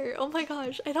this here? Oh my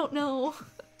gosh, I don't know.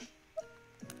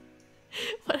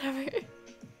 Whatever.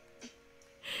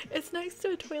 It's next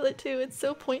to a toilet too, it's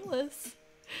so pointless.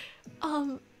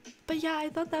 But yeah, I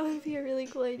thought that would be a really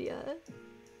cool idea.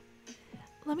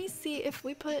 Let me see if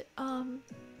we put,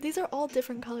 these are all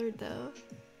different colored though,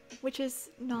 which is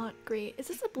not great. Is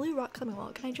this a blue rock climbing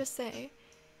wall? Can I just say?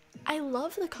 I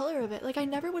love the color of it. Like, I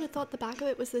never would have thought the back of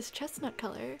it was this chestnut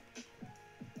color.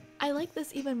 I like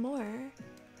this even more.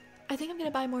 I think I'm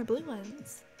gonna buy more blue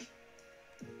ones.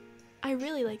 I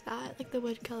really like that, like the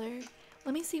wood color.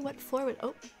 Let me see what floor would,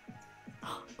 oh.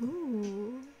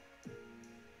 Ooh.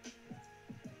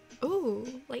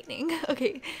 Ooh, lightning.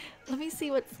 Okay, let me see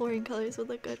what flooring colors would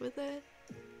look good with it.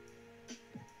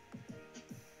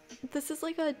 This is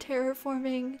like a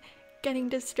terraforming, getting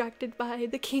distracted by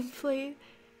the gameplay.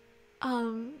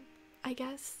 I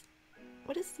guess.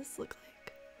 What does this look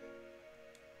like?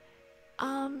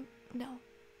 No.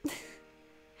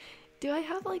 Do I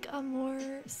have like a more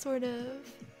sort of,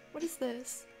 what is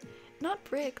this? Not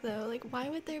brick though, like why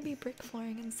would there be brick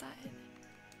flooring inside?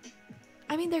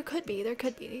 I mean, there could be,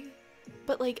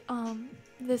 but like,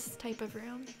 this type of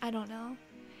room, I don't know.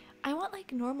 I want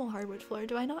like normal hardwood floor.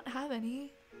 Do I not have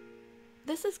any?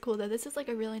 This is cool though, this is like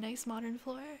a really nice modern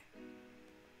floor.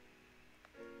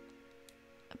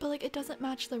 But like, it doesn't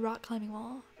match the rock climbing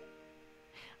wall.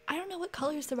 I don't know what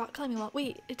color is the rock climbing wall.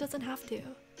 Wait, it doesn't have to.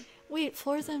 Wait,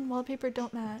 floors and wallpaper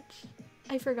don't match.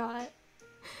 I forgot.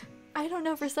 I don't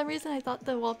know, for some reason I thought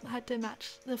the wall had to match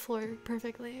the floor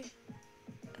perfectly.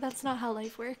 That's not how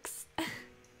life works.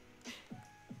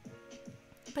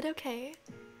 But okay,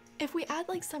 if we add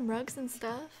like some rugs and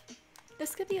stuff,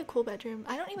 this could be a cool bedroom.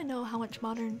 I don't even know how much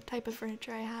modern type of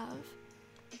furniture I have.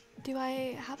 Do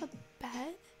I have a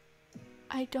bed?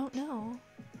 I don't know.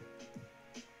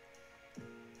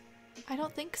 I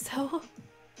don't think so.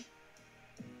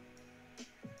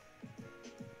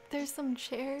 There's some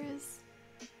chairs.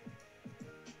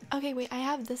 Okay, wait, I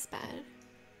have this bed.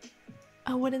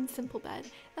 A wooden simple bed.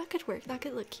 That could work. That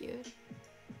could look cute.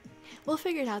 We'll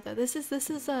figure it out though. This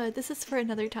is for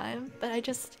another time. But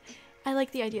I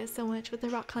like the idea so much with the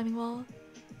rock climbing wall.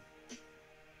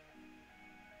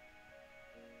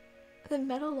 The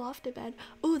metal lofted bed.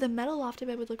 Ooh, the metal lofted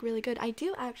bed would look really good. I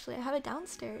do actually. I have it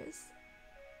downstairs.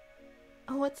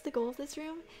 Oh, what's the goal of this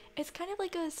room? It's kind of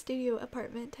like a studio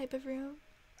apartment type of room.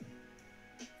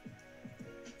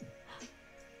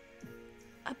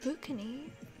 A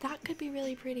balcony. That could be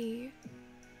really pretty.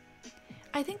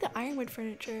 I think the ironwood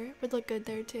furniture would look good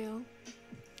there too.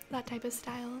 That type of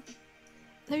style.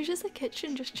 There's just a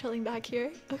kitchen just chilling back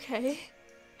here. Okay.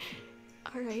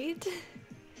 Alright.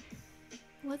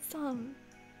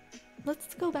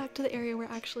 Let's go back to the area we're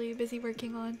actually busy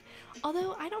working on.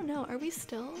 Although, I don't know, are we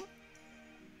still?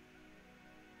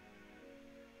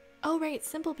 Oh right,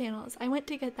 simple panels. I went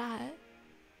to get that.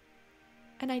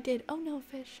 And I did. Oh no,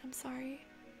 fish, I'm sorry.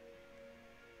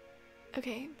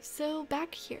 Okay, so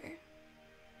back here.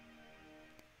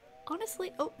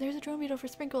 Honestly, oh, there's a drone beetle for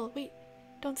Sprinkle. Wait,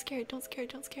 don't scare it, don't scare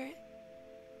it, don't scare it.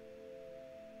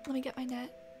 Let me get my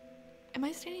net. Am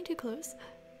I standing too close?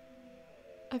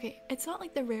 Okay, it's not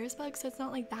like the rarest bug, so it's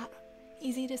not like that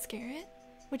easy to scare it,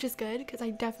 which is good, because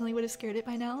I definitely would have scared it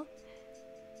by now.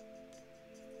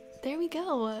 There we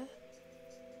go.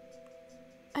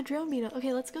 A drone beetle.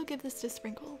 Okay, let's go give this to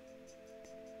Sprinkle.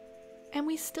 And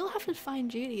we still have to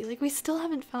find Judi. Like, we still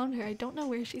haven't found her. I don't know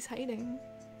where she's hiding.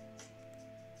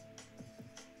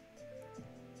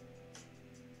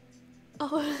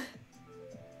 Oh.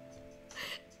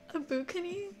 A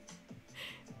balcony?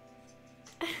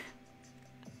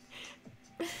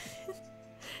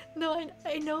 No,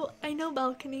 I know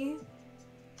balcony.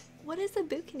 What is a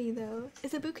balcony though?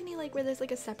 Is a balcony like where there's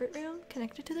like a separate room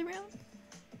connected to the room?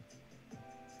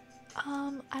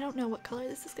 I don't know what color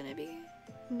this is gonna be.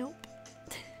 Nope.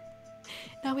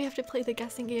 Now we have to play the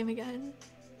guessing game again.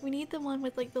 We need the one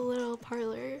with like the little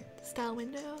parlor style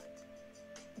window.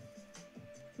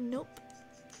 Nope.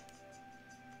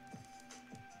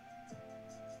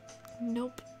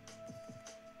 Nope.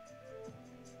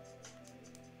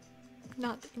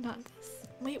 Not this.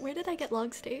 Wait, where did I get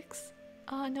log stakes?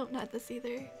 Nope, not this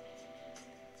either.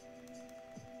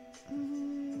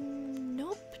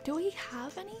 Nope. Do we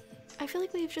have any? I feel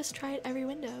like we've just tried every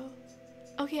window.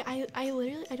 Okay, I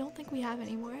literally, I don't think we have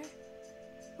any more.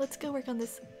 Let's go work on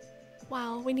this.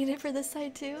 Wow, we need it for this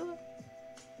side too?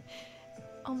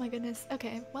 Oh my goodness.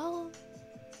 Okay, well,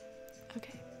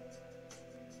 okay.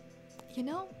 You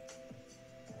know,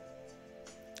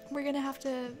 we're gonna have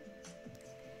to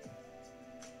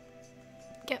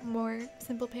get more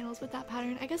simple panels with that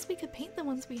pattern. I guess we could paint the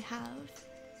ones we have.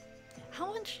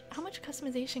 How much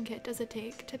customization kit does it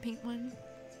take to paint one?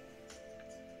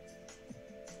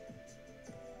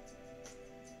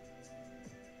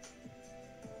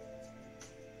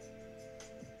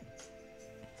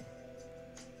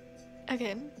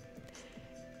 Okay.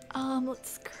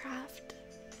 Let's craft.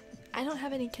 I don't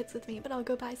have any kits with me, but I'll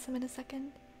go buy some in a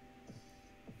second.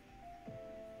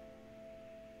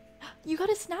 You got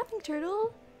a snapping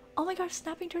turtle? Oh my gosh,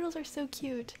 snapping turtles are so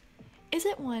cute. Is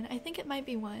it one? I think it might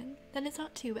be one. Then it's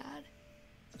not too bad.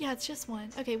 Yeah, it's just one.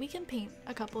 Okay, we can paint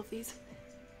a couple of these.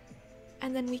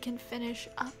 And then we can finish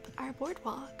up our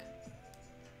boardwalk.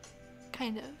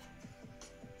 Kind of.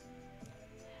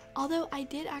 Although I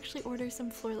did actually order some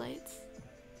floor lights.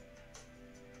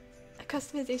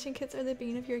 Customization kits are the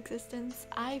bane of your existence.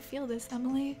 I feel this,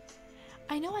 Emily.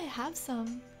 I know I have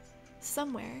some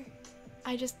somewhere.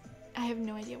 I have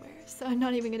no idea where, so I'm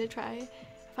not even gonna try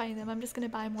finding them. I'm just gonna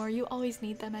buy more. You always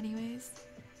need them anyways.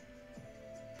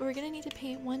 But we're gonna need to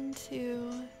paint 1, 2,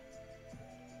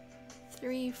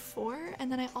 3, 4,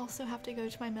 and then I also have to go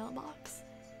to my mailbox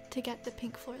to get the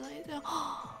pink floor light.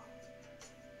 Oh,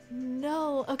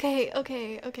 no.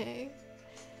 Okay.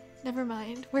 Never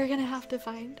mind. We're gonna have to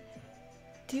find.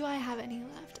 Do I have any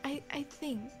left? I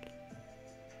think.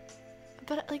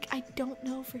 But like I don't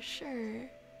know for sure.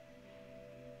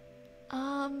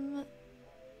 Oh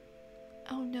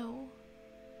no.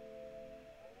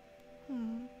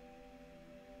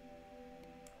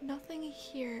 Nothing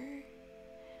here.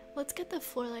 Let's get the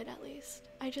floor light at least.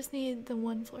 I just need the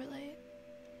one floor light.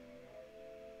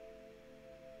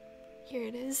 Here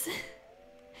it is.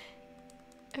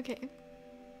 Okay.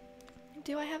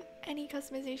 Do I have any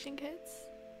customization kits?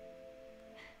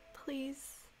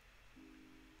 Please.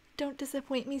 Don't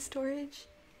disappoint me, storage.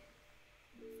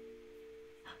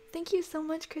 Thank you so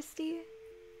much, Christy.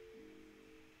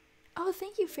 Oh,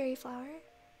 thank you, Fairy Flower.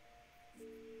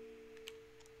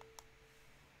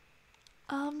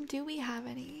 Do we have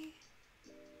any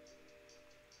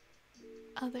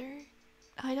other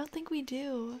I don't think we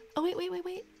do. Oh,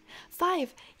 wait.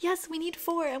 5. Yes, we need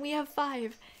 4 and we have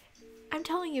 5. I'm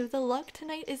telling you, the luck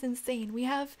tonight is insane. We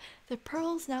have the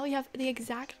pearls, now we have the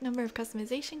exact number of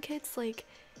customization kits. Like,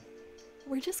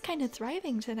 we're just kind of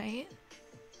thriving tonight.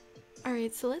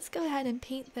 Alright, so let's go ahead and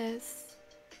paint this.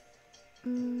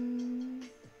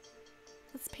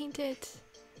 Let's paint it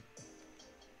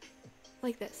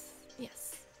like this.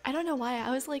 Yes. I don't know why.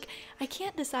 I was like, I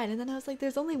can't decide. And then I was like,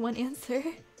 there's only one answer.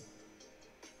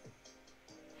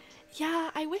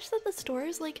 Yeah, I wish that the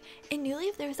stores, like, in New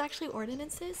Leaf, there's actually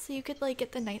ordinances. So you could, like,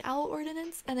 get the night owl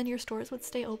ordinance and then your stores would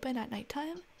stay open at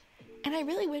nighttime. And I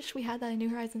really wish we had that in New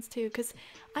Horizons too, because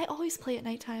I always play at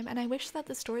nighttime and I wish that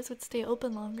the stores would stay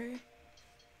open longer.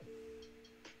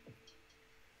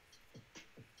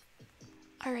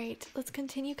 Alright, let's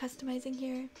continue customizing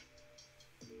here.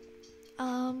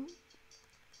 Oh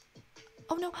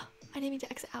no, I didn't mean to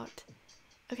exit out.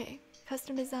 Okay,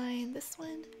 custom design, this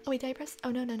one. Oh wait, did I press? Oh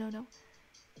no.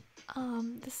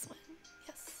 This one,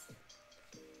 yes.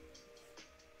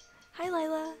 Hi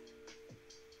Lila.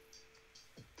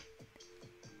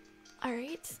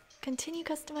 Alright, continue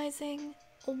customizing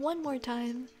one more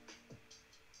time.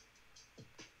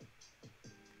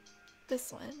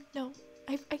 This one, no.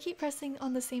 I keep pressing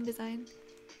on the same design.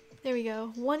 There we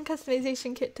go. One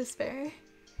customization kit to spare.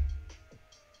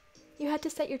 You had to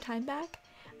set your time back?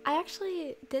 I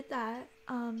actually did that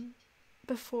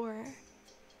before.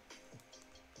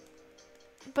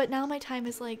 But now my time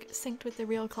is like synced with the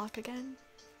real clock again.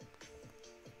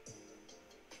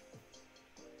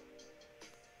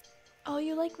 Oh,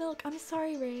 you like milk? I'm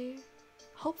sorry, Ray.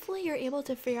 Hopefully you're able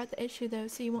to figure out the issue though,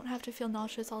 so you won't have to feel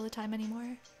nauseous all the time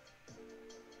anymore.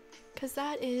 Because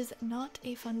that is not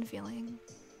a fun feeling.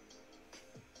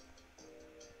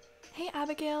 Hey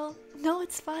Abigail! No,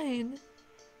 it's fine.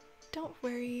 Don't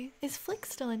worry. Is Flick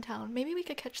still in town? Maybe we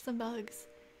could catch some bugs.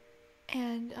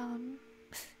 And,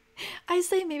 I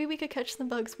say maybe we could catch some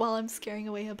bugs while I'm scaring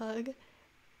away a bug.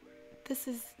 This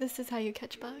is how you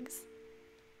catch bugs.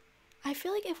 I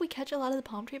feel like if we catch a lot of the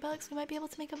palm tree bugs, we might be able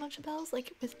to make a bunch of bells,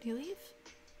 like with New Leaf.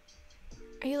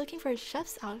 Are you looking for a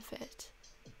chef's outfit?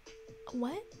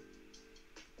 What?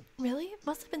 Really?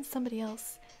 Must have been somebody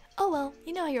else. Oh well,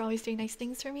 you know how you're always doing nice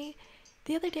things for me.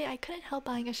 The other day I couldn't help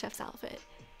buying a chef's outfit,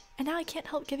 and now I can't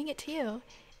help giving it to you.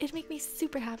 It'd make me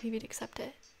super happy if you'd accept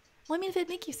it. Well, I mean, if it'd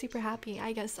make you super happy,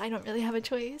 I guess I don't really have a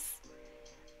choice.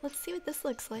 Let's see what this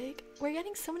looks like. We're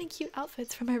getting so many cute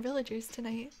outfits from our villagers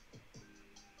tonight.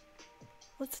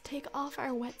 Let's take off our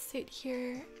wetsuit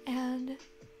here and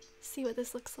see what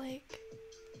this looks like.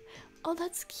 Oh,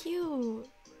 that's cute.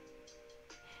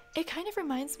 It kind of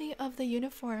reminds me of the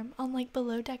uniform on like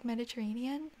Below Deck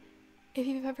Mediterranean. If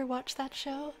you've ever watched that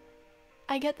show,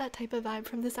 I get that type of vibe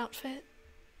from this outfit.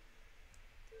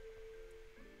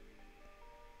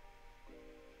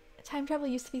 Time travel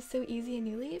used to be so easy in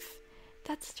New Leaf.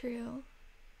 That's true.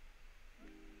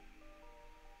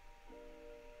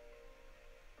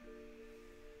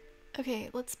 Okay,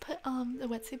 let's put the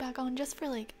wetsuit back on just for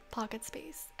like pocket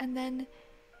space, and then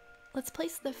let's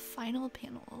place the final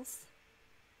panels.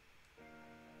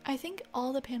 I think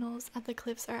all the panels at the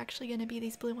cliffs are actually going to be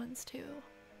these blue ones too,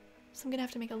 so I'm gonna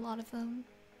have to make a lot of them.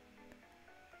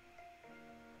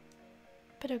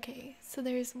 But okay, so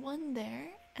there's one there,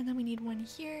 and then we need one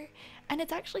here, and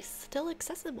it's actually still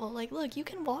accessible. Like, look, you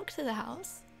can walk to the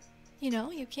house. You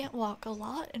know, you can't walk a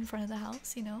lot in front of the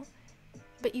house, you know,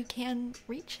 but you can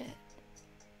reach it.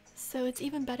 So it's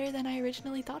even better than I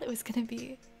originally thought it was gonna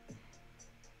be.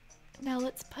 Now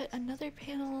let's put another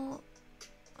panel.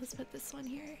 Let's put this one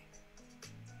here.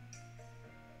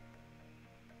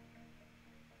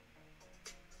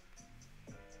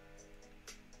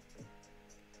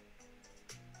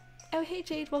 Oh hey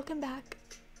Jade, welcome back.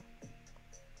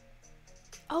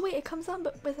 Oh wait, it comes on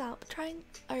but without trying,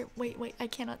 or wait, I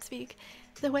cannot speak.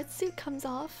 The wetsuit comes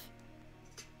off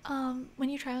when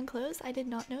you try on clothes. I did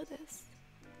not know this.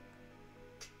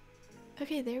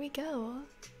 Okay, there we go.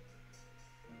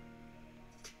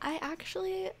 I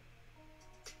actually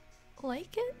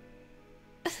like it.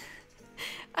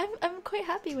 I'm quite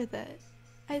happy with it.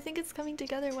 I think it's coming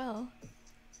together well.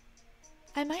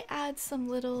 I might add some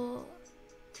little...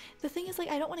 The thing is, like,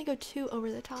 I don't want to go too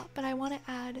over the top, but I want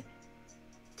to add...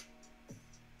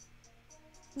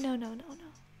 No,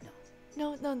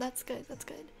 that's good, that's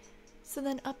good. So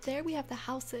then up there we have the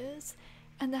houses,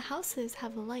 and the houses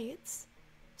have lights.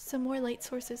 Some more light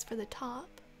sources for the top.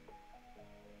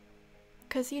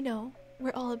 Because, you know,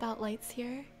 we're all about lights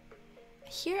here.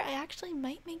 Here, I actually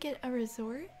might make it a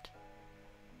resort.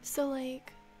 So,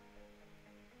 like,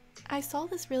 I saw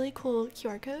this really cool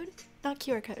QR code. Not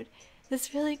QR code.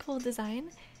 This really cool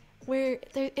design. where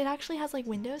it actually has like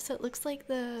windows, so it looks like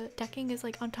the decking is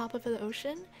like on top of the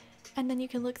ocean, and then you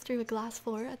can look through a glass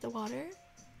floor at the water.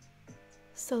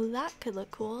 So that could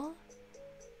look cool.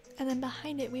 And then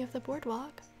behind it we have the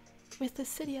boardwalk with the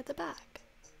city at the back.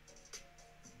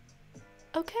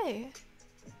 Okay.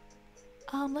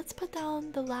 Let's put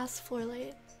down the last floor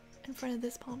light in front of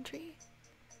this palm tree.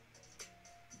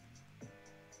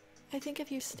 I think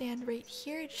if you stand right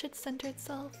here, it should center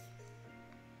itself.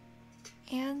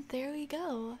 And there we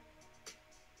go.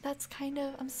 That's kind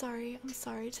of, I'm sorry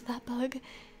to that bug.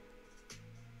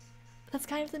 That's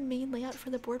kind of the main layout for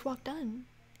the boardwalk done.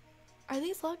 Are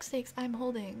these log stakes I'm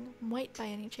holding white by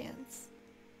any chance?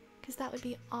 Because that would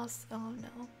be awesome. Oh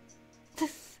no.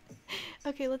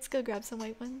 Okay, let's go grab some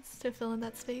white ones to fill in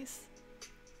that space.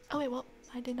 Oh wait, well,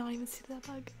 I did not even see that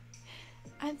bug.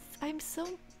 I'm so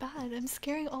bad. I'm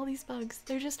scaring all these bugs.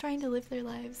 They're just trying to live their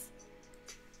lives.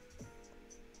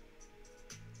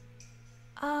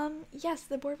 Yes,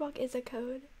 the boardwalk is a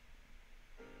code.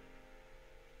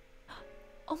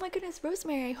 Oh my goodness,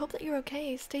 Rosemary, I hope that you're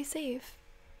okay. Stay safe.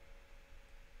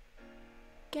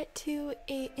 Get to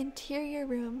a interior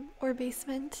room or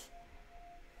basement.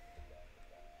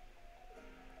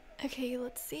 Okay,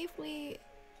 let's see if we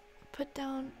put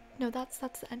down, no, that's the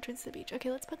entrance to the beach.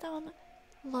 Okay, let's put down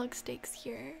log stakes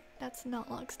here. That's not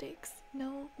log stakes.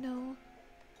 No, no.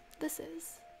 This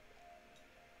is.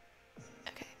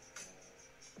 Okay.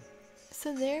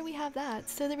 So there we have that.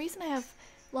 So the reason I have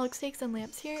log stakes and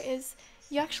lamps here is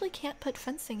you actually can't put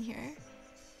fencing here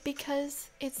because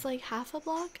it's like half a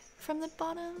block from the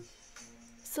bottom.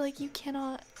 So like you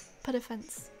cannot put a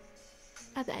fence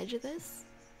at the edge of this,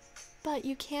 but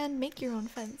you can make your own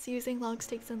fence using log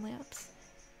stakes and lamps.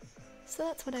 So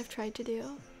that's what I've tried to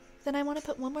do. Then I want to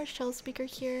put one more shell speaker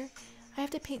here. I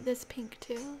have to paint this pink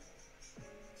too.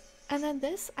 And then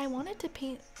this, I wanted to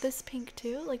paint this pink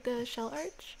too, like the shell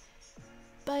arch.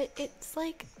 But it's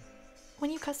like,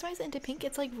 when you customize it into pink,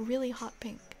 it's like really hot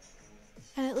pink.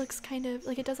 And it looks kind of,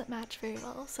 like it doesn't match very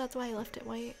well, so that's why I left it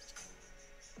white.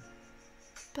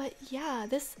 But yeah,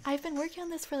 this, I've been working on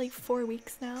this for like 4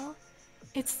 weeks now.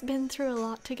 It's been through a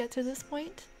lot to get to this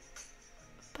point.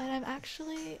 But I'm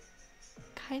actually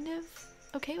kind of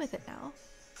okay with it now.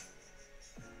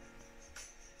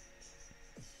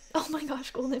 Oh my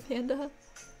gosh, golden panda.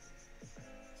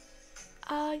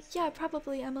 Yeah,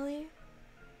 probably, Emily.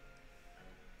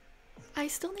 I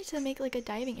still need to make like a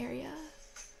diving area.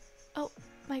 Oh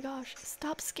my gosh,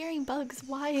 stop scaring bugs,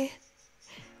 why?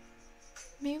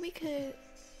 Maybe we could,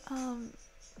 I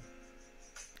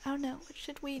don't know, what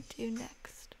should we do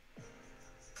next?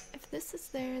 If this is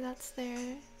there, that's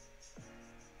there.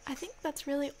 I think that's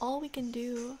really all we can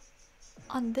do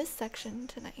on this section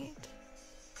tonight,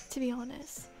 to be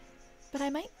honest. But I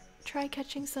might try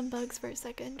catching some bugs for a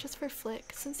second, just for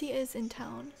Flick, since he is in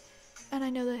town, and I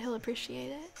know that he'll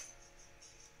appreciate it.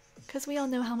 Because we all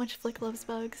know how much Flick loves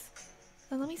bugs.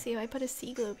 And let me see if I put a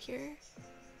sea globe here.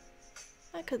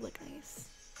 That could look nice.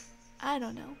 I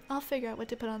don't know. I'll figure out what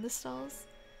to put on the stalls.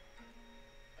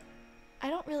 I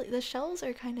don't really, the shells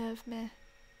are kind of meh.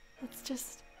 Let's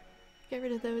just get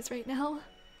rid of those right now.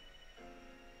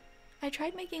 I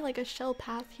tried making like a shell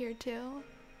path here too,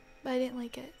 but I didn't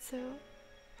like it, so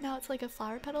now it's like a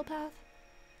flower petal path.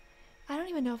 I don't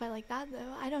even know if I like that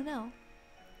though. I don't know.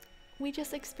 We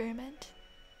just experiment.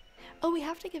 Oh, we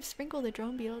have to give Sprinkle the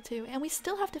drone beetle too, and we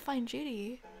still have to find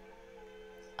Judi.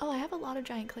 Oh, I have a lot of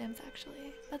giant clams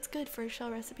actually. That's good for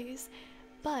shell recipes.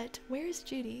 But where's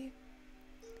Judi?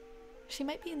 She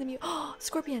might be in the mute. Oh,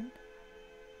 Scorpion!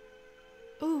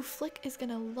 Ooh, Flick is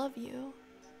gonna love you.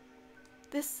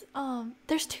 This,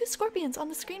 there's 2 scorpions on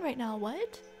the screen right now.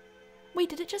 What? Wait,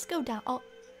 did it just go down? Oh,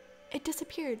 it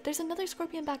disappeared. There's another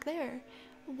scorpion back there.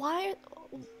 Why?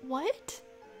 What?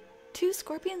 2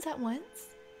 scorpions at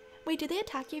once? Wait, do they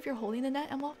attack you if you're holding the net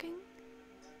and walking?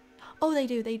 Oh, they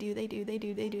do.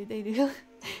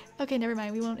 Okay, never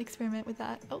mind. We won't experiment with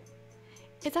that. Oh,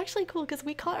 it's actually cool because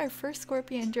we caught our first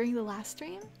scorpion during the last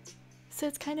stream. So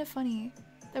it's kind of funny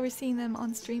that we're seeing them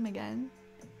on stream again.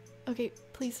 Okay,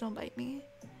 please don't bite me.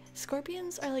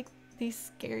 Scorpions are like the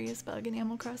scariest bug in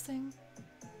Animal Crossing,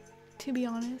 to be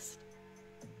honest.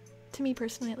 To me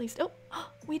personally, at least. Oh,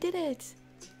 we did it!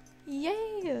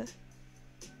 Yay!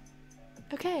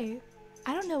 Okay,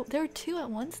 I don't know. There were 2 at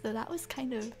once though. That was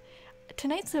kind of...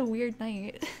 Tonight's a weird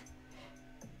night.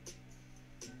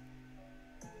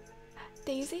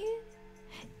 Daisy?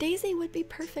 Daisy would be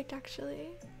perfect actually.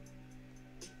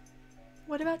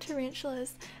 What about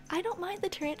tarantulas? I don't mind the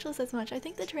tarantulas as much. I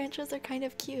think the tarantulas are kind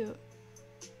of cute,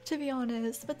 to be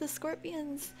honest. But the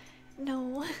scorpions,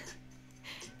 no.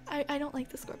 I don't like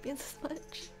the scorpions as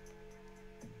much.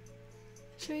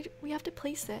 we have to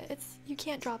place it. You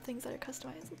can't drop things that are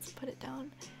customized. Let's put it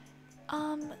down.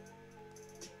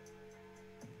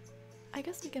 I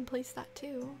guess we can place that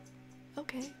too.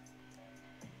 Okay.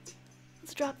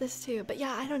 Let's drop this too. But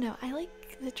yeah, I don't know. I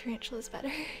like the tarantulas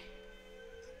better.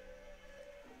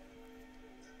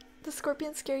 The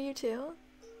scorpions scare you too?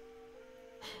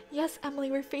 Yes,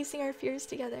 Emily, we're facing our fears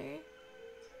together.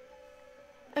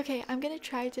 Okay, I'm gonna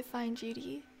try to find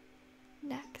Judi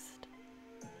next.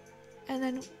 And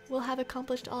then we'll have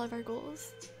accomplished all of our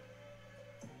goals.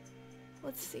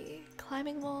 Let's see.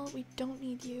 Climbing wall, we don't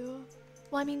need you.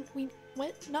 Well, I mean, we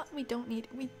don't need,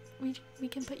 we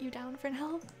can put you down for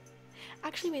now.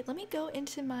 Actually, wait, let me go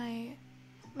into my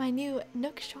new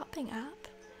Nook shopping app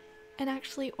and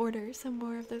actually order some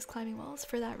more of those climbing walls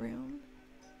for that room.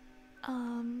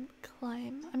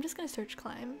 Climb. I'm just gonna search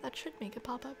climb. That should make it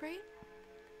pop up, right?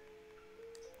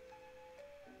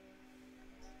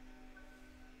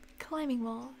 Climbing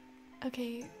wall.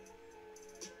 Okay.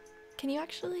 Can you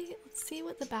actually, let's see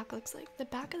what the back looks like. The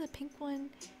back of the pink one,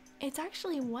 it's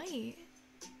actually white.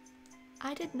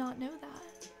 I did not know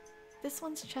that. This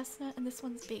one's chestnut and this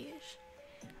one's beige.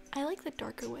 I like the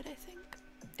darker wood, I think.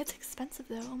 It's expensive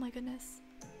though, oh my goodness.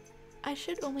 I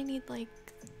should only need like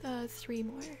 3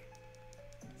 more.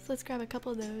 So let's grab a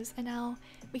couple of those, and now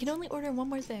we can only order one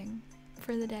more thing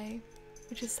for the day,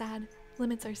 which is sad.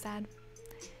 Limits are sad.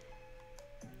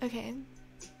 Okay.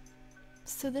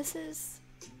 So this is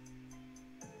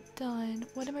done.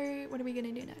 What are we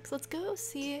gonna do next? Let's go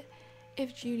see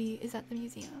if Judi is at the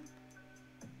museum.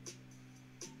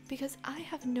 Because I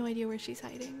have no idea where she's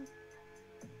hiding.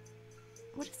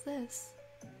 What is this?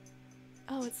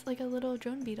 Oh, it's like a little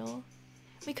drone beetle.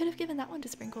 We could have given that one to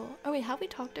Sprinkle. Oh wait, have we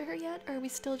talked to her yet? Or are we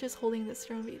still just holding this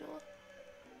drone beetle?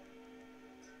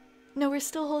 No, we're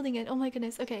still holding it. Oh my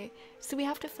goodness. Okay, so we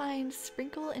have to find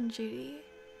Sprinkle and Judi.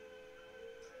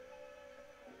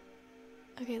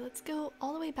 Okay, let's go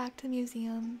all the way back to the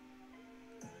museum.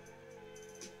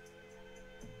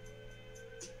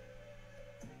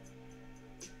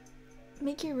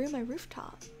 Make your room a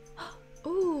rooftop.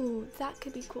 Ooh, that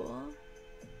could be cool.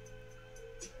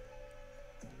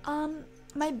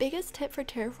 My biggest tip for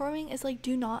terraforming is like,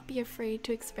 do not be afraid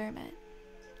to experiment.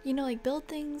 You know, like build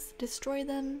things, destroy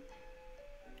them,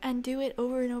 and do it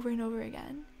over and over and over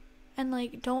again. And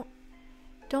like, don't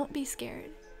be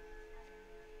scared.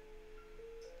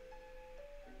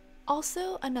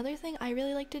 Also, another thing I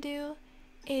really like to do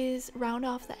is round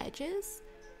off the edges.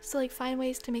 So like find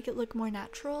ways to make it look more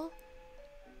natural.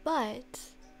 But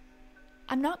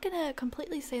I'm not gonna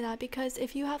completely say that, because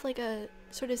if you have like a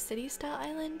sort of city style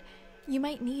island, you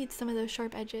might need some of those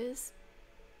sharp edges.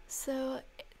 So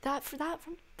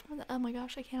oh my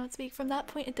gosh, I cannot speak. From that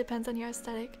point, it depends on your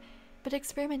aesthetic, but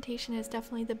experimentation is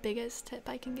definitely the biggest tip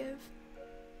I can give.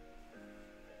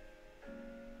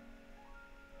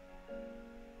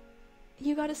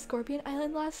 You got a scorpion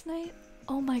island last night?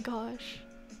 Oh my gosh.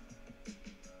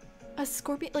 A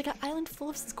scorpion, like an island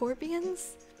full of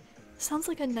scorpions? Sounds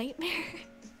like a nightmare.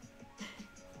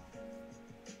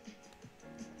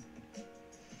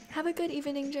 Have a good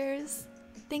evening, Jers.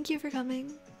 Thank you for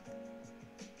coming.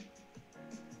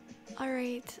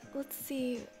 Alright, let's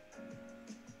see.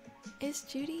 Is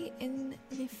Judi in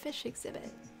the fish exhibit?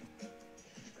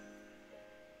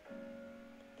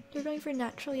 You're going for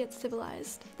natural yet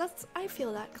civilized. I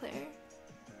feel that, Claire.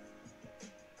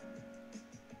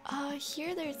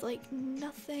 Here there's like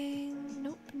nothing.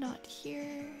 Nope, not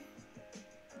here.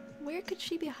 Where could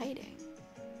she be hiding?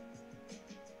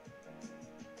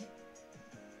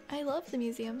 I love the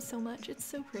museum so much, it's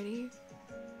so pretty.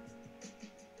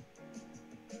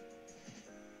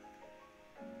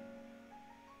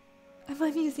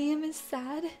 My museum is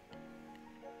sad.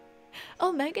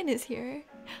 Oh, Megan is here.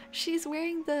 She's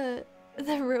wearing the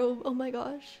robe, oh my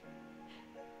gosh.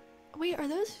 Wait, are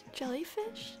those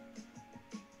jellyfish?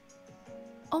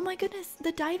 Oh my goodness,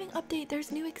 the diving update, there's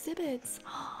new exhibits.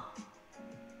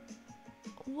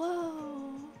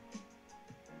 Whoa.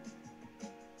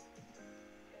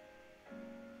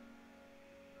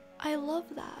 I love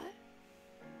that.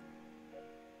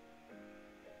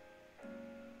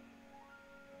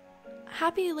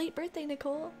 Happy late birthday,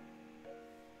 Nicole.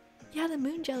 Yeah, the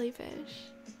moon jellyfish.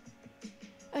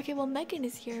 Okay, well, Megan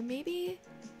is here. Maybe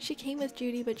she came with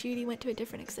Judi, but Judi went to a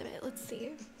different exhibit. Let's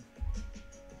see.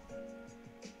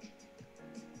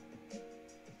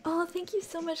 Oh, thank you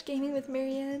so much, Gaming with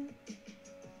Marianne.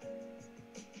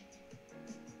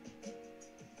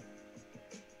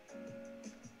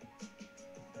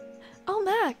 Oh,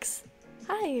 Max!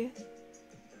 Hi!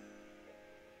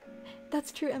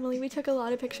 That's true, Emily. We took a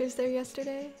lot of pictures there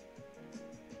yesterday.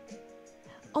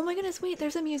 Oh my goodness, wait,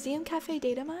 there's a museum cafe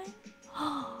data mine?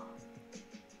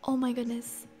 Oh my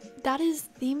goodness, that is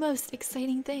the most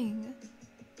exciting thing.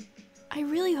 I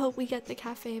really hope we get the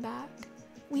cafe back.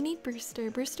 We need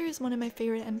Brewster. Brewster is one of my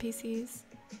favorite NPCs.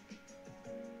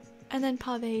 And then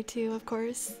Pave too, of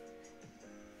course.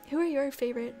 Who are your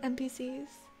favorite NPCs?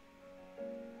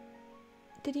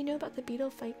 Did you know about the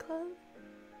Beetle Fight Club?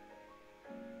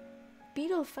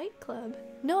 Beetle Fight Club?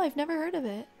 No, I've never heard of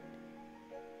it.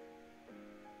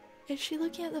 Is she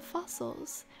looking at the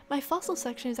fossils? My fossil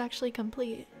section is actually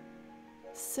complete.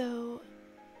 So,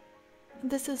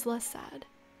 this is less sad.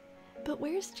 But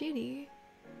where's Judi?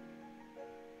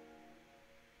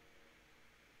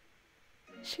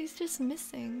 She's just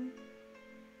missing.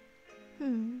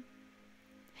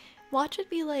 Watch it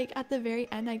be like at the very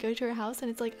end I go to her house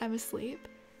and it's like I'm asleep.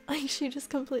 Like she just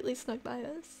completely snuck by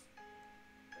us.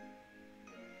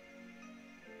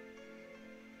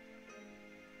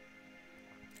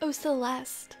 Oh,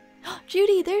 Celeste.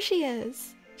 Judi, there she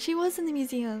is. She was in the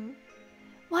museum.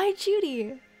 Why,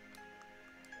 Judi?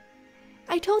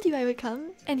 I told you I would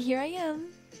come, and here I am.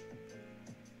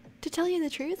 To tell you the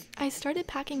truth, I started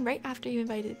packing right after you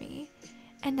invited me.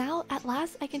 And now, at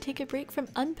last, I can take a break from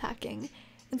unpacking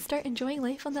and start enjoying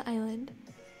life on the island.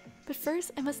 But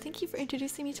first, I must thank you for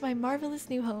introducing me to my marvelous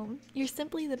new home. You're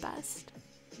simply the best.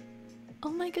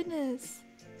 Oh my goodness.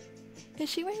 Is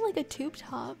she wearing like a tube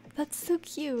top? That's so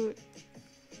cute.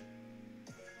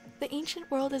 The ancient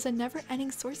world is a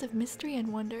never-ending source of mystery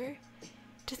and wonder.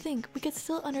 To think we could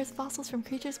still unearth fossils from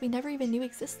creatures we never even knew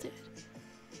existed.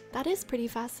 That is pretty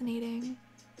fascinating.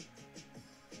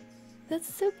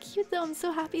 That's so cute though. I'm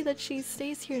so happy that she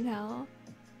stays here now.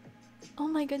 Oh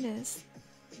my goodness.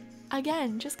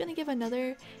 Again, just gonna give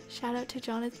another shout out to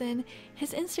Jonathan.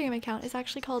 His Instagram account is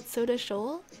actually called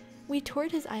Sayshell. We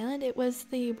toured his island. It was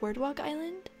the Boardwalk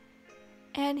Island.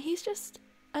 And he's just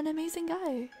an amazing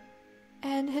guy.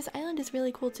 And his island is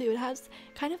really cool too. It has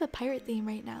kind of a pirate theme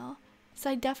right now. So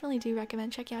I definitely do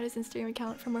recommend checking out his Instagram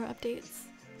account for more updates.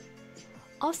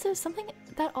 Also, something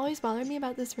that always bothered me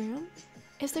about this room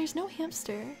is there's no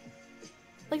hamster.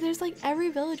 Like there's like every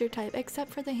villager type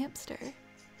except for the hamster.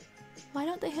 Why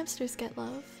don't the hamsters get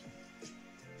love?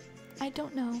 I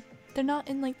don't know. They're not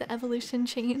in like the evolution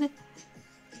chain.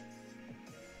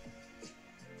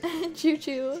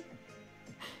 Juju.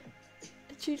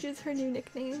 Juju's her new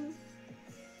nickname.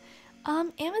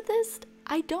 Amethyst?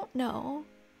 I don't know.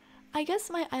 I guess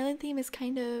my island theme is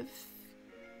kind of...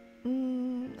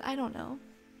 I don't know.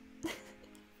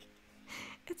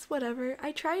 It's whatever.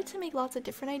 I try to make lots of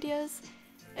different ideas,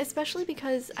 especially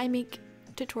because I make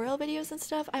tutorial videos and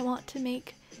stuff. I want to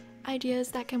make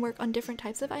ideas that can work on different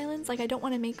types of islands. Like I don't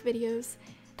want to make videos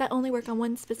that only work on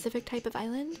one specific type of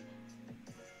island.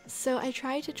 So I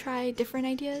try different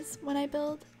ideas when I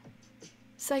build.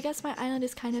 So I guess my island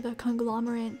is kind of a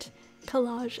conglomerate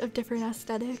collage of different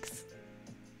aesthetics.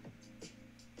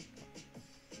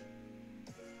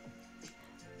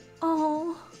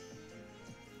 Oh,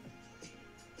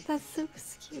 that's so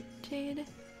cute, Jade.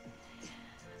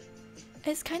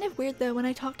 It's kind of weird though when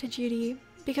I talk to Judi,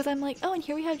 because I'm like, oh, and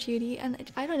here we have Judi,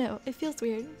 and I don't know, it feels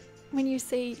weird when you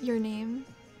say your name,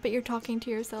 but you're talking to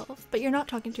yourself, but you're not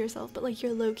talking to yourself, but like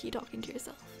you're low-key talking to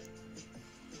yourself.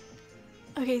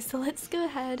 Okay, so let's go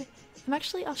ahead.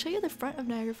 I'll show you the front of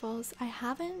Niagara Falls. I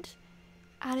haven't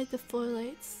added the floor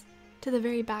lights to the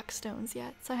very back stones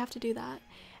yet, so I have to do that.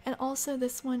 And also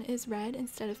this one is red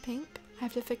instead of pink. I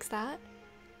have to fix that.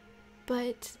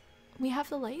 But we have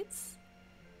the lights,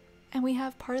 and we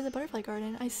have part of the butterfly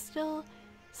garden. I still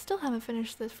haven't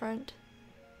finished the front,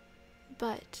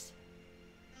 but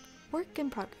work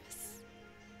in progress.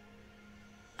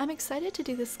 I'm excited to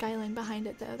do the skyline behind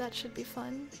it though. That should be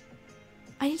fun.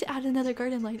 I need to add another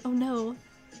garden light. Oh no.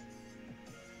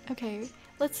 Okay,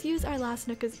 let's use our last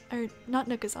our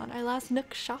last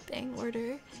Nook shopping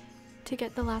order to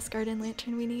get the last garden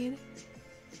lantern we need.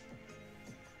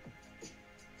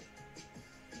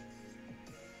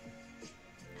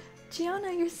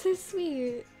 Gianna, you're so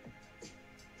sweet.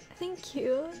 Thank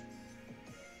you.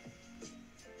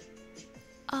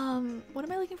 What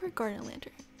am I looking for? Garden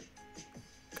lantern.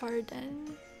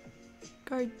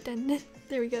 Garden.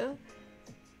 There we go.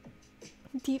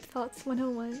 Deep Thoughts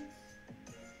 101.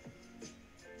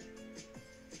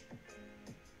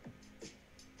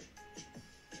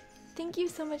 Thank you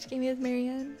so much, Game with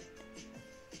Marianne.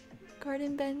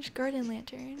 Garden bench, garden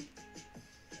lantern.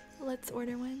 Let's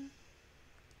order one.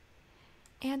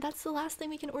 And that's the last thing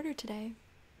we can order today,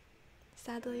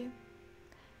 sadly.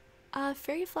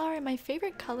 Fairy flower, my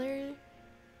favorite color.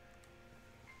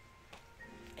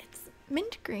 It's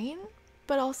mint green,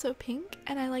 but also pink,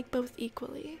 and I like both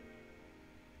equally.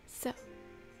 So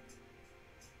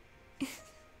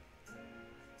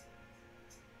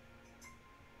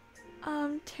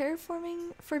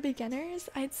terraforming for beginners,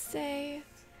 I'd say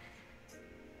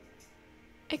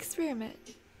experiment.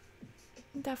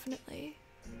 Definitely.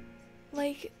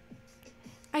 Like,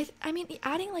 I mean,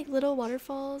 adding like little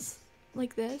waterfalls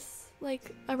like this,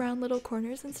 like around little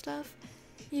corners and stuff,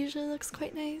 usually looks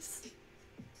quite nice.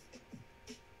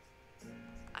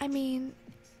 I mean,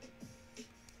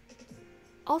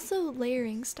 also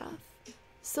layering stuff.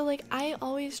 So like, I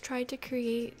always try to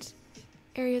create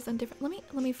areas on different.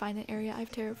 Let me find an area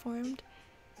I've terraformed.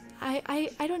 I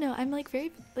don't know. I'm like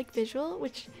very like visual,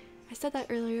 which I said that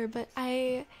earlier, but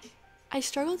I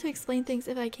struggle to explain things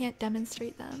if I can't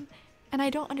demonstrate them. And I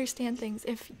don't understand things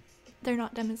if they're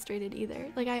not demonstrated either.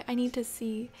 Like I need to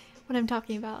see what I'm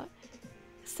talking about.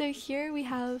 So here we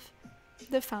have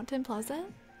the Fountain Plaza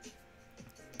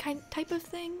type of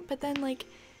thing, but then like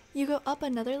you go up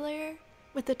another layer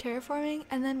with the terraforming,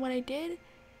 and then what I did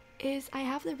is I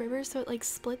have the river so it like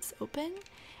splits open.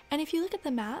 And if you look at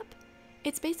the map,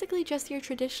 it's basically just your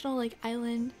traditional like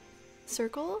island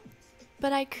circle,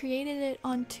 but I created it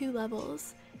on 2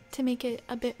 levels to make it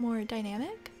a bit more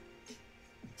dynamic.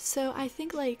 So I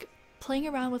think like playing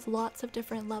around with lots of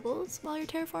different levels while you're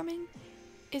terraforming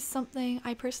is something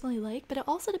I personally like, but it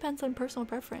also depends on personal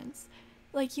preference.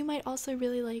 Like you might also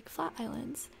really like flat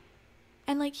islands.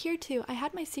 And like here too, I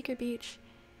had my secret beach,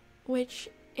 which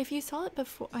if you saw it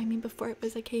before, I mean before it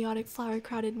was a chaotic flower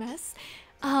crowded mess,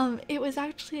 it was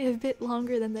actually a bit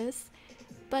longer than this,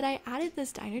 but I added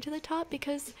this diner to the top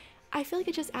because I feel like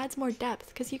it just adds more depth,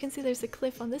 because you can see there's a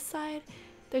cliff on this side,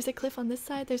 there's a cliff on this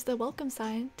side, there's the welcome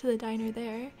sign to the diner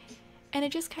there, and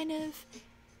it just kind of,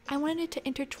 I wanted it to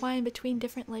intertwine between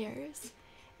different layers.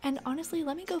 And honestly,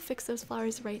 let me go fix those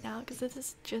flowers right now, because this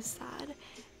is just sad.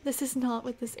 This is not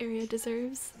what this area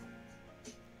deserves.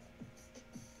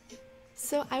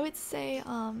 So I would say,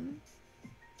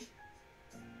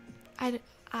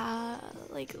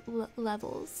 like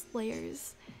levels,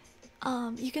 layers.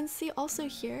 You can see also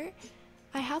here,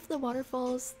 I have the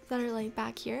waterfalls that are like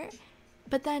back here,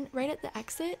 but then right at the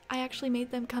exit, I actually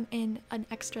made them come in an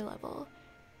extra level.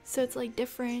 So it's like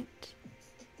different,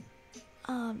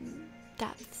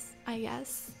 depths, I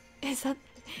guess. Is that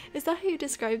how you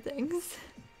describe things?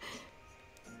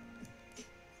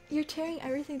 You're tearing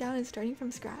everything down and starting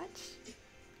from scratch?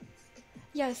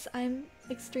 Yes, I'm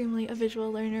extremely a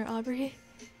visual learner, Aubrey.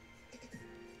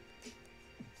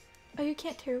 Oh, you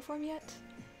can't terraform yet?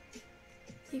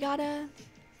 You gotta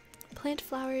plant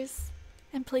flowers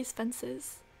and place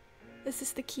fences. This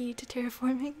is the key to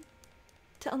terraforming.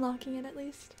 To unlocking it, at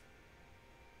least.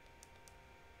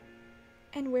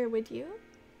 And where would you?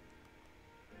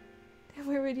 And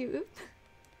where would you? Oop.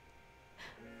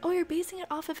 Oh, you're basing it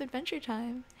off of Adventure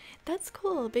Time. That's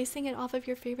cool, basing it off of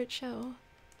your favorite show.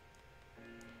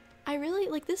 I really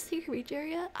like this secret beach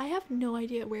area. I have no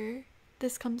idea where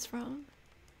this comes from.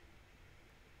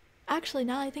 Actually,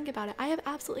 now that I think about it, I have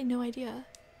absolutely no idea.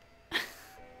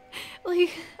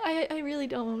 Like, I really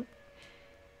don't.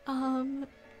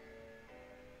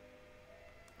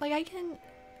 Like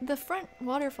the front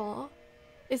waterfall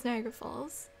is Niagara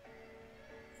Falls.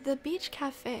 The beach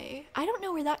cafe, I don't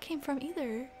know where that came from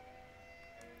either.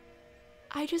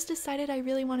 I just decided I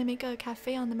really want to make a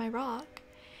cafe on my rock.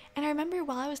 And I remember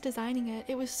while I was designing it,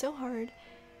 it was so hard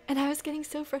and I was getting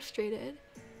so frustrated.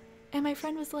 And my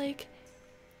friend was like,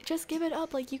 just give it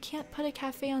up, like you can't put a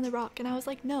cafe on the rock. And I was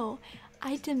like, no,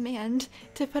 I demand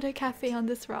to put a cafe on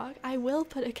this rock. I will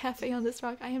put a cafe on this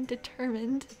rock. I am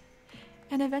determined.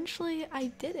 And eventually I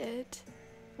did it,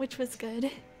 which was good.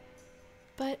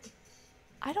 But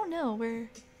I don't know where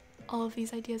all of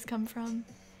these ideas come from.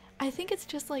 I think it's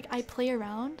just like I play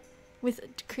around with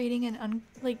creating and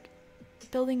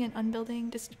building and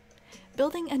unbuilding,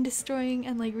 building and destroying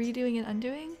and like redoing and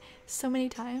undoing so many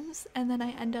times, and then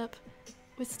I end up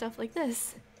with stuff like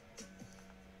this.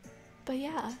 But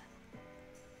yeah,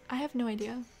 I have no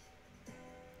idea.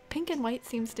 Pink and white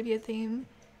seems to be a theme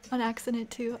on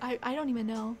accident too. I don't even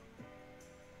know.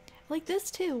 Like this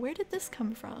too, where did this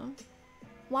come from?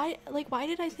 Why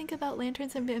did I think about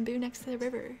lanterns and bamboo next to the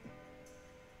river?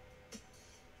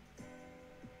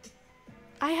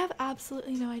 I have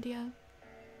absolutely no idea.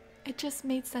 It just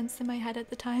made sense in my head at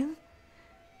the time.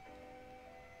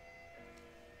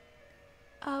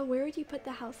 Where would you put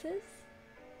the houses?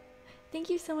 Thank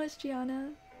you so much,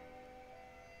 Gianna.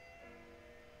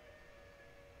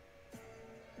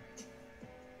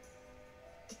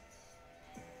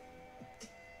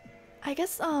 I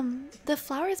guess, the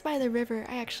flowers by the river,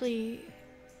 I actually,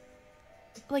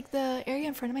 like the area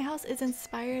in front of my house is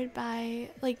inspired by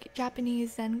like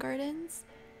Japanese Zen gardens,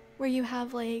 where you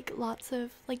have like lots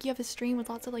of, like you have a stream with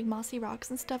lots of like mossy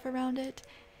rocks and stuff around it,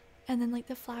 and then like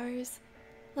the flowers,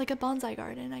 like a bonsai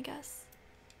garden, I guess.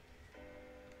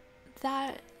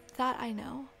 That I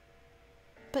know.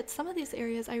 But some of these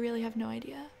areas I really have no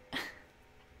idea.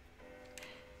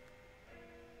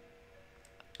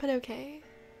 But okay,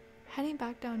 heading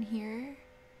back down here.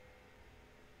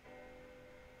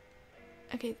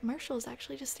 Okay, Marshall's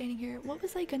actually just standing here. What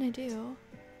was I gonna do?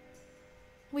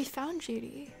 We found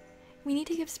Judi. We need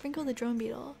to give Sprinkle the drone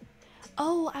beetle.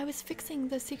 Oh, I was fixing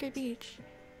the secret beach.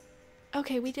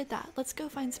 Okay, we did that. Let's go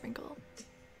find Sprinkle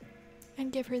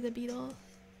and give her the beetle.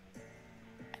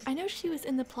 I know she was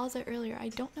in the plaza earlier. I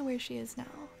don't know where she is now.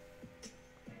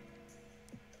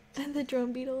 And the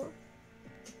drone beetle.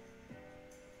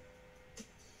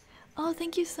 Oh,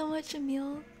 thank you so much,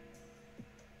 Emil.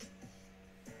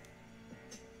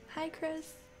 Hi,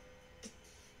 Chris.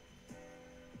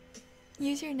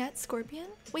 Use your net, scorpion?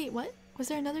 Wait, what? Was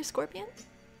there another scorpion?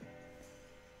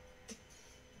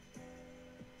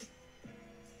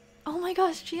 Oh my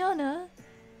gosh, Gianna!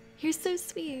 You're so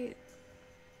sweet.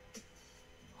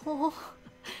 Oh,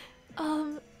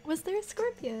 was there a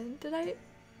scorpion? Did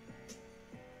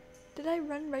I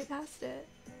run right past it?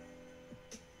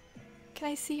 Can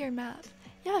I see your map?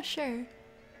 Yeah, sure.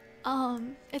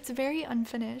 It's very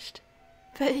unfinished,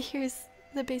 but here's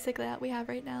the basic layout we have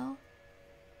right now.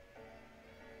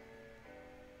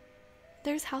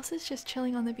 There's houses just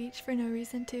chilling on the beach for no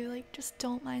reason too, like just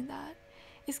don't mind that.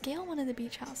 Is Gail one of the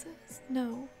beach houses?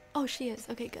 No. Oh, she is.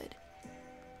 Okay, good.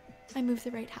 I moved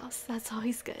the right house. That's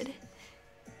always good.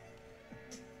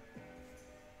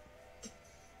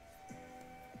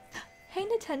 Hey,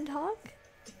 Nintentalk!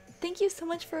 Thank you so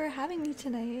much for having me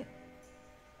tonight.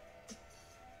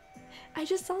 I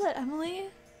just saw that, Emily.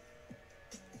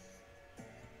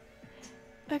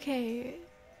 Okay.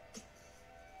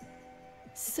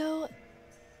 So,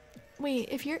 wait,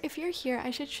 if you're here, I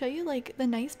should show you like the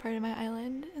nice part of my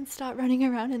island and stop running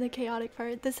around in the chaotic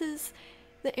part. This is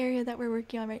the area that we're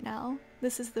working on right now.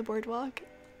 This is the boardwalk.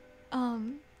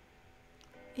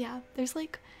 Yeah, there's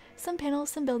like some panels,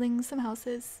 some buildings, some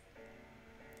houses.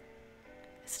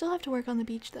 I still have to work on the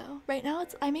beach though. Right now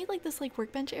I made like this like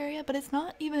workbench area, but it's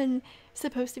not even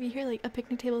supposed to be here, like a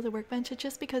picnic table with a workbench. It's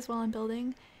just because while I'm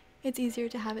building, it's easier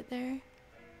to have it there.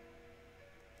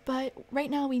 But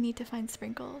right now we need to find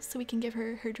Sprinkle so we can give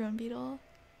her her drone beetle.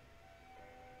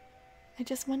 I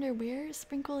just wonder where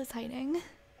Sprinkle is hiding.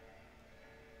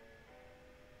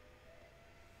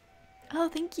 Oh,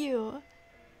 thank you.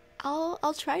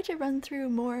 I'll try to run through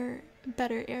more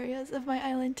better areas of my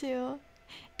island too.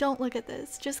 Don't look at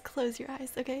this, just close your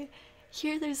eyes, okay?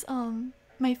 Here there's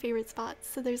my favorite spots.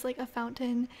 So there's like a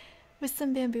fountain with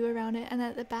some bamboo around it, and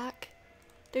at the back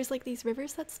there's like these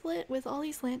rivers that split with all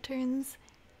these lanterns.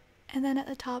 And then at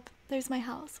the top, there's my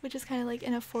house, which is kind of like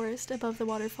in a forest above the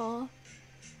waterfall.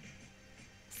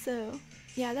 So,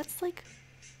 yeah, that's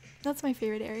my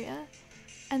favorite area.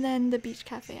 And then the beach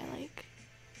cafe I like.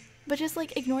 But just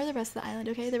like ignore the rest of the island,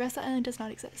 okay? The rest of the island does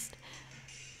not exist.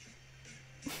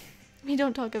 We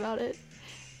don't talk about it.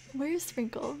 Where's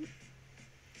Sprinkle?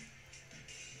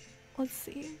 Let's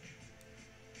see.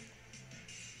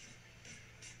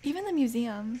 Even the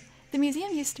museum. The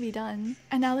museum used to be done,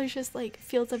 and now there's just like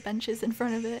fields of benches in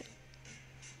front of it.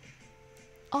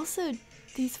 Also,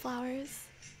 these flowers.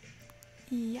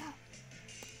 Yeah.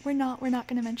 We're not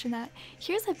gonna mention that.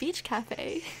 Here's a beach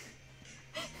cafe.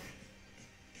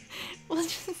 We'll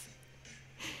just...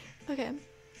 Okay.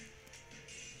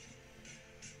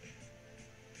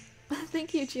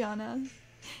 Thank you, Gianna.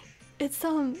 It's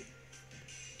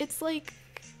like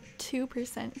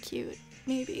 2% cute,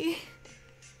 maybe.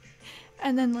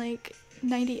 And then like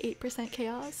 98%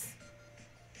 chaos.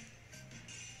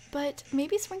 But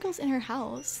maybe Sprinkle's in her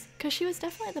house, because she was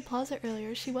definitely at the plaza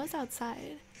earlier. She was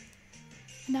outside.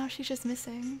 And now she's just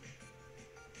missing.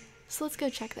 So let's go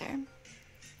check there.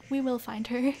 We will find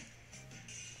her.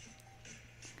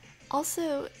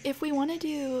 Also, if we want to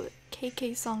do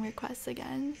KK song requests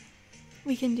again,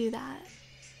 we can do that.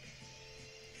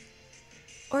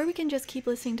 Or we can just keep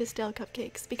listening to Stale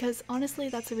Cupcakes, because honestly,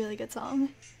 that's a really good song.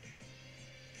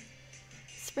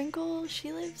 Sprinkle,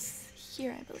 she lives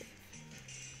here, I believe.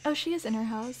 Oh, she is in her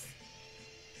house.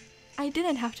 I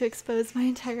didn't have to expose my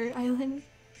entire island.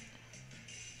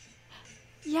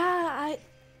 Yeah,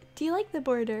 do you like the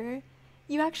border?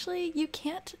 You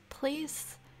can't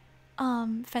place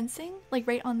fencing like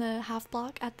right on the half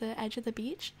block at the edge of the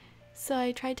beach. So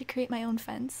I tried to create my own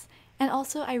fence. And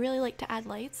also I really like to add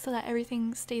lights so that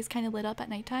everything stays kind of lit up at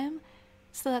nighttime.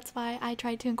 So that's why I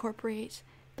tried to incorporate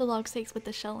the log stakes with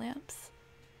the shell lamps.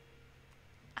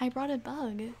 I brought a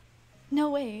bug. No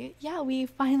way. Yeah, we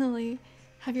finally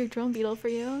have your drone beetle for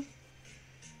you.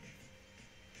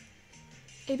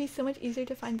 It'd be so much easier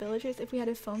to find villagers if we had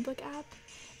a phone book app.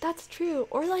 That's true.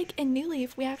 Or like in New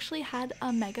Leaf, we actually had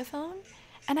a megaphone,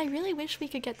 and I really wish we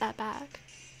could get that back.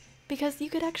 Because you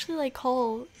could actually like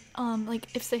call,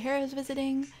 like if Sahara is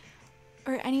visiting,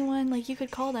 or anyone, like you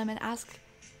could call them and ask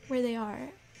where they are.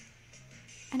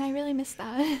 And I really miss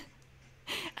that.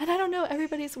 And I don't know,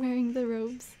 everybody's wearing the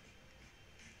robes.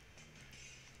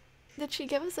 Did she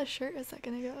give us a shirt a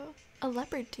second ago? A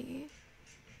leopard tee.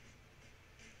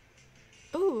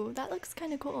 Ooh, that looks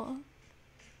kind of cool.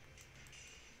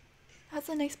 Has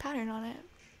a nice pattern on it.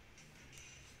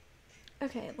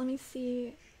 Okay, let me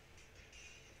see.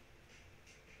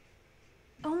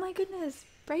 Oh my goodness,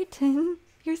 Brighton,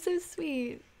 you're so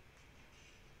sweet.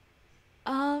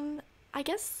 I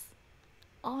guess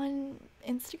on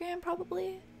Instagram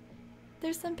probably.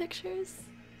 There's some pictures.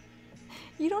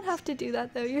 You don't have to do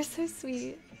that though, you're so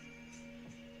sweet.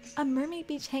 A Mermaid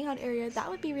Beach hangout area, that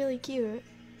would be really cute.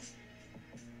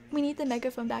 We need the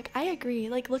megaphone back. I agree,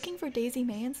 like looking for Daisy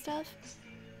May and stuff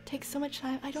takes so much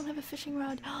time. I don't have a fishing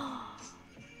rod.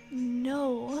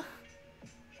 No.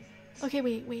 Okay,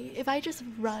 wait, if I just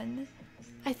run,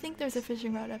 I think there's a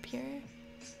fishing rod up here.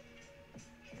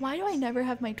 Why do I never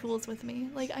have my tools with me?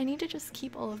 Like, I need to just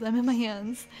keep all of them in my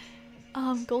hands.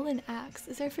 Golden axe.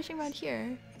 Is there a fishing rod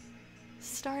here?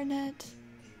 Star net,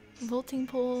 vaulting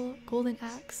pole, golden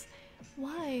axe.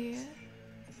 Why?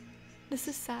 This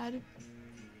is sad.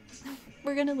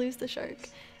 We're gonna lose the shark.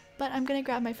 But I'm gonna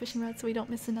grab my fishing rod so we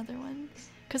don't miss another one.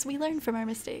 Because we learn from our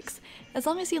mistakes. As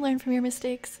long as you learn from your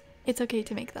mistakes, it's okay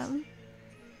to make them.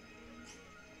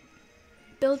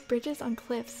 Build bridges on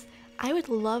cliffs. I would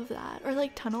love that. Or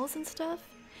like tunnels and stuff.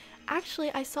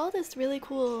 Actually, I saw this really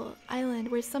cool island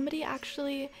where somebody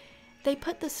actually, they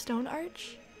put the stone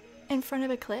arch in front of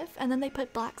a cliff and then they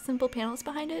put black simple panels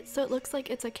behind it so it looks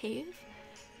like it's a cave.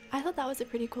 I thought that was a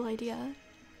pretty cool idea.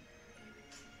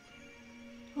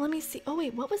 Let me see. Oh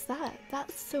wait, what was that?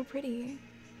 That's so pretty.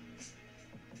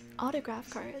 Autograph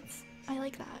cards. I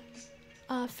like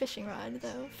that. Fishing rod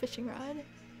though. Fishing rod.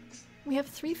 We have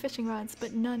 3 fishing rods,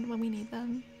 but none when we need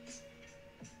them.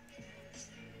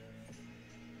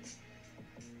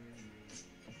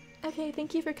 Okay,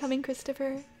 thank you for coming,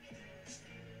 Christopher.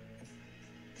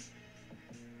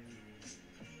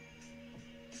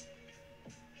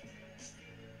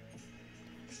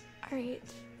 Alright.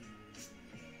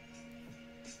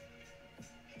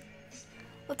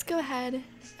 Let's go ahead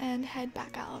and head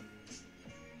back out.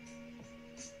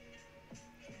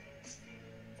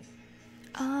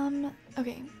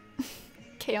 Okay.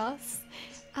 Chaos.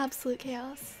 Absolute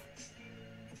chaos.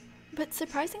 But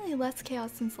surprisingly less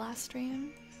chaos since last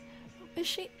stream. Is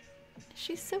she?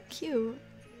 She's so cute.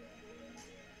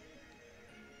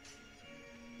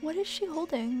 What is she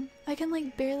holding? I can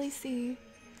like barely see.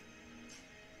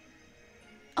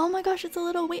 Oh my gosh, it's a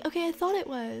little weight. Okay, I thought it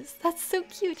was. That's so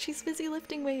cute. She's busy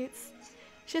lifting weights.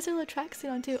 She has her little tracksuit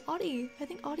on too. Audie. I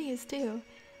think Audie is too.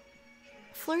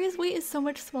 Floria's weight is so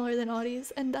much smaller than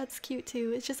Audie's, and that's cute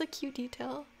too. It's just a cute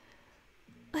detail.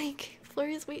 Like,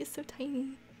 Floria's weight is so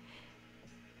tiny.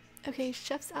 Okay,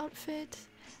 chef's outfit.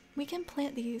 We can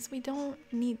plant these. We don't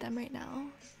need them right now.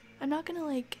 I'm not gonna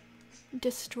like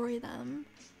destroy them,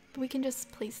 but we can just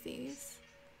place these.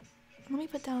 Let me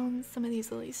put down some of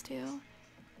these lilies too.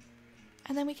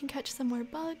 And then we can catch some more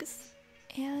bugs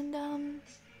and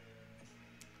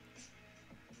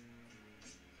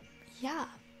yeah.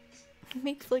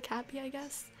 Make Flick happy, I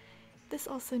guess. This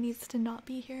also needs to not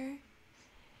be here.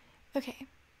 Okay,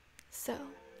 so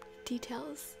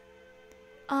details.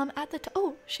 At the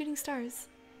oh, shooting stars.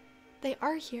 They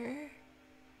are here.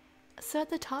 So at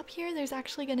the top here, there's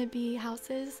actually going to be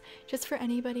houses, just for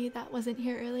anybody that wasn't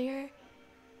here earlier.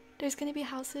 There's going to be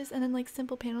houses and then like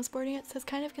simple panels boarding it, so it's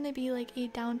kind of going to be like a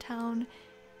downtown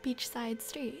beachside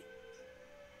street.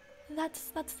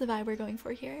 That's the vibe we're going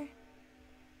for here.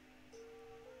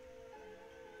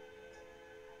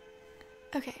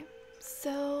 Okay,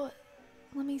 so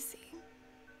let me see.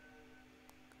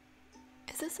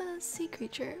 Is this a sea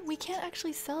creature? We can't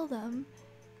actually sell them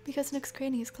because Nook's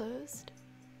Cranny is closed.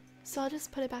 So I'll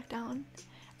just put it back down.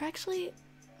 Or actually,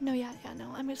 no, yeah,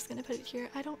 no, I'm just gonna put it here.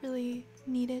 I don't really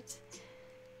need it.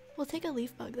 We'll take a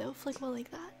leaf bug though, Flick will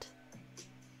like that.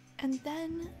 And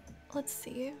then, let's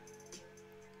see.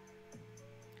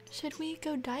 Should we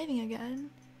go diving again?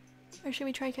 Or should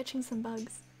we try catching some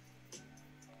bugs?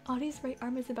 Audie's right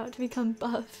arm is about to become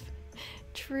buff.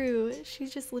 True,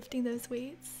 she's just lifting those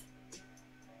weights.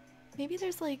 Maybe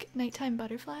there's like nighttime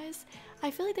butterflies.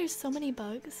 I feel like there's so many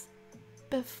bugs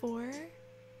before,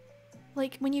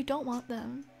 like when you don't want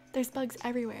them, There's bugs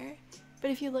everywhere,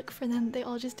 but if you look for them, they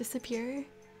all just disappear.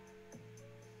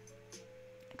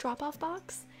 Drop-off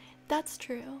box? That's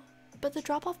true, but the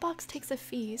drop-off box takes a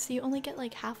fee, so you only get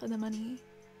like half of the money.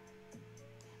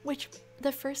 Which,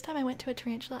 the first time I went to a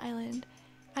tarantula island,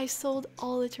 I sold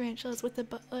all the tarantulas with the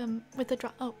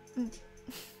drop. Oh,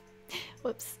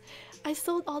 whoops! I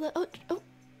sold all the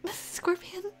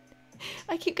scorpion.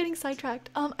 I keep getting sidetracked.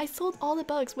 I sold all the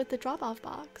bugs with the drop-off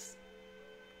box,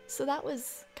 so that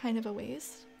was kind of a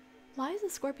waste. Why is the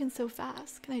scorpion so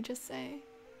fast? Can I just say?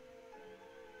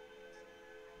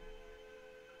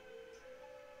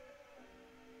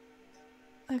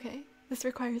 Okay, this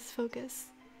requires focus.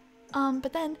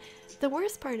 But then the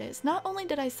worst part is, not only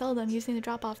did I sell them using the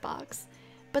drop-off box,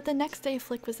 but the next day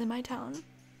Flick was in my town.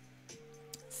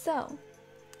 So,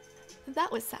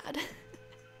 that was sad.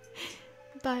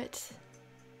 But,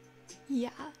 yeah,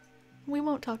 we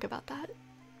won't talk about that.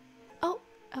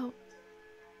 Oh.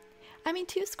 I mean,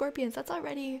 2 scorpions, that's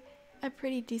already a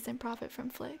pretty decent profit from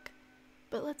Flick.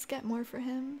 But let's get more for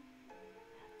him.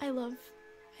 I love.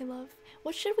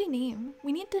 What should we name?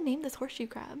 We need to name this horseshoe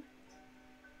crab.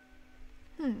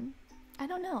 I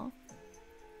don't know.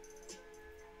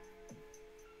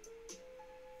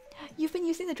 You've been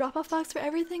using the drop-off box for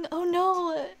everything? Oh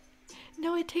no!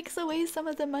 No, it takes away some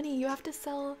of the money you have to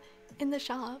sell in the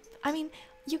shop. I mean,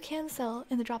 you can sell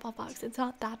in the drop-off box, it's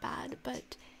not that bad,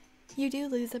 but you do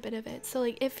lose a bit of it. So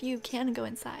like, if you can go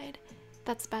inside,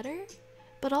 that's better.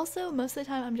 But also, most of the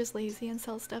time I'm just lazy and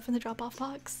sell stuff in the drop-off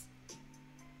box.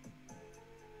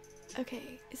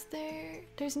 Okay,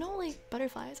 there's no like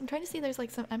butterflies. I'm trying to see, there's like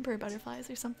some emperor butterflies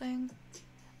or something.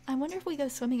 I wonder if we go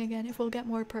swimming again, if we'll get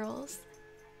more pearls.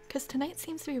 Because tonight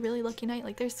seems to be a really lucky night.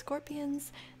 Like, there's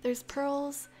scorpions, there's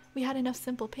pearls, we had enough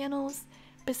simple panels.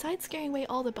 Besides scaring away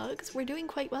all the bugs, we're doing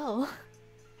quite well.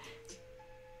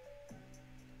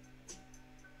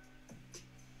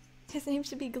 His name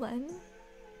should be Glenn.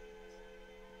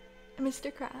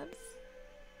 Mr. Krabs.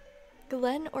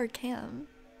 Glenn or Cam.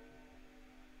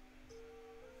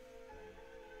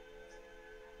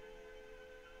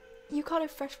 You caught a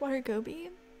freshwater goby?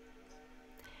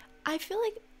 I feel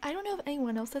like, I don't know if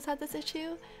anyone else has had this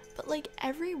issue, but like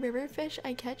every river fish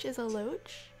I catch is a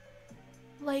loach.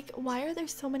 Like, why are there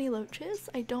so many loaches?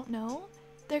 I don't know.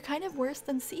 They're kind of worse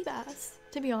than sea bass,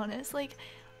 to be honest. Like,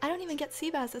 I don't even get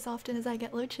sea bass as often as I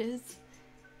get loaches.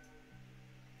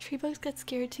 Tree bugs get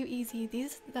scared too easy.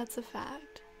 That's a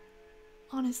fact.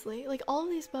 Honestly, like all of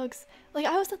these bugs, like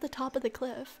I was at the top of the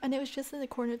cliff and it was just in the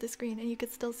corner of the screen and you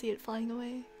could still see it flying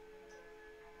away.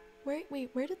 Wait,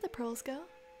 where did the pearls go?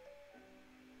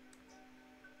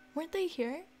 Weren't they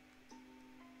here?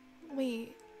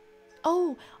 Wait.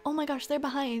 Oh my gosh, they're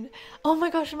behind. Oh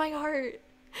my gosh, my heart.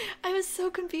 I was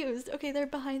so confused. Okay, they're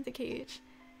behind the cage.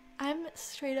 I'm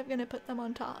straight up gonna put them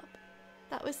on top.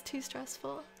 That was too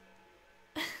stressful.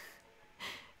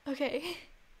 Okay.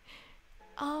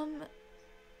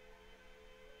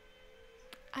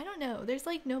 I don't know. There's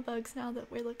like no bugs now that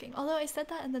we're looking. Although I said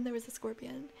that and then there was a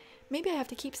scorpion. Maybe I have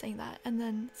to keep saying that and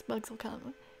then bugs will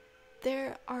come.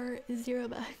 There are 0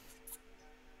 bugs.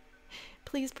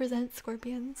 Please present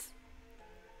scorpions.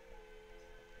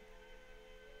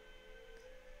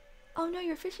 Oh no,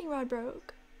 your fishing rod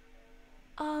broke.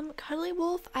 Cuddly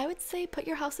Wolf, I would say put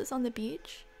your houses on the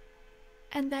beach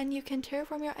and then you can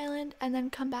terraform your island and then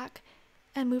come back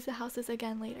and move the houses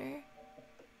again later.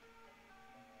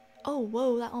 Oh,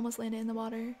 whoa, that almost landed in the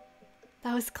water.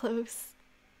 That was close.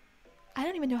 I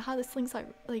don't even know how the slingshot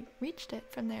like reached it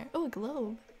from there. Oh, a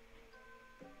globe.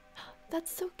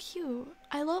 That's so cute.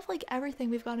 I love like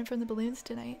everything we've gotten from the balloons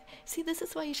tonight. See, this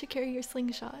is why you should carry your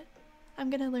slingshot.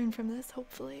 I'm gonna learn from this,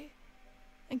 hopefully,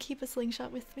 and keep a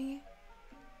slingshot with me.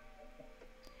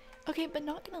 Okay, but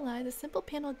not gonna lie, the simple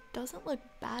panel doesn't look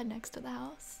bad next to the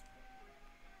house.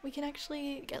 We can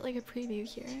actually get like a preview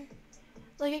here.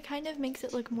 Like, it kind of makes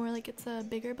it look more like it's a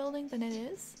bigger building than it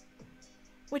is.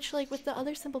 Which, like, with the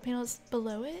other simple panels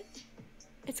below it,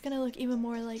 it's gonna look even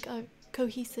more like a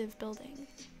cohesive building.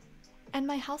 And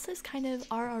my houses kind of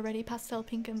are already pastel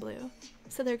pink and blue,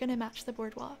 so they're gonna match the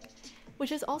boardwalk.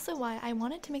 Which is also why I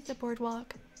wanted to make the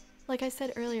boardwalk, like I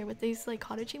said earlier, with these like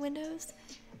cottagey windows,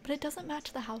 but it doesn't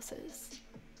match the houses.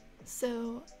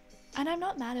 So, and I'm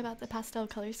not mad about the pastel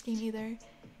color scheme either.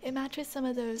 It matches some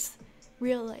of those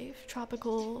real life,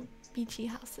 tropical, beachy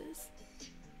houses.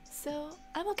 So,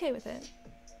 I'm okay with it.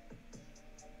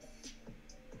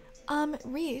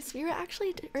 Reese, we were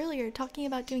actually earlier talking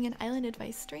about doing an island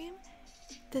advice stream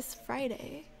this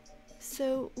Friday.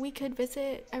 So we could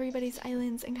visit everybody's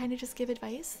islands and kind of just give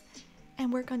advice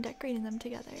and work on decorating them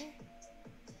together.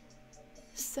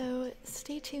 So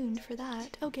stay tuned for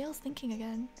that. Oh, Gail's thinking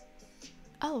again.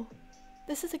 Oh,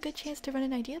 this is a good chance to run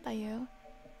an idea by you.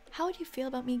 How would you feel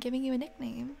about me giving you a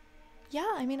nickname? Yeah,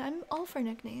 I mean, I'm all for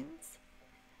nicknames.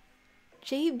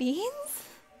 J Beans?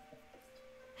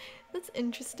 That's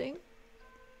interesting.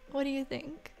 What do you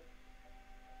think?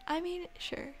 I mean,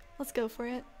 sure, let's go for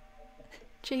it.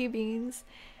 J Beans.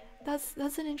 That's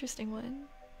an interesting one.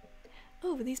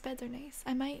 Oh, these beds are nice.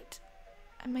 I might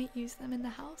use them in the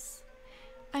house.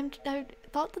 I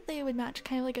thought that they would match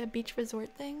kind of like a beach resort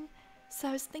thing. So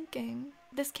I was thinking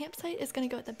this campsite is gonna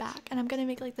go at the back, and I'm gonna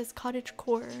make like this cottage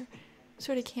core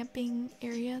sort of camping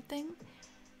area thing.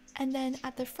 And then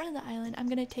at the front of the island, I'm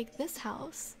gonna take this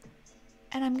house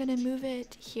and I'm gonna move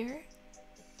it here.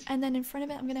 And then in front of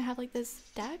it, I'm gonna have like this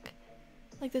deck,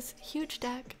 like this huge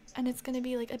deck, and it's gonna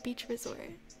be like a beach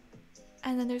resort.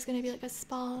 And then there's gonna be like a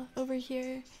spa over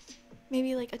here,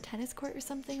 maybe like a tennis court or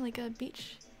something, like a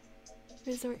beach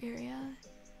resort area.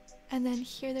 And then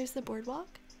here there's the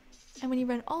boardwalk. And when you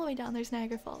run all the way down, there's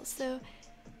Niagara Falls. So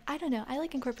I don't know, I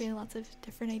like incorporating lots of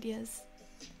different ideas.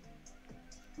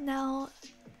 Now,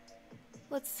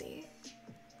 let's see.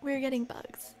 We're getting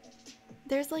bugs.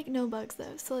 There's like no bugs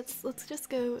though, so let's just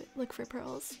go look for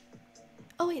pearls.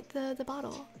 Oh wait, the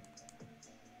bottle.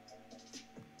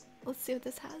 Let's see what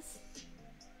this has.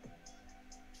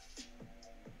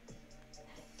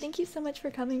 Thank you so much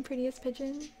for coming, prettiest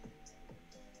pigeon.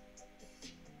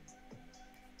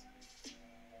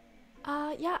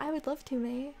 Yeah, I would love to,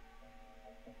 May.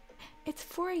 It's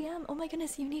 4 AM. Oh my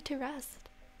goodness, you need to rest.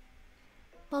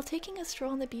 While taking a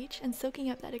stroll on the beach and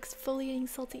soaking up that exfoliating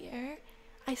salty air,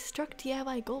 I struck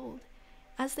DIY gold.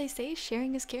 As they say,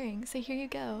 sharing is caring, so here you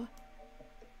go.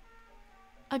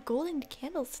 A golden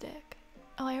candlestick.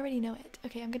 Oh, I already know it.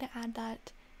 Okay, I'm gonna add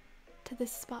that to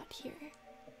this spot here.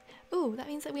 Ooh, that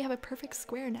means that we have a perfect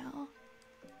square now.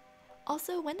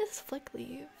 Also, when does Flick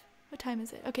leave? What time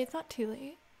is it? Okay, it's not too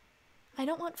late. I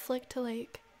don't want Flick to,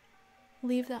 like,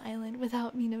 leave the island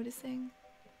without me noticing.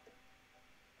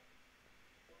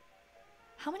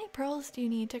 How many pearls do you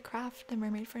need to craft the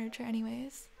mermaid furniture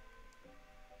anyways?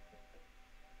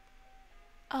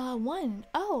 1.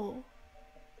 Oh!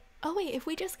 Oh wait, if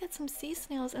we just get some sea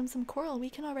snails and some coral, we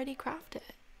can already craft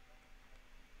it.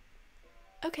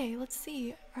 Okay, let's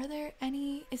see. Are there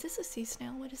any... Is this a sea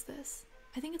snail? What is this?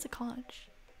 I think it's a conch.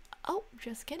 Oh,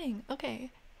 just kidding. Okay.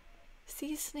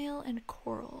 Sea snail and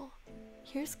coral.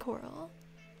 Here's coral.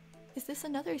 Is this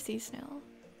another sea snail?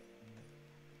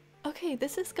 Okay,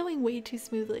 this is going way too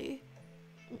smoothly.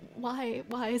 Why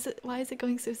is it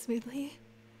going so smoothly?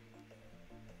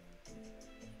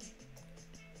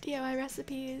 DIY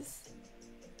recipes.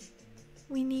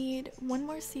 We need 1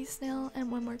 more sea snail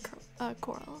and 1 more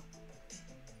coral.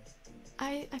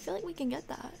 I feel like we can get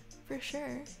that for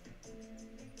sure.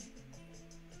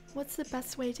 What's the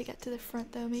best way to get to the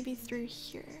front though? Maybe through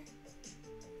here.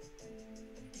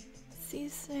 Sea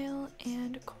snail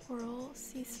and coral.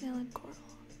 Sea snail and coral.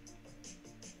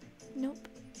 Nope.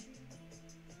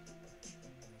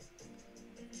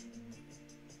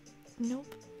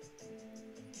 Nope.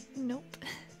 Nope.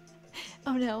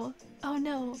 Oh no. Oh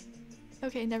no.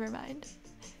 Okay, never mind.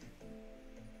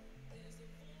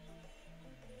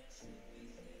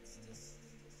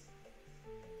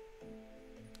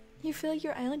 You feel like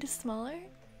your island is smaller?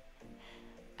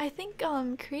 I think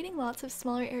creating lots of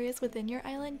smaller areas within your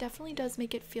island definitely does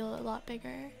make it feel a lot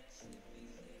bigger.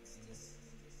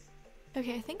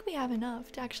 Okay, I think we have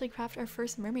enough to actually craft our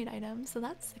first mermaid item, so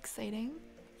that's exciting.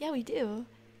 Yeah, we do.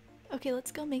 Okay,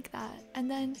 let's go make that. And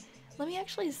then let me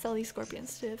actually sell these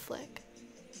scorpions to Flick.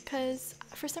 Because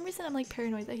for some reason I'm like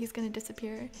paranoid that he's gonna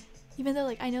disappear. Even though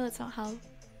like I know that's not how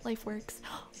life works.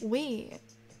 Wait,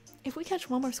 if we catch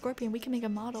 1 more scorpion we can make a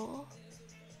model.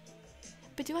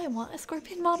 But do I want a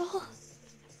scorpion model?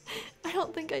 I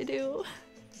don't think I do.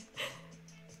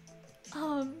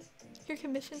 Your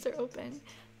commissions are open.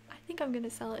 I think I'm gonna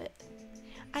sell it.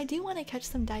 I do want to catch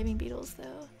some diving beetles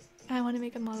though. And I want to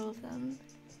make a model of them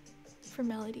for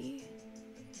Melody.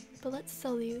 But let's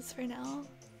sell these for now.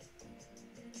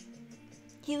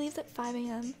 He leaves at 5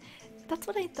 AM. That's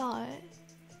what I thought.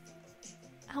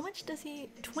 How much does he?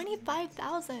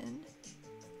 25,000.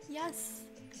 Yes.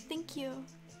 Thank you.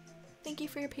 Thank you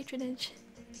for your patronage.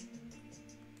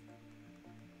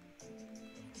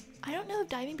 I don't know if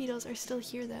diving beetles are still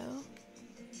here though.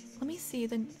 Let me see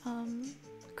the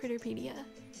Critterpedia.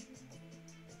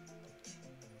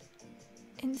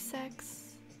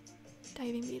 Insects.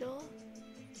 Diving beetle.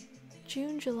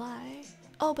 June, July.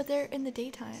 Oh, but they're in the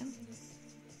daytime.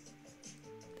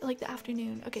 Like the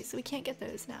afternoon. Okay, so we can't get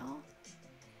those now.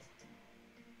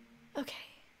 Okay.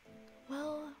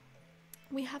 Well,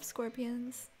 We have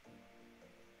scorpions.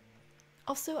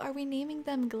 Also, are we naming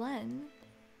them Glenn?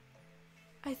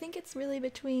 I think it's really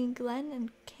between Glenn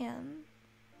and Cam.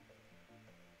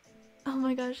 Oh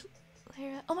my gosh,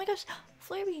 Lara. Oh my gosh,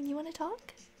 Flurbean, you want to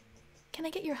talk? Can I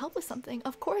get your help with something?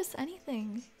 Of course,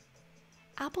 anything.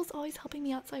 Apple's always helping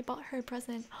me out, so I bought her a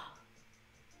present.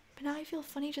 But now I feel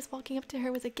funny just walking up to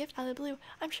her with a gift out of the blue.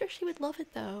 I'm sure she would love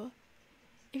it though.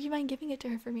 If you mind giving it to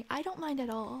her for me, I don't mind at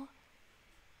all.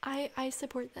 I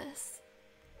support this.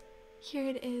 Here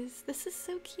it is. This is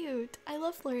so cute. I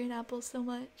love Florian Apple so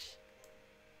much.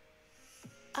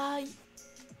 Do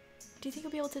you think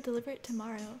you'll be able to deliver it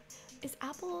tomorrow? Is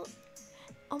Apple...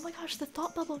 Oh my gosh, the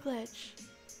thought bubble glitch.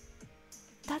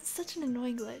 That's such an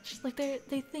annoying glitch. Like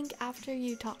they think after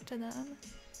you talk to them.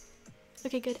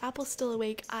 Okay, good. Apple's still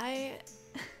awake.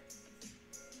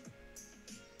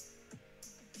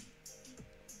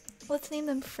 Let's name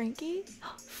them Frankie.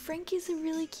 Frankie's a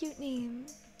really cute name.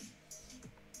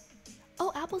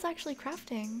 Oh, Apple's actually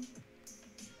crafting.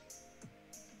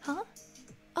 Huh?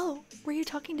 Oh, were you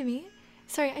talking to me?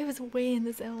 Sorry, I was way in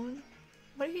the zone.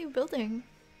 What are you building?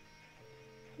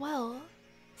 Well,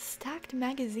 stacked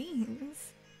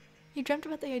magazines. You dreamt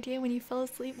about the idea when you fell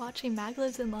asleep watching Mag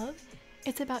Lives in Love?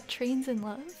 It's about trains in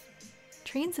love?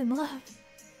 Trains in love?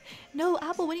 No,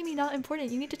 Apple, what do you mean not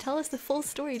important? You need to tell us the full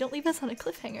story. Don't leave us on a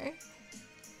cliffhanger.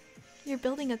 You're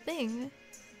building a thing.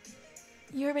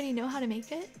 You already know how to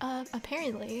make it?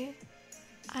 Apparently.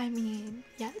 I mean,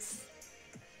 yes?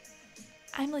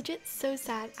 I'm legit so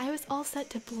sad. I was all set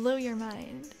to blow your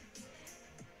mind.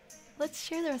 Let's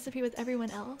share the recipe with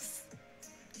everyone else.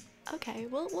 Okay,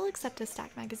 we'll accept a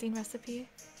stacked magazine recipe.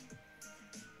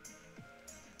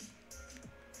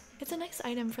 It's a nice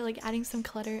item for like adding some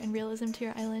clutter and realism to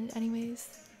your island anyways.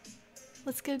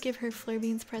 Let's go give her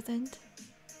Flurbean's present.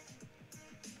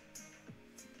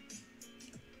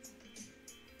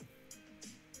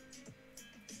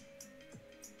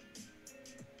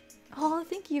 Oh,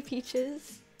 thank you,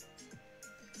 Peaches.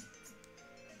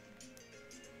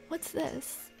 What's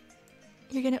this?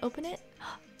 You're gonna open it?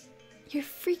 You're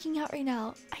freaking out right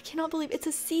now. I cannot believe it's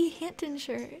a C. Hampton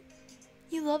shirt.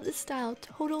 You love the style.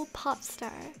 Total pop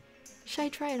star. Should I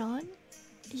try it on?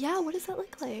 Yeah, what does that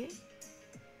look like?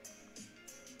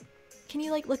 Can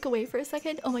you like look away for a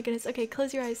second? Oh my goodness. Okay,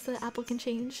 close your eyes so the Apple can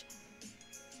change.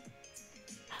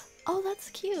 Oh, that's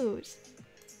cute.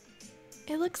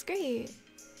 It looks great.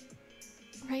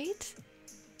 Right?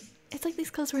 It's like these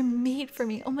clothes were made for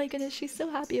me. Oh my goodness, she's so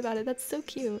happy about it. That's so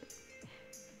cute.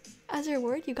 As a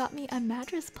reward, you got me a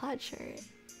Madras plaid shirt.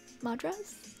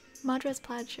 Madras? Madras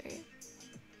plaid shirt.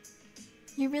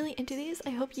 You're really into these?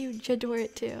 I hope you jadore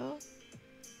it too.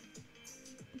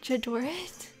 Jadore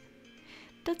it?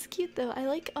 That's cute though. I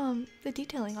like the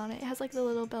detailing on it. It has like the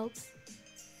little belts.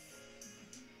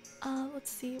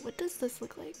 Let's see. What does this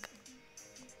look like?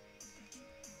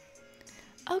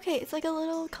 Okay, it's like a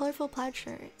little colorful plaid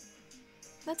shirt.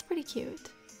 That's pretty cute.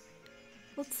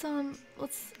 Let's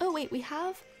oh wait, we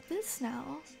have this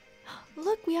now.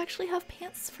 Look, we actually have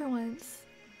pants for once.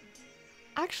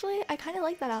 Actually, I kind of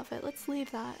like that outfit. Let's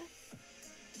leave that.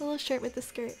 The little shirt with the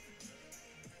skirt.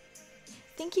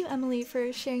 Thank you, Emily,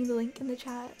 for sharing the link in the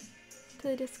chat to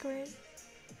the Discord.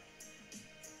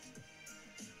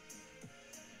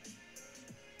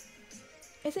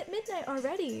 Is it midnight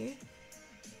already?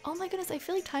 Oh my goodness, I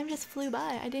feel like time just flew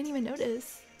by. I didn't even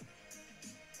notice.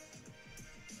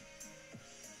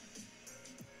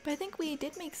 But I think we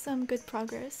did make some good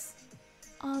progress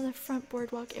on the front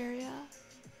boardwalk area.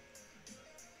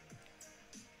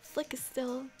 Flick is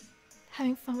still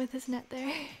having fun with his net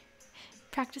there,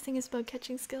 practicing his bug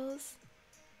catching skills.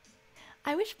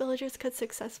 I wish villagers could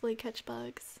successfully catch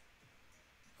bugs.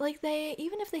 Like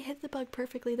even if they hit the bug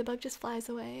perfectly, the bug just flies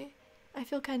away. I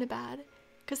feel kind of bad,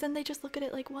 because then they just look at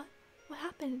it like, what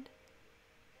happened?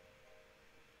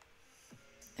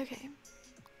 Okay,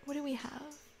 what do we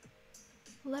have?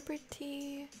 Leopard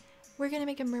tea. We're gonna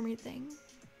make a mermaid thing.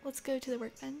 Let's go to the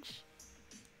workbench.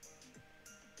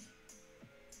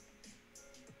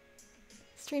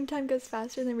 Stream time goes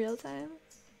faster than real time.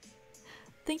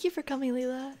 Thank you for coming,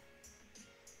 Leela.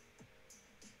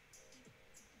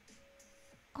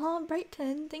 Oh,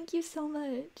 Brighton, thank you so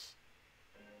much.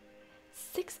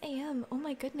 6 AM, oh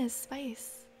my goodness,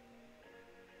 Spice.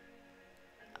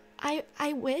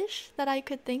 I wish that I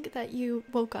could think that you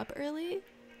woke up early,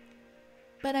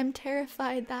 but I'm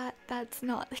terrified that that's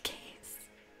not the case.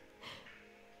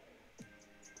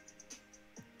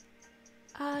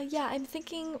 Yeah, I'm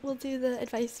thinking we'll do the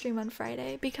advice stream on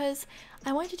Friday because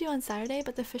I wanted to do on Saturday,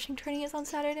 but the fishing tourney is on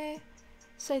Saturday.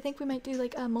 So I think we might do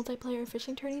like a multiplayer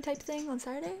fishing tourney type thing on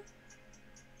Saturday.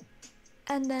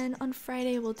 And then on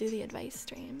Friday we'll do the advice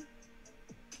stream.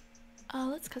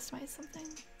 Let's customize something.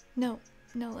 No,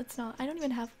 let's not. I don't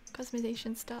even have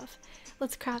customization stuff.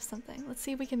 Let's craft something. Let's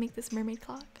see if we can make this mermaid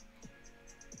clock.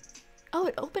 Oh,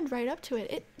 it opened right up to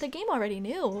it. The game already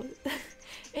knew.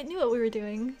 It knew what we were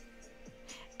doing.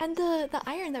 And the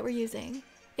iron that we're using,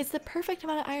 it's the perfect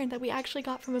amount of iron that we actually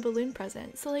got from a balloon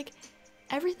present. So like,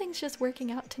 everything's just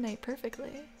working out tonight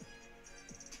perfectly.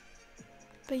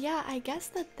 But yeah, I guess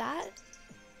that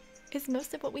is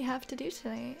most of what we have to do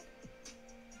tonight.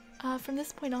 From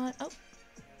this point on, oh,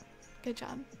 good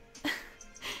job.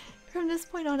 From this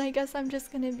point on, I guess I'm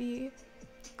just gonna be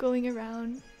going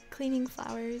around, cleaning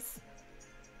flowers,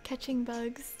 catching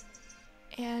bugs,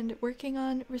 and working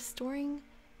on restoring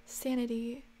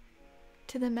sanity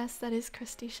to the mess that is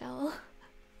Crustyshell.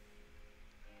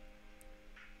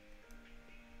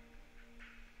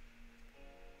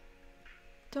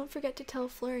 Don't forget to tell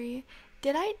Flurry.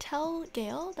 Did I tell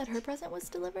Gail that her present was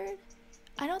delivered?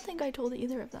 I don't think I told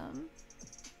either of them.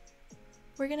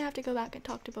 We're gonna have to go back and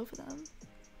talk to both of them.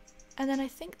 And then I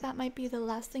think that might be the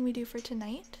last thing we do for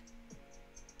tonight.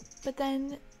 But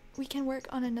then we can work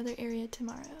on another area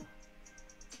tomorrow.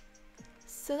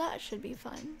 So that should be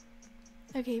fun.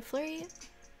 Okay, Flurry,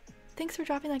 thanks for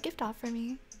dropping that gift off for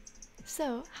me.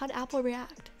 So, how'd Apple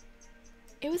react?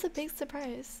 It was a big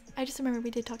surprise. I just remember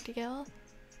we did talk to Gail.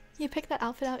 You picked that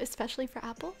outfit out especially for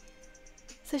Apple?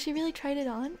 So she really tried it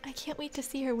on? I can't wait to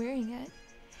see her wearing it.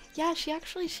 Yeah, she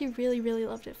really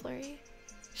loved it, Flurry.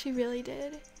 She really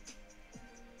did.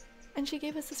 And she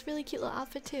gave us this really cute little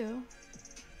outfit too.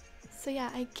 So yeah,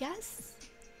 I guess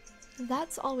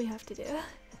that's all we have to do.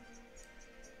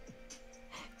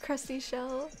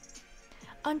 Crustyshell.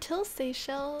 Until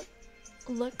Sayshell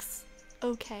looks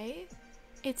okay,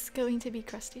 it's going to be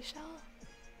Crustyshell.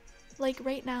 Like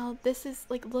right now, this is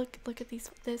like look at these.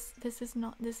 This is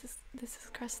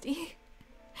crusty.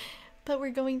 But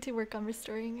we're going to work on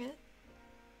restoring it.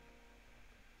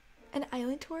 An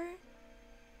island tour?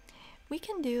 We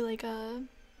can do like a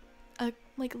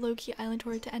like low-key island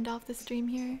tour to end off the stream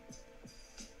here.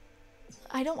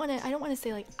 I don't want to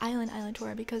say like island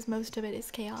tour because most of it is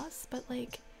chaos, but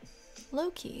like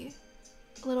low-key,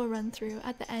 a little run through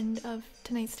at the end of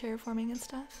tonight's terraforming and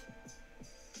stuff.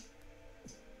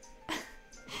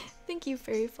 Thank you,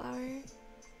 Fairy Flower.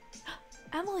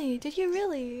 Emily, did you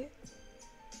really?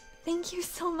 Thank you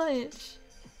so much.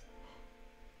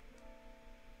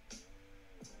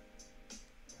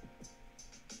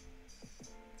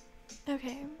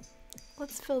 Okay,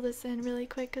 let's fill this in really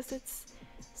quick because it's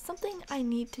something I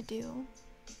need to do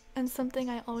and something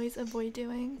I always avoid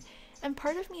doing. And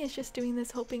part of me is just doing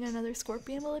this hoping another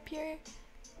scorpion will appear,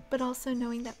 but also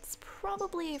knowing that's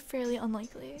probably fairly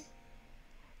unlikely.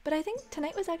 But I think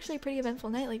tonight was actually a pretty eventful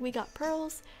night. Like, we got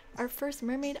pearls, our first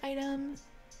mermaid item,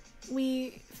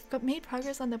 we made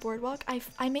progress on the boardwalk.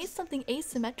 I made something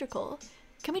asymmetrical.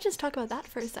 Can we just talk about that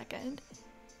for a second?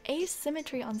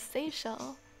 Asymmetry on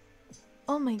Sayshell.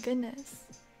 Oh my goodness.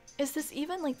 Is this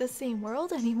even like the same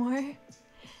world anymore?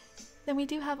 Then we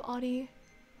do have Audie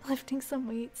lifting some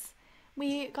weights.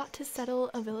 We got to settle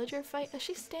a villager fight. Is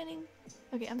she standing?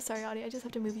 Okay, I'm sorry, Audie. I just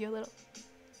have to move you a little.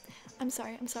 I'm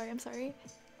sorry. Let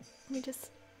me just...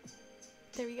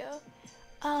 There we go.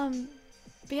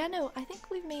 But yeah, no, I think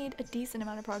we've made a decent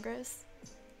amount of progress.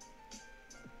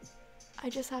 I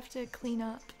just have to clean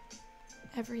up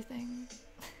everything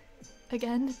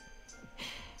again.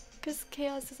 Because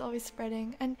chaos is always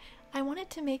spreading. And I wanted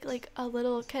to make like a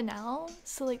little canal.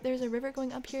 So like there's a river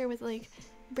going up here with like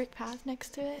brick path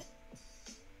next to it.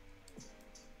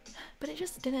 But it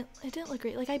didn't look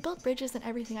great. Like I built bridges and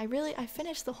everything. I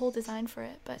finished the whole design for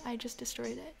it, but I just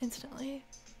destroyed it instantly.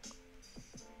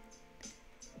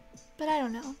 But I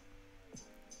don't know.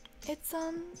 It's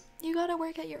you gotta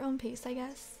work at your own pace, I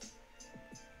guess.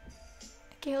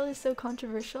 Gale is so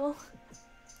controversial.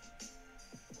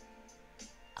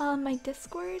 My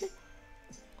Discord,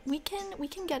 we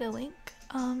can get a link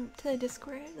to the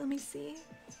Discord. Let me see.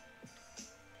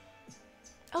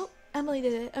 Oh, Emily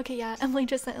did it. Okay, yeah, Emily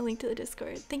just sent a link to the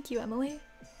Discord. Thank you, Emily.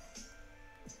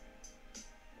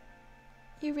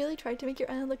 You really tried to make your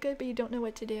island look good, but you don't know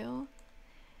what to do.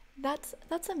 That's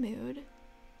a mood.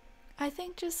 I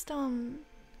think just don't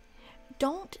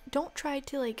try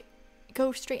to like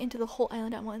go straight into the whole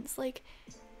island at once. Like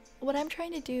what I'm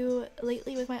trying to do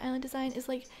lately with my island design is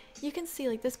like you can see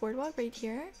like this boardwalk right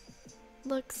here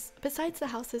looks, besides the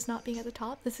houses not being at the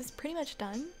top, this is pretty much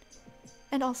done.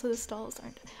 And also the stalls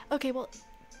aren't. Okay, well,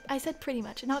 I said pretty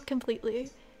much, not completely.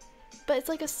 But it's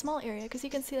like a small area because you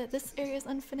can see that this area is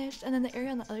unfinished and then the area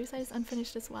on the other side is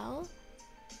unfinished as well.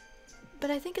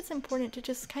 But I think it's important to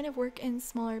just kind of work in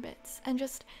smaller bits and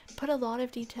just put a lot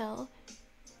of detail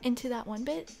into that one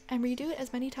bit and redo it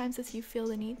as many times as you feel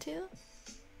the need to,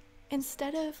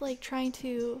 instead of like trying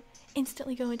to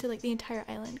instantly go into like the entire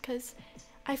island, because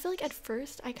I feel like at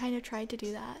first I kind of tried to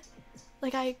do that.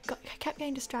 Like I kept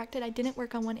getting distracted, I didn't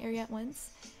work on one area at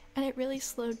once, and it really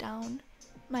slowed down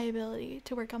my ability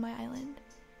to work on my island.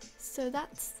 So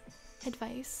that's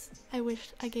advice I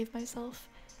wish I gave myself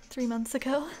 3 months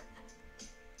ago.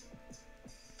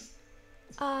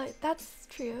 That's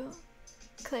true,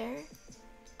 Claire.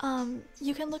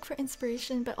 You can look for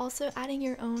inspiration, but also adding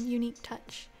your own unique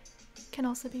touch can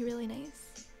also be really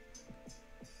nice.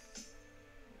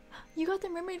 You got the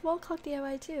mermaid wall clock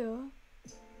DIY too.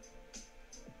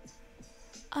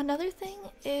 Another thing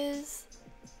is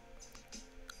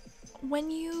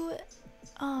when you,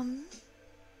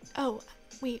 oh,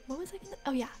 wait, what was I gonna,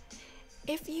 oh yeah.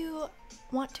 If you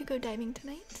want to go diving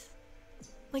tonight,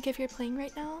 like if you're playing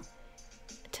right now,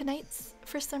 tonight's,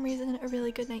 for some reason, a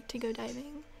really good night to go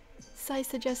diving. So I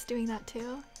suggest doing that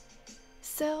too.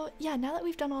 So yeah, now that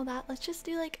we've done all that, let's just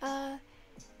do like a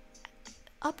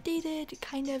updated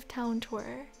kind of town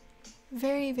tour.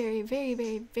 Very, very, very,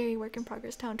 very, very work in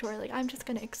progress town tour. Like, I'm just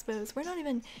gonna expose. We're not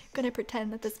even gonna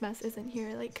pretend that this mess isn't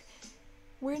here. Like,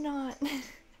 we're not.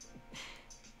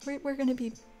 we're gonna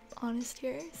be honest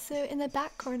here. So in the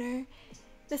back corner,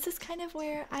 this is kind of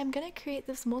where I'm gonna create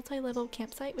this multi-level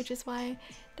campsite, which is why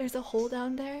there's a hole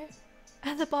down there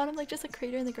at the bottom, like just a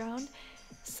crater in the ground.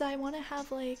 So I want to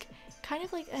have like kind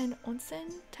of like an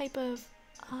onsen type of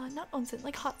not onsen,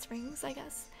 like hot springs, I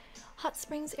guess, hot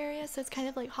springs area. So it's kind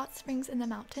of like hot springs in the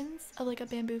mountains of like a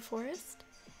bamboo forest,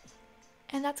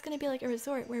 and that's going to be like a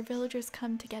resort where villagers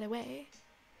come to get away.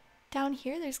 Down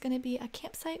here there's going to be a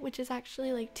campsite, which is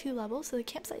actually like 2 levels. So the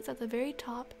campsite's at the very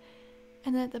top,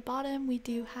 and then at the bottom we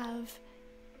do have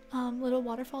little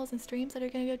waterfalls and streams that are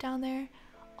going to go down there.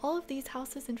 All of these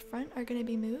houses in front are going to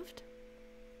be moved.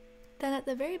 Then at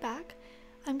the very back,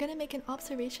 I'm going to make an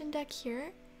observation deck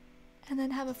here, and then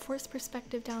have a forced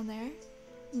perspective down there.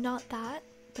 Not that,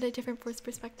 but a different forced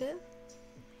perspective.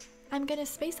 I'm going to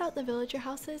space out the villager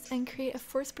houses and create a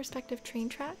forced perspective train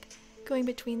track going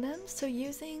between them. So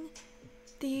using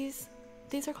these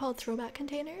are called throwback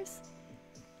containers.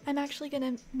 I'm actually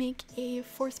going to make a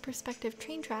forced perspective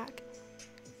train track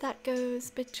that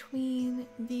goes between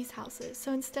these houses.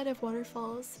 So instead of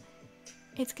waterfalls,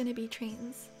 it's going to be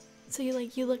trains. So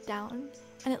you look down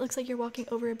and it looks like you're walking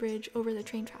over a bridge over the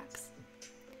train tracks.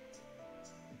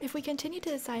 If we continue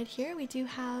to the side here, we do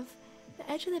have the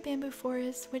edge of the bamboo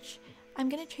forest, which I'm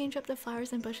going to change up the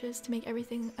flowers and bushes to make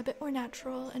everything a bit more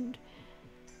natural. And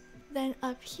then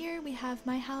up here we have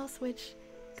my house, which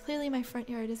clearly my front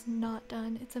yard is not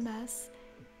done, it's a mess.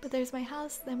 But there's my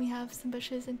house, then we have some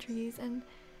bushes and trees and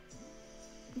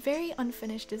very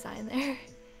unfinished design there.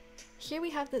 Here we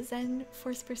have the Zen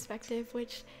forced perspective,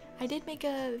 which I did make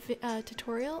a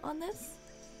tutorial on this,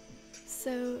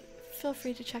 so feel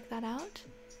free to check that out.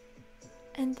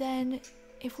 And then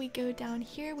if we go down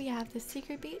here, we have the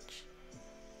secret beach.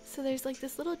 So there's like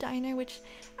this little diner, which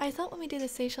I thought when we do the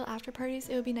Sayshell after parties,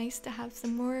 it would be nice to have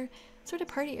some more sort of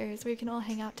party areas where you can all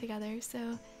hang out together.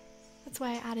 So that's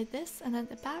why I added this. And then at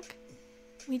the back,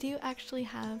 we do actually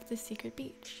have the secret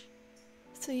beach.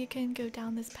 So you can go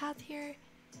down this path here.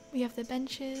 We have the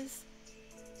benches,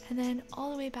 and then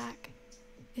all the way back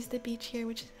is the beach here,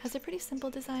 which has a pretty simple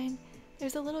design.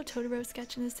 There's a little Totoro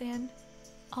sketch in the sand.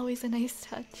 Always a nice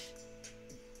touch.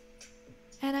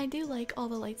 And I do like all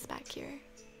the lights back here.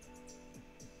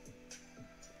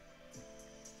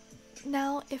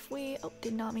 Now if we, oh,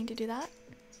 did not mean to do that.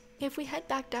 If we head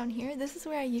back down here, this is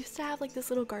where I used to have like this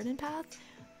little garden path,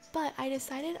 but I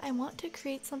decided I want to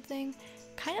create something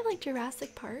kind of like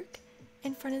Jurassic Park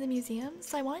in front of the museum.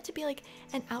 So I want it to be like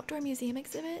an outdoor museum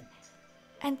exhibit,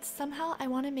 and somehow I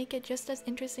want to make it just as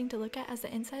interesting to look at as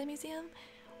the inside of the museum,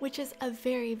 which is a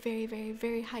very, very, very,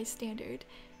 very high standard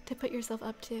to put yourself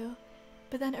up to.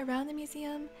 But then around the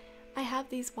museum, I have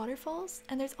these waterfalls,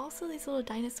 and there's also these little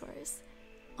dinosaurs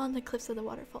on the cliffs of the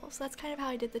waterfall. So that's kind of how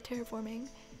I did the terraforming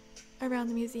around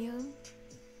the museum.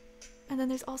 And then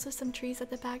there's also some trees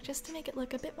at the back just to make it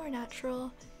look a bit more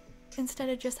natural instead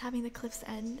of just having the cliff's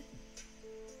end.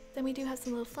 Then we do have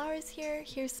some little flowers here.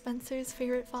 Here's Spencer's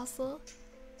favorite fossil,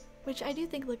 which I do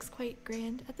think looks quite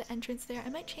grand at the entrance there. I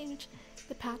might change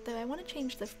the path though. I want to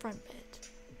change the front bit,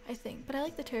 I think, but I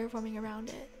like the terraforming around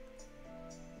it.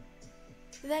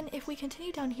 Then if we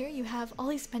continue down here, you have all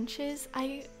these benches.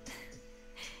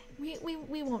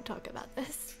 We won't talk about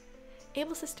this.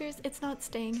 Able Sisters, it's not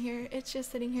staying here. It's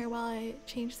just sitting here while I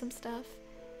change some stuff.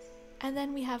 And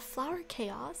then we have Flower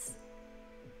Chaos.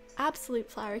 absolute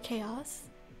flower chaos.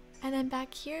 And then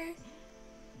back here,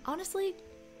 honestly,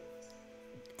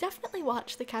 definitely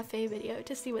watch the cafe video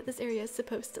to see what this area is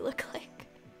supposed to look like.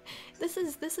 This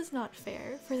is not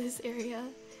fair for this area.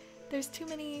 There's too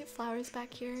many flowers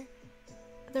back here.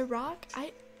 The rock,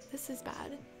 this is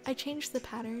bad. I changed the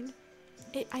pattern.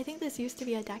 I think this used to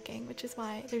be a decking, which is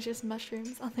why there's just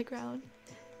mushrooms on the ground.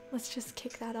 Let's just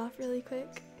kick that off really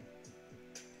quick.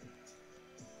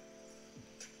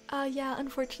 Yeah,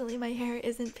 unfortunately my hair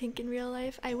isn't pink in real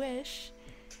life. I wish.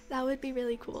 That would be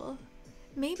really cool.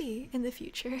 Maybe in the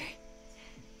future.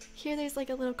 Here there's like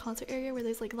a little concert area where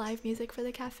there's like live music for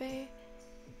the cafe.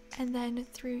 And then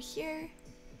through here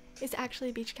is actually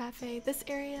a beach cafe. This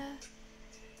area,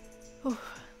 oh,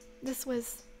 this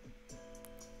was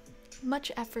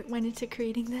much effort went into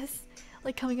creating this,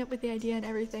 like coming up with the idea and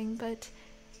everything, but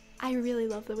I really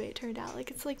love the way it turned out. Like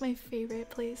it's like my favorite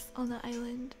place on the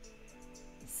island.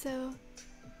 So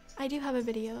I do have a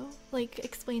video like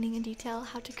explaining in detail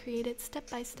how to create it step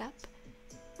by step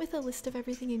with a list of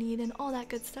everything you need and all that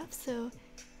good stuff, so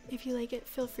if you like it,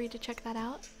 feel free to check that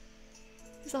out.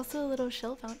 There's also a little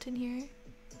shell fountain here.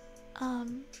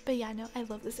 But yeah, no, I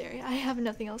love this area. I have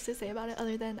nothing else to say about it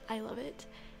other than I love it.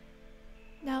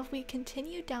 Now if we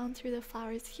continue down through the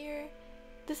flowers here,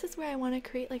 this is where I want to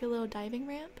create like a little diving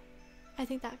ramp. I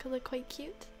think that could look quite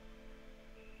cute.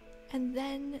 And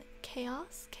then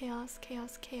chaos, chaos,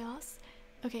 chaos, chaos.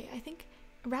 Okay, I think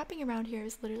wrapping around here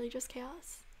is literally just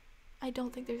chaos. I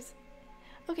don't think there's...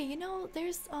 Okay, you know,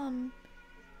 there's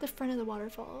the front of the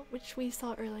waterfall, which we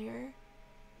saw earlier.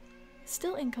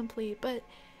 Still incomplete, but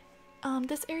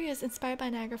this area is inspired by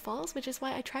Niagara Falls, which is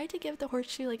why I tried to give the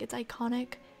horseshoe like its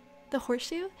iconic... The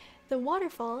horseshoe? The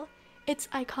waterfall, its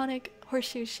iconic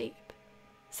horseshoe shape.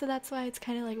 So that's why it's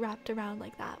kind of like wrapped around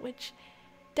like that, which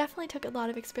definitely took a lot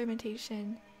of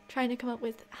experimentation trying to come up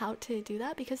with how to do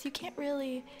that, because you can't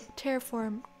really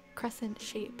terraform crescent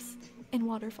shapes in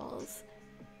waterfalls,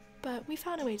 but we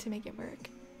found a way to make it work.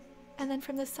 And then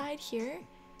from the side here,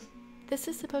 this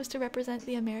is supposed to represent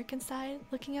the American side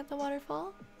looking at the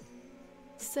waterfall,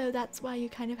 so that's why you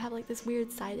kind of have like this weird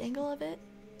side angle of it.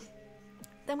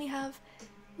 Then we have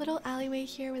little alleyway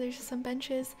here where there's just some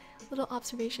benches, little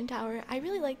observation tower. I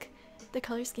really like the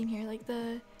color scheme here, like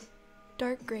the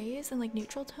dark grays and like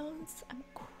neutral tones. I'm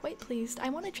quite pleased. I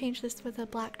want to change this with a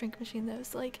black drink machine though,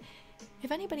 so like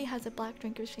if anybody has a black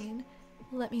drink machine,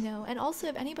 let me know. And also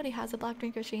if anybody has a black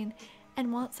drink machine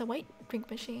and wants a white drink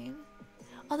machine,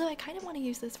 although I kind of want to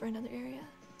use this for another area.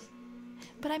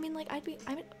 But I mean, like, I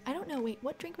don't know, wait,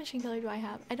 what drink machine color do I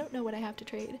have? I don't know what I have to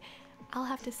trade. I'll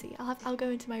have to see. I'll go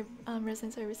into my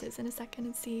resident services in a second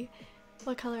and see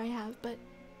what color I have, but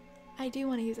I do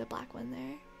want to use a black one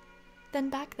there. Then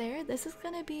back there, this is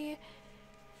gonna be...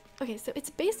 Okay, so it's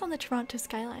based on the Toronto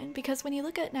skyline, because when you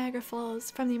look at Niagara Falls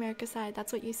from the America side,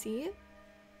 that's what you see.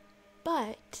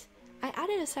 But I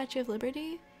added a Statue of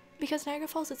Liberty because Niagara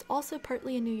Falls is also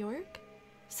partly in New York,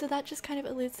 so that just kind of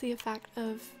alludes to the effect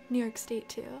of New York State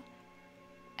too.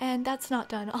 And that's not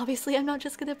done. Obviously, I'm not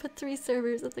just gonna put 3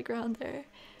 servers at the ground there,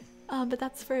 but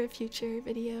that's for a future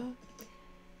video.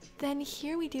 Then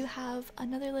here we do have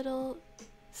another little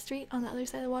street on the other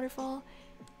side of the waterfall.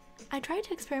 I tried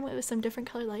to experiment with some different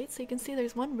color lights, so you can see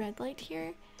there's one red light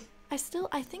here. I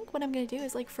think what I'm gonna do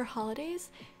is like for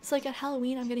holidays, so like at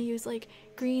Halloween I'm gonna use like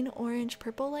green, orange,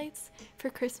 purple lights, for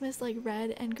Christmas like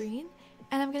red and green,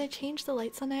 and I'm gonna change the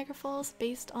lights on Niagara Falls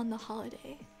based on the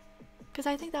holiday, because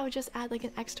I think that would just add like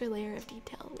an extra layer of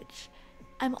detail, which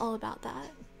I'm all about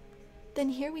that. Then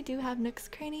here we do have Nook's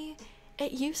Cranny.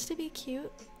 It used to be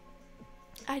cute.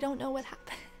 I don't know what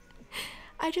happened.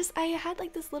 I had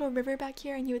like this little river back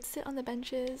here and you would sit on the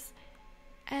benches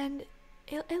and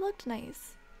it looked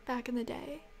nice back in the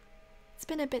day. It's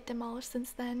been a bit demolished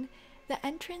since then. The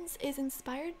entrance is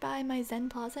inspired by my Zen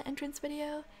Plaza entrance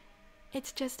video.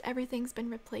 It's just everything's been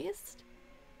replaced.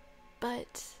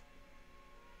 But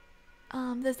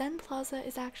the Zen Plaza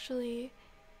is actually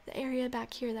the area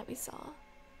back here that we saw.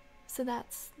 So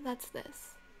that's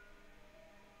this.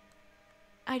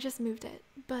 I just moved it,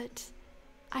 but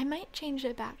I might change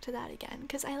it back to that again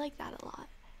because I like that a lot.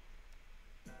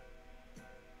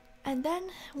 And then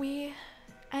we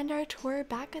end our tour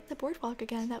back at the boardwalk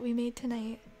again that we made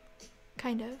tonight.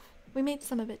 Kind of. We made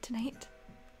some of it tonight.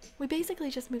 We basically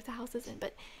just moved the houses in,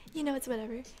 but you know, it's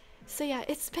whatever. So yeah,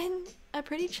 it's been a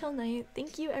pretty chill night.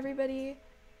 Thank you everybody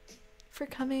for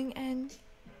coming and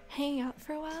hanging out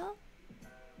for a while.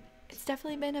 It's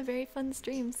definitely been a very fun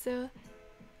stream, so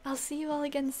I'll see you all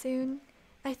again soon.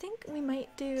 I think we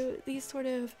might do these sort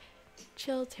of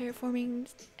chill terraforming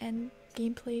and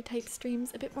gameplay type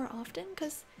streams a bit more often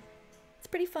because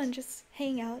pretty fun just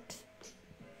hanging out.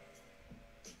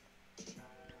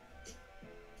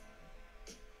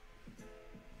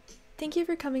 Thank you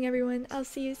for coming, everyone. I'll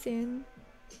see you soon.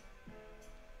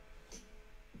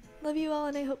 Love you all,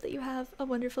 and I hope that you have a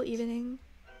wonderful evening.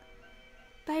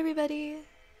 Bye, everybody.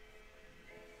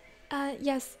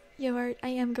 Yes, Yoart, I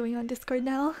am going on Discord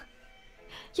now.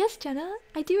 Yes, Jenna,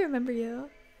 I do remember you.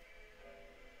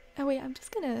 Oh wait, I'm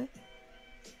just gonna...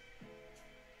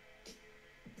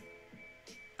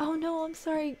 Oh no, I'm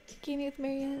sorry, Gaming with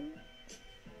Marianne.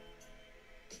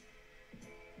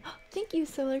 Thank you,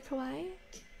 Solar Kawaii.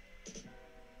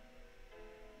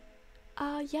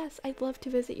 Yes, I'd love to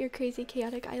visit your crazy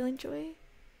chaotic island, Joy.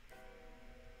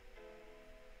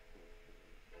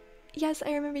 Yes,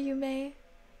 I remember you, May.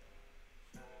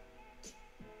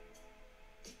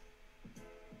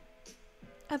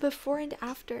 A before and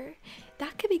after.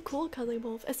 That could be cool, Cuddly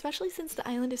Wolf, especially since the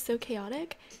island is so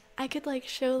chaotic. I could like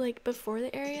show like before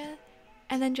the area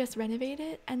and then just renovate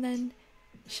it and then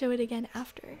show it again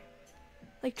after.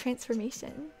 Like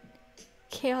transformation.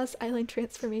 Chaos Island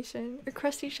transformation, or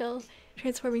Crustyshell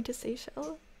transforming to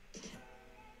Sayshell.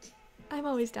 I'm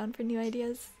always down for new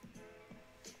ideas.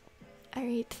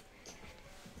 Alright.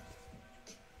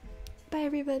 Bye,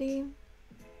 everybody.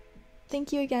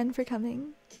 Thank you again for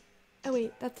coming. Oh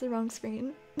wait, that's the wrong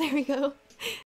screen. There we go.